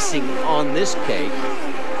the icing on this cake.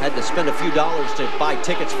 Had to spend a few dollars to buy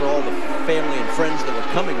tickets for all the family and friends that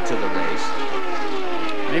were coming to the race.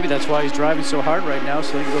 Maybe that's why he's driving so hard right now,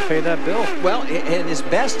 so he can go pay that bill. Well, and his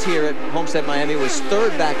best here at Homestead Miami was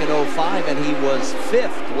 3rd back in 05, and he was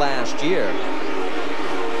 5th last year.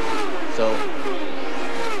 So,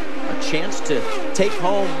 a chance to take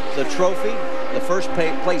home the trophy, the first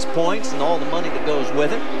place points, and all the money that goes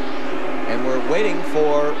with it. And we're waiting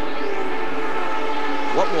for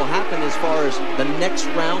what will happen as far as the next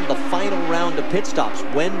round, the final round of pit stops.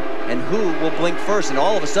 When and who will blink first? And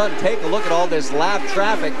all of a sudden, take a look at all this lap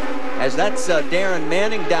traffic, as that's Darren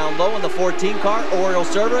Manning down low in the 14 car. Oriole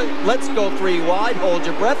Server, let's go 3 wide. Hold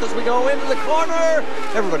your breath as we go into the corner.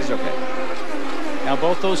 Everybody's okay. Now,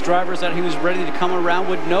 both those drivers that he was ready to come around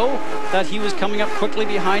would know that he was coming up quickly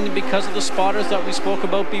behind him because of the spotters that we spoke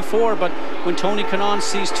about before. But when Tony Kanaan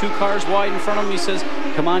sees 2 cars wide in front of him, he says,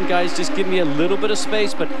 come on, guys, just give me a little bit of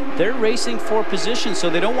space. But they're racing for position, so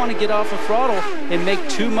they don't want to get off the throttle and make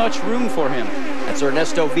too much room for him. That's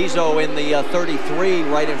Ernesto Vizo in the 33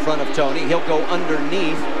 right in front of Tony. He'll go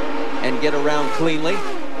underneath and get around cleanly.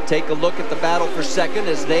 Take a look at the battle for second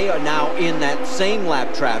as they are now in that same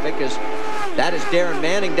lap traffic as that is Darren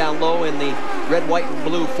Manning down low in the red, white, and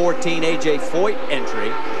blue 14 A.J. Foyt entry.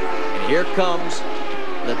 And here comes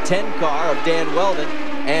the 10 car of Dan Weldon.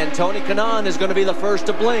 And Tony Kanaan is going to be the first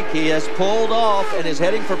to blink. He has pulled off and is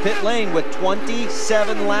heading for pit lane with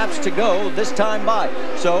 27 laps to go this time by.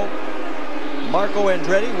 So Marco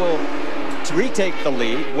Andretti will retake the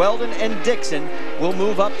lead. Weldon and Dixon will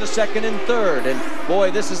move up to 2nd and 3rd. And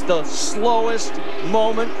boy, this is the slowest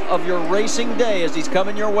moment of your racing day as he's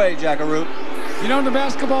coming your way, Jackaroot. You know, in the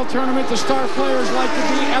basketball tournament, the star players like to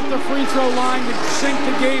be at the free throw line to sink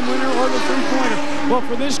the game winner or the three-pointer. Well,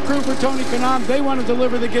 for this crew, for Tony Kanaan, they want to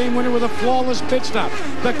deliver the game winner with a flawless pit stop.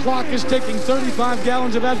 The clock is ticking. 35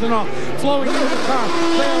 gallons of ethanol flowing into the car.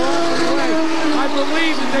 They are on their way. I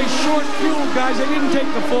believe that they short fuel, guys. They didn't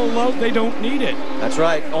take the full load. They don't need it. That's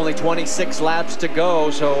right. Only 26 laps to go,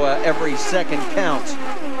 so every second counts.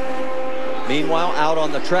 Meanwhile, out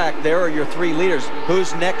on the track, there are your 3 leaders.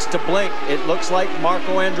 Who's next to blink? It looks like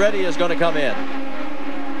Marco Andretti is going to come in.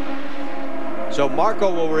 So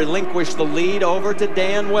Marco will relinquish the lead over to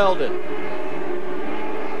Dan Weldon.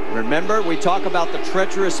 Remember, we talk about the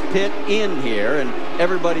treacherous pit in here, and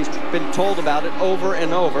everybody's been told about it over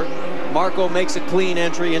and over. Marco makes a clean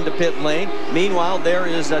entry into pit lane. Meanwhile, there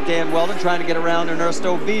is Dan Weldon trying to get around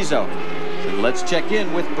Ernesto Vizo. And let's check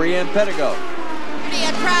in with Brianne Pedigo.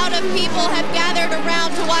 A crowd of people have gathered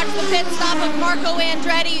around to watch the pit stop of Marco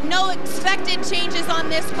Andretti. No expected changes on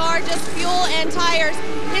this car, just fuel and tires.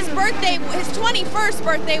 His birthday, his 21st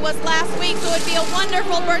birthday was last week, so it'd be a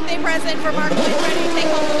wonderful birthday present for Marco Andretti to take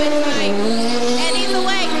home the win tonight. And he's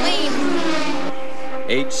away clean.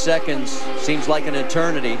 8 seconds seems like an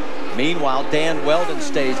eternity. Meanwhile, Dan Weldon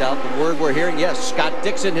stays out. The word we're hearing, yes, Scott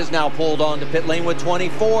Dixon has now pulled on to pit lane with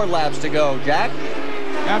 24 laps to go. Jack?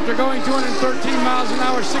 After going 213 miles an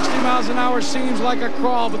hour, 60 miles an hour seems like a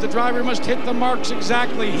crawl, but the driver must hit the marks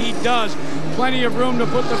exactly. He does. Plenty of room to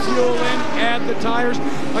put the fuel in, add the tires.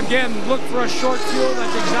 Again, look for a short fuel.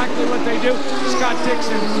 That's exactly what they do. Scott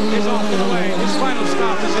Dixon is off the way. His final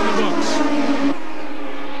stop is in the books.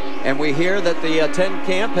 And we hear that the 10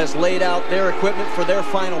 camp has laid out their equipment for their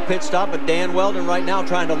final pit stop, but Dan Weldon right now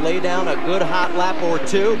trying to lay down a good hot lap or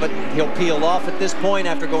two, but he'll peel off at this point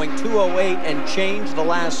after going 2:08 and change the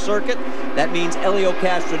last circuit. That means Helio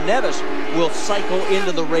Castroneves will cycle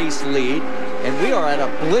into the race lead. And we are at a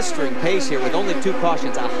blistering pace here with only 2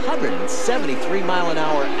 cautions, 173 mile an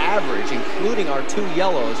hour average, including our 2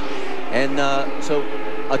 yellows. And so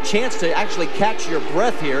a chance to actually catch your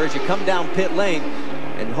breath here as you come down pit lane.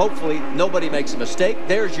 And hopefully nobody makes a mistake.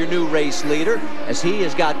 There's your new race leader as he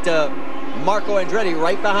has got Marco Andretti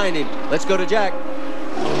right behind him. Let's go to Jack.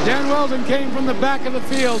 Dan Weldon came from the back of the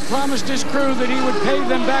field, promised his crew that he would pay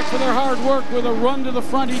them back for their hard work with a run to the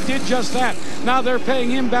front. He did just that. Now they're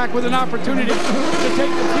paying him back with an opportunity to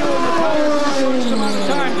take the fuel and the tires for the shortest amount of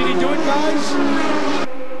time. Did he do it, guys?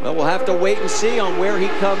 Well, we'll have to wait and see on where he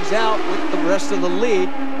comes out with the rest of the lead.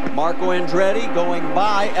 Marco Andretti going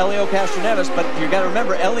by Helio Castroneves, but you got to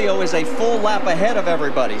remember, Helio is a full lap ahead of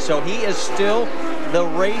everybody, so he is still the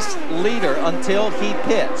race leader until he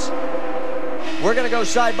pits. We're going to go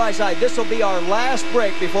side by side. This will be our last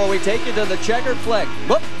break before we take you to the checkered flag.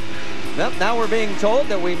 Whoop. Well, now we're being told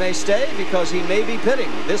that we may stay because he may be pitting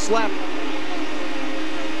this lap.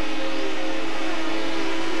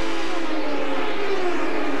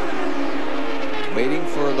 Waiting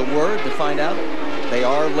for the word to find out. They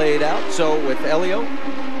are laid out. So with Helio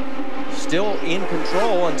still in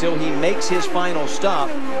control until he makes his final stop.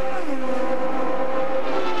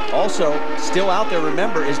 Also, still out there,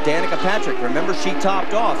 remember, is Danica Patrick. Remember, she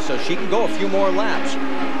topped off, so she can go a few more laps.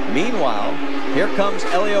 Meanwhile, here comes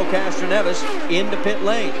Helio Castroneves into pit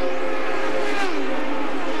lane.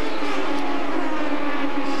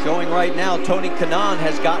 Showing right now, Tony Kanaan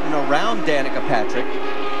has gotten around Danica Patrick,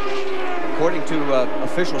 according to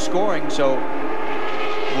official scoring, so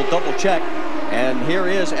we'll double check. And here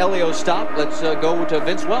is Helio's stop. Let's go to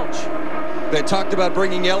Vince Welch. They talked about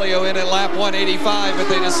bringing Helio in at lap 185, but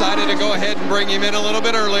they decided to go ahead and bring him in a little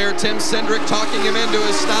bit earlier. Tim Cindric talking him into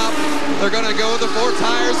his stop. They're going to go with the 4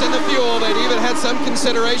 tires and the fuel. They'd even had some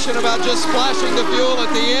consideration about just splashing the fuel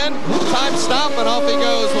at the end. Time stop, and off he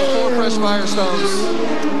goes with 4 fresh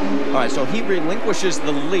Firestones. All right, so he relinquishes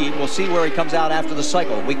the lead. We'll see where he comes out after the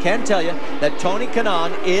cycle. We can tell you that Tony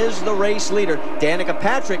Kanaan is the race leader. Danica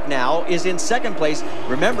Patrick now is in second place.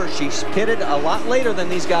 Remember, she's pitted a lot later than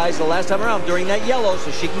these guys the last time around during that yellow,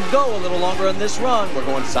 so she can go a little longer on this run. We're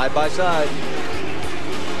going side by side.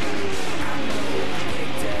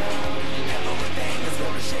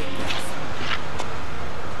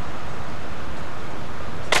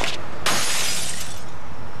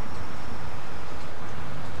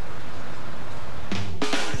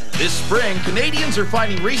 This spring, Canadians are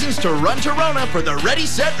finding reasons to run to Rona for the Ready,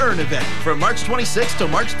 Set, Earn event. From March 26th to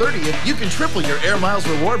March 30th, you can triple your Air Miles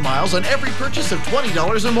reward miles on every purchase of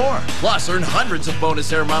 $20 or more. Plus, earn hundreds of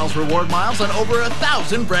bonus Air Miles reward miles on over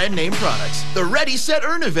 1,000 brand name products. The Ready, Set,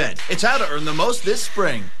 Earn event. It's how to earn the most this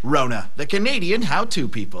spring. Rona, the Canadian how-to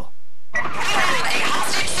people. A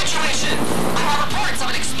hostage situation. There are reports of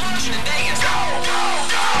an explosion in Vegas. Go, go,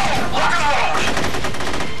 go! Lock and load!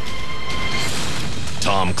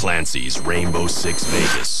 Tom Clancy's Rainbow Six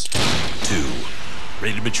Vegas 2.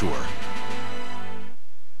 Rated mature.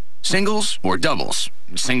 Singles or doubles?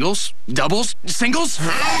 Singles? Doubles? Singles?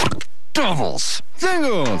 Doubles.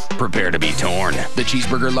 Singles. Prepare to be torn. The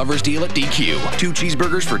cheeseburger lovers deal at DQ. 2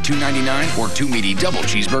 cheeseburgers for $2.99 or 2 meaty double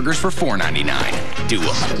cheeseburgers for $4.99. Do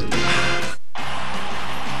 'em.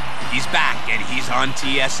 He's back, and he's on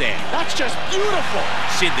TSN. That's just beautiful.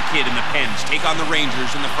 Sid the Kid and the Pens take on the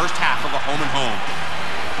Rangers in the first half of a home-and-home.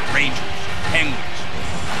 Rangers, Penguins.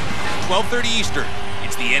 12:30 Eastern.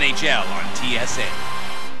 It's the NHL on TSN.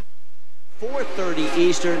 4:30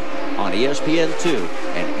 Eastern on ESPN2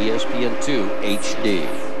 and ESPN2 HD.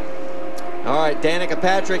 All right, Danica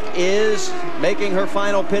Patrick is making her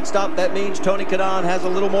final pit stop. That means Tony Kanaan has a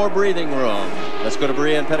little more breathing room. Let's go to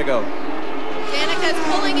Brienne Pedigo. Danica's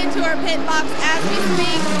pulling into her pit box as we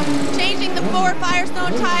speak, changing the 4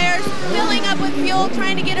 Firestone tires, filling up with fuel,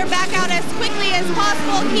 trying to get her back out as quickly as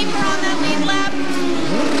possible, keep her on that lead lap.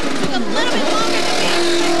 Took a little bit longer than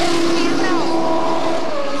we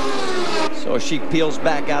expected. So as she peels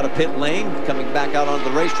back out of pit lane, coming back out onto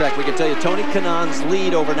the racetrack, we can tell you Tony Kanaan's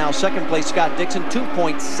lead over now second place Scott Dixon,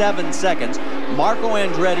 2.7 seconds. Marco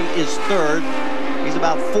Andretti is third. He's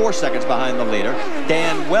about 4 seconds behind the leader.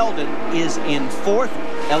 Dan Weldon is in fourth.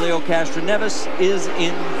 Helio Castroneves is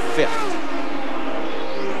in fifth.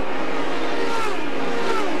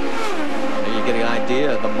 There you get an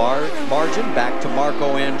idea of the margin back to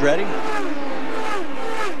Marco Andretti.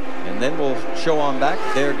 And then we'll show on back.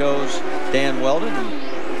 There goes Dan Weldon.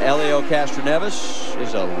 Elio Castroneves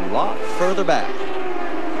is a lot further back.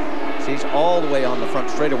 He's all the way on the front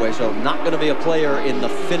straightaway, so not going to be a player in the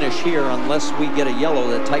finish here unless we get a yellow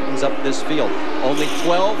that tightens up this field. Only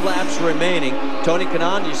 12 laps remaining. Tony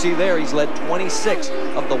Kanaan, you see there, he's led 26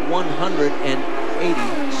 of the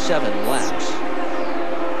 187 laps.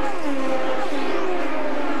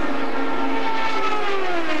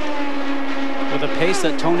 With the pace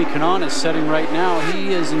that Tony Kanaan is setting right now,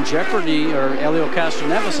 he is in jeopardy, or Elio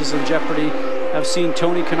Castroneves is in jeopardy. I've seen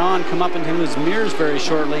Tony Kanaan come up into his mirrors very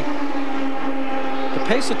shortly. The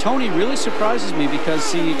pace of Tony really surprises me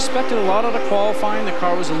because he expected a lot out of qualifying. The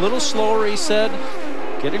car was a little slower, he said,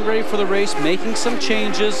 getting ready for the race, making some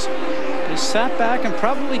changes. He sat back and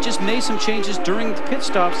probably just made some changes during the pit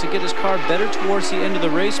stops to get his car better towards the end of the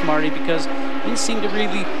race, Marty, because he didn't seem to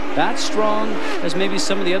really that strong as maybe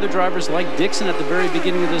some of the other drivers like Dixon at the very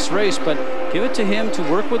beginning of this race. But give it to him to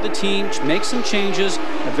work with the team, make some changes.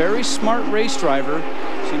 A very smart race driver.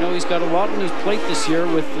 So, you know, he's got a lot on his plate this year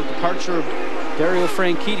with the departure of Dario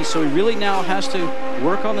Franchitti. So he really now has to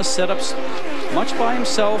work on the setups much by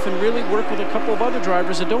himself and really work with a couple of other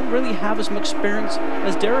drivers that don't really have as much experience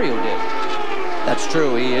as Dario did. That's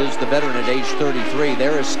true. He is the veteran at age 33.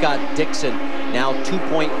 There is Scott Dixon, now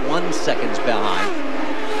 2.1 seconds behind.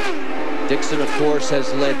 Dixon, of course,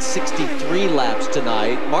 has led 63 laps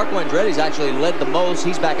tonight. Marco Andretti's actually led the most.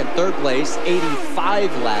 He's back in third place,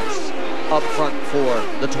 85 laps up front for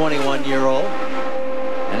the 21-year-old.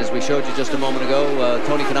 And as we showed you just a moment ago,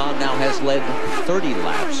 Tony Kanaan now has led 30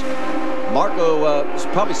 laps. Marco is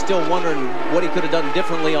probably still wondering what he could have done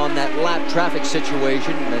differently on that lap traffic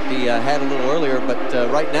situation that he had a little earlier, but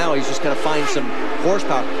right now he's just going to find some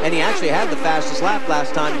horsepower. And he actually had the fastest lap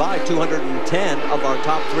last time by, 210 of our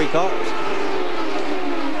top 3 cars.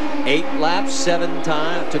 8 laps, 7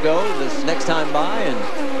 time to go this next time by, and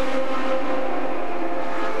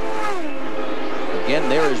again,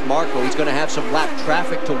 there is Marco. He's going to have some lap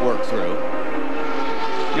traffic to work through.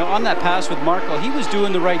 You know, on that pass with Marco, he was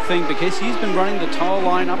doing the right thing because he's been running the tall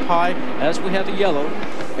line up high as we have the yellow.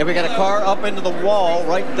 And we got a car up into the wall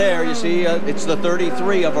right there. You see, it's the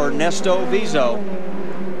 33 of Ernesto Vizo.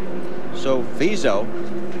 So Vizo,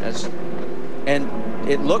 and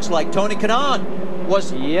it looks like Tony Kanaan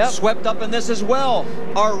was swept up in this as well.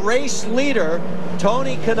 Our race leader,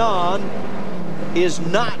 Tony Kanaan, is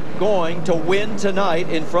not going to win tonight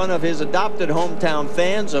in front of his adopted hometown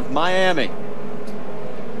fans of Miami.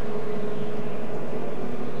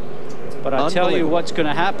 But I tell you what's going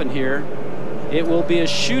to happen here. It will be a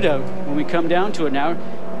shootout when we come down to it now.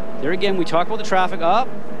 There again, we talk about the traffic up.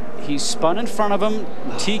 He's spun in front of him.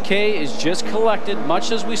 TK is just collected,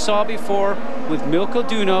 much as we saw before with Milko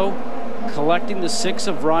Duno collecting the 6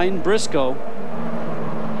 of Ryan Briscoe.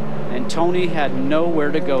 And Tony had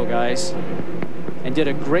nowhere to go, guys. And did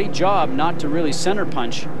a great job not to really center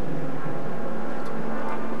punch.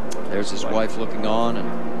 There's his wife looking on,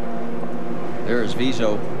 and there's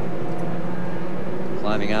Vizo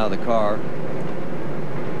climbing out of the car.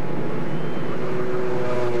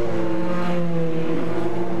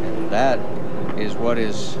 And that is what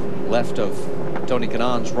is left of Tony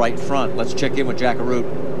Kanaan's right front. Let's check in with Jack Arute.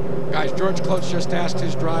 Guys, George Klotz just asked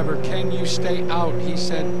his driver, can you stay out? He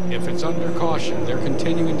said, if it's under caution. They're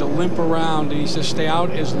continuing to limp around, and he says, stay out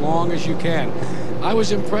as long as you can. I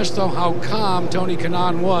was impressed, though, how calm Tony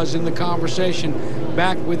Kanaan was in the conversation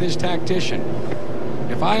back with his tactician.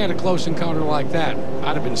 If I had a close encounter like that,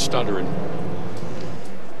 I'd have been stuttering.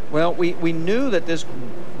 Well, we knew that this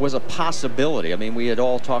was a possibility. I mean, we had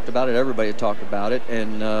all talked about it. Everybody had talked about it.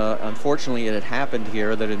 And unfortunately, it had happened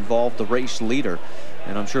here that involved the race leader.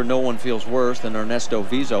 And I'm sure no one feels worse than Ernesto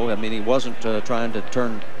Vizo. I mean, he wasn't trying to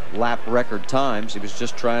turn lap record times. He was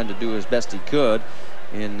just trying to do his best he could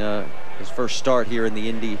in his first start here in the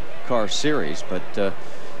Indy car series. But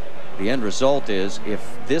the end result is,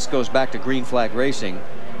 if this goes back to green flag racing,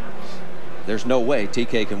 there's no way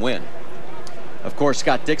TK can win. Of course,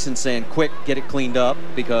 Scott Dixon saying, quick, get it cleaned up,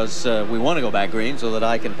 because we want to go back green so that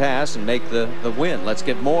I can pass and make the win. Let's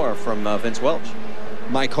get more from Vince Welch.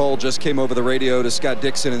 Mike Hull just came over the radio to Scott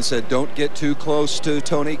Dixon and said, don't get too close to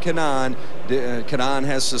Tony Kanaan. Kanaan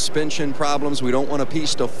has suspension problems. We don't want a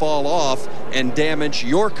piece to fall off and damage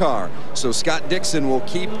your car. So Scott Dixon will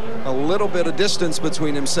keep a little bit of distance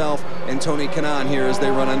between himself and Tony Kanaan here as they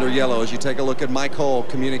run under yellow. As you take a look at Mike Hull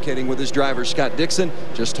communicating with his driver, Scott Dixon,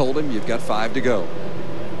 just told him you've got 5 to go.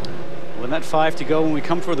 When that 5 to go, when we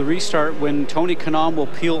come for the restart, when Tony Kanaan will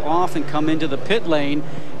peel off and come into the pit lane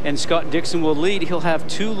and Scott Dixon will lead, he'll have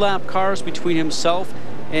 2 lap cars between himself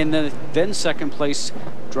and the then second place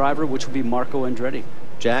driver, which will be Marco Andretti.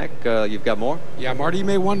 Jack, you've got more? Yeah, Marty, you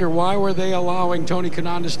may wonder why were they allowing Tony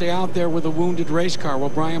Kanaan to stay out there with a wounded race car? Well,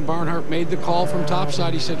 Brian Barnhart made the call from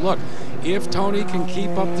topside. He said, look, if Tony can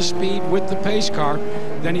keep up the speed with the pace car,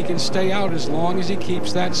 then he can stay out as long as he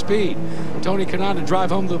keeps that speed. Tony Kanaan, to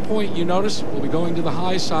drive home to the point, you notice, will be going to the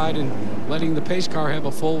high side and letting the pace car have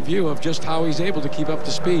a full view of just how he's able to keep up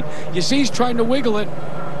the speed. You see he's trying to wiggle it.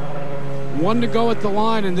 1 to go at the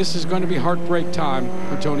line, and this is going to be heartbreak time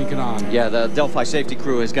for Tony Kanaan. Yeah, the Delphi safety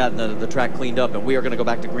crew has gotten the track cleaned up, and we are going to go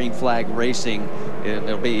back to green flag racing.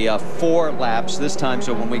 There'll be 4 laps this time,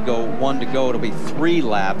 so when we go 1 to go, it'll be 3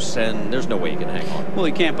 laps, and there's no way you can hang on. Well,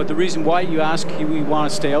 he can't, but the reason why you ask we want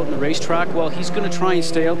to stay out in the racetrack, well, he's going to try and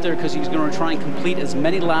stay out there because he's going to try and complete as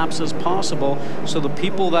many laps as possible, so the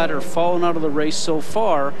people that are falling out of the race so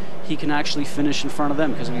far, he can actually finish in front of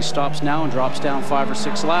them, because if he stops now and drops down 5 or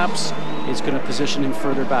 6 laps, it's going to position him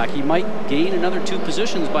further back. He might gain another 2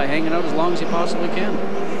 positions by hanging out as long as he possibly can.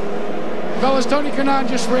 Fellas, Tony Kanaan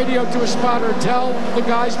just radioed to a spotter. Tell the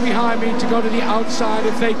guys behind me to go to the outside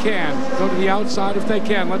if they can. Go to the outside if they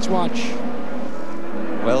can. Let's watch.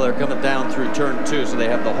 Well, they're coming down through turn 2, so they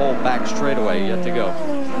have the whole back straightaway yet to go.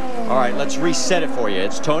 All right, let's reset it for you.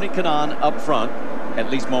 It's Tony Kanaan up front, at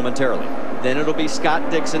least momentarily. Then it'll be Scott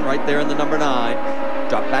Dixon right there in the number 9.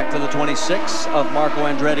 Drop back to the 26 of Marco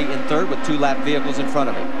Andretti in 3rd with 2 lap vehicles in front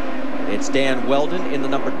of him. It's Dan Weldon in the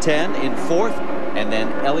number 10 in 4th, and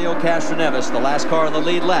then Elio Castroneves, the last car on the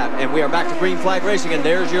lead lap. And we are back to green flag racing, and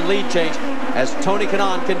there's your lead change as Tony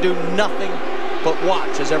Kanaan can do nothing but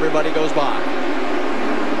watch as everybody goes by.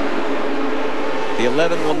 The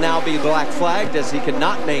 11 will now be black flagged as he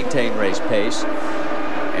cannot maintain race pace.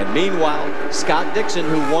 And meanwhile, Scott Dixon,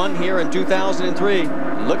 who won here in 2003,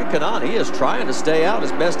 look at Kanaan. He is trying to stay out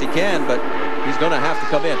as best he can, but he's going to have to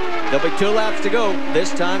come in. There'll be 2 laps to go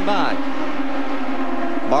this time by.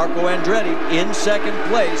 Marco Andretti in 2nd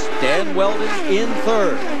place. Dan Weldon in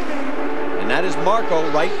 3rd. And that is Marco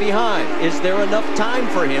right behind. Is there enough time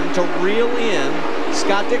for him to reel in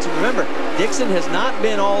Scott Dixon? Remember, Dixon has not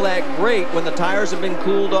been all that great when the tires have been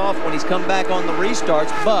cooled off, when he's come back on the restarts,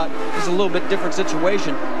 but it's a little bit different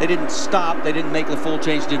situation. They didn't stop, they didn't make the full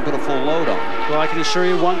change, didn't put a full load on. Well, I can assure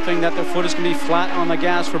you one thing, that their foot is going to be flat on the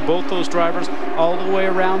gas for both those drivers all the way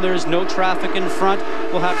around. There's no traffic in front.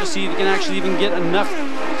 We'll have to see if we can actually even get enough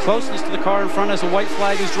closeness to the car in front as a white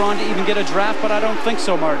flag is drawn to even get a draft, but I don't think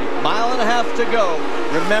so, Marty. 1.5 miles to go.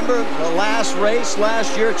 Remember the last race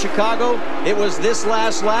last year at Chicago? It was this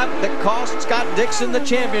last lap that cost Scott Dixon the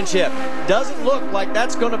championship. Doesn't look like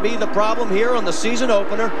that's going to be the problem here on the season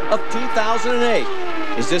opener of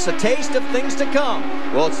 2008. Is this a taste of things to come?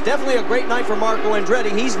 Well, it's definitely a great night for Marco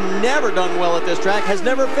Andretti. He's never done well at this track, has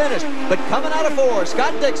never finished. But coming out of 4,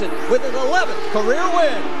 Scott Dixon with his 11th career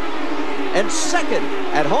win. And 2nd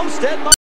at Homestead.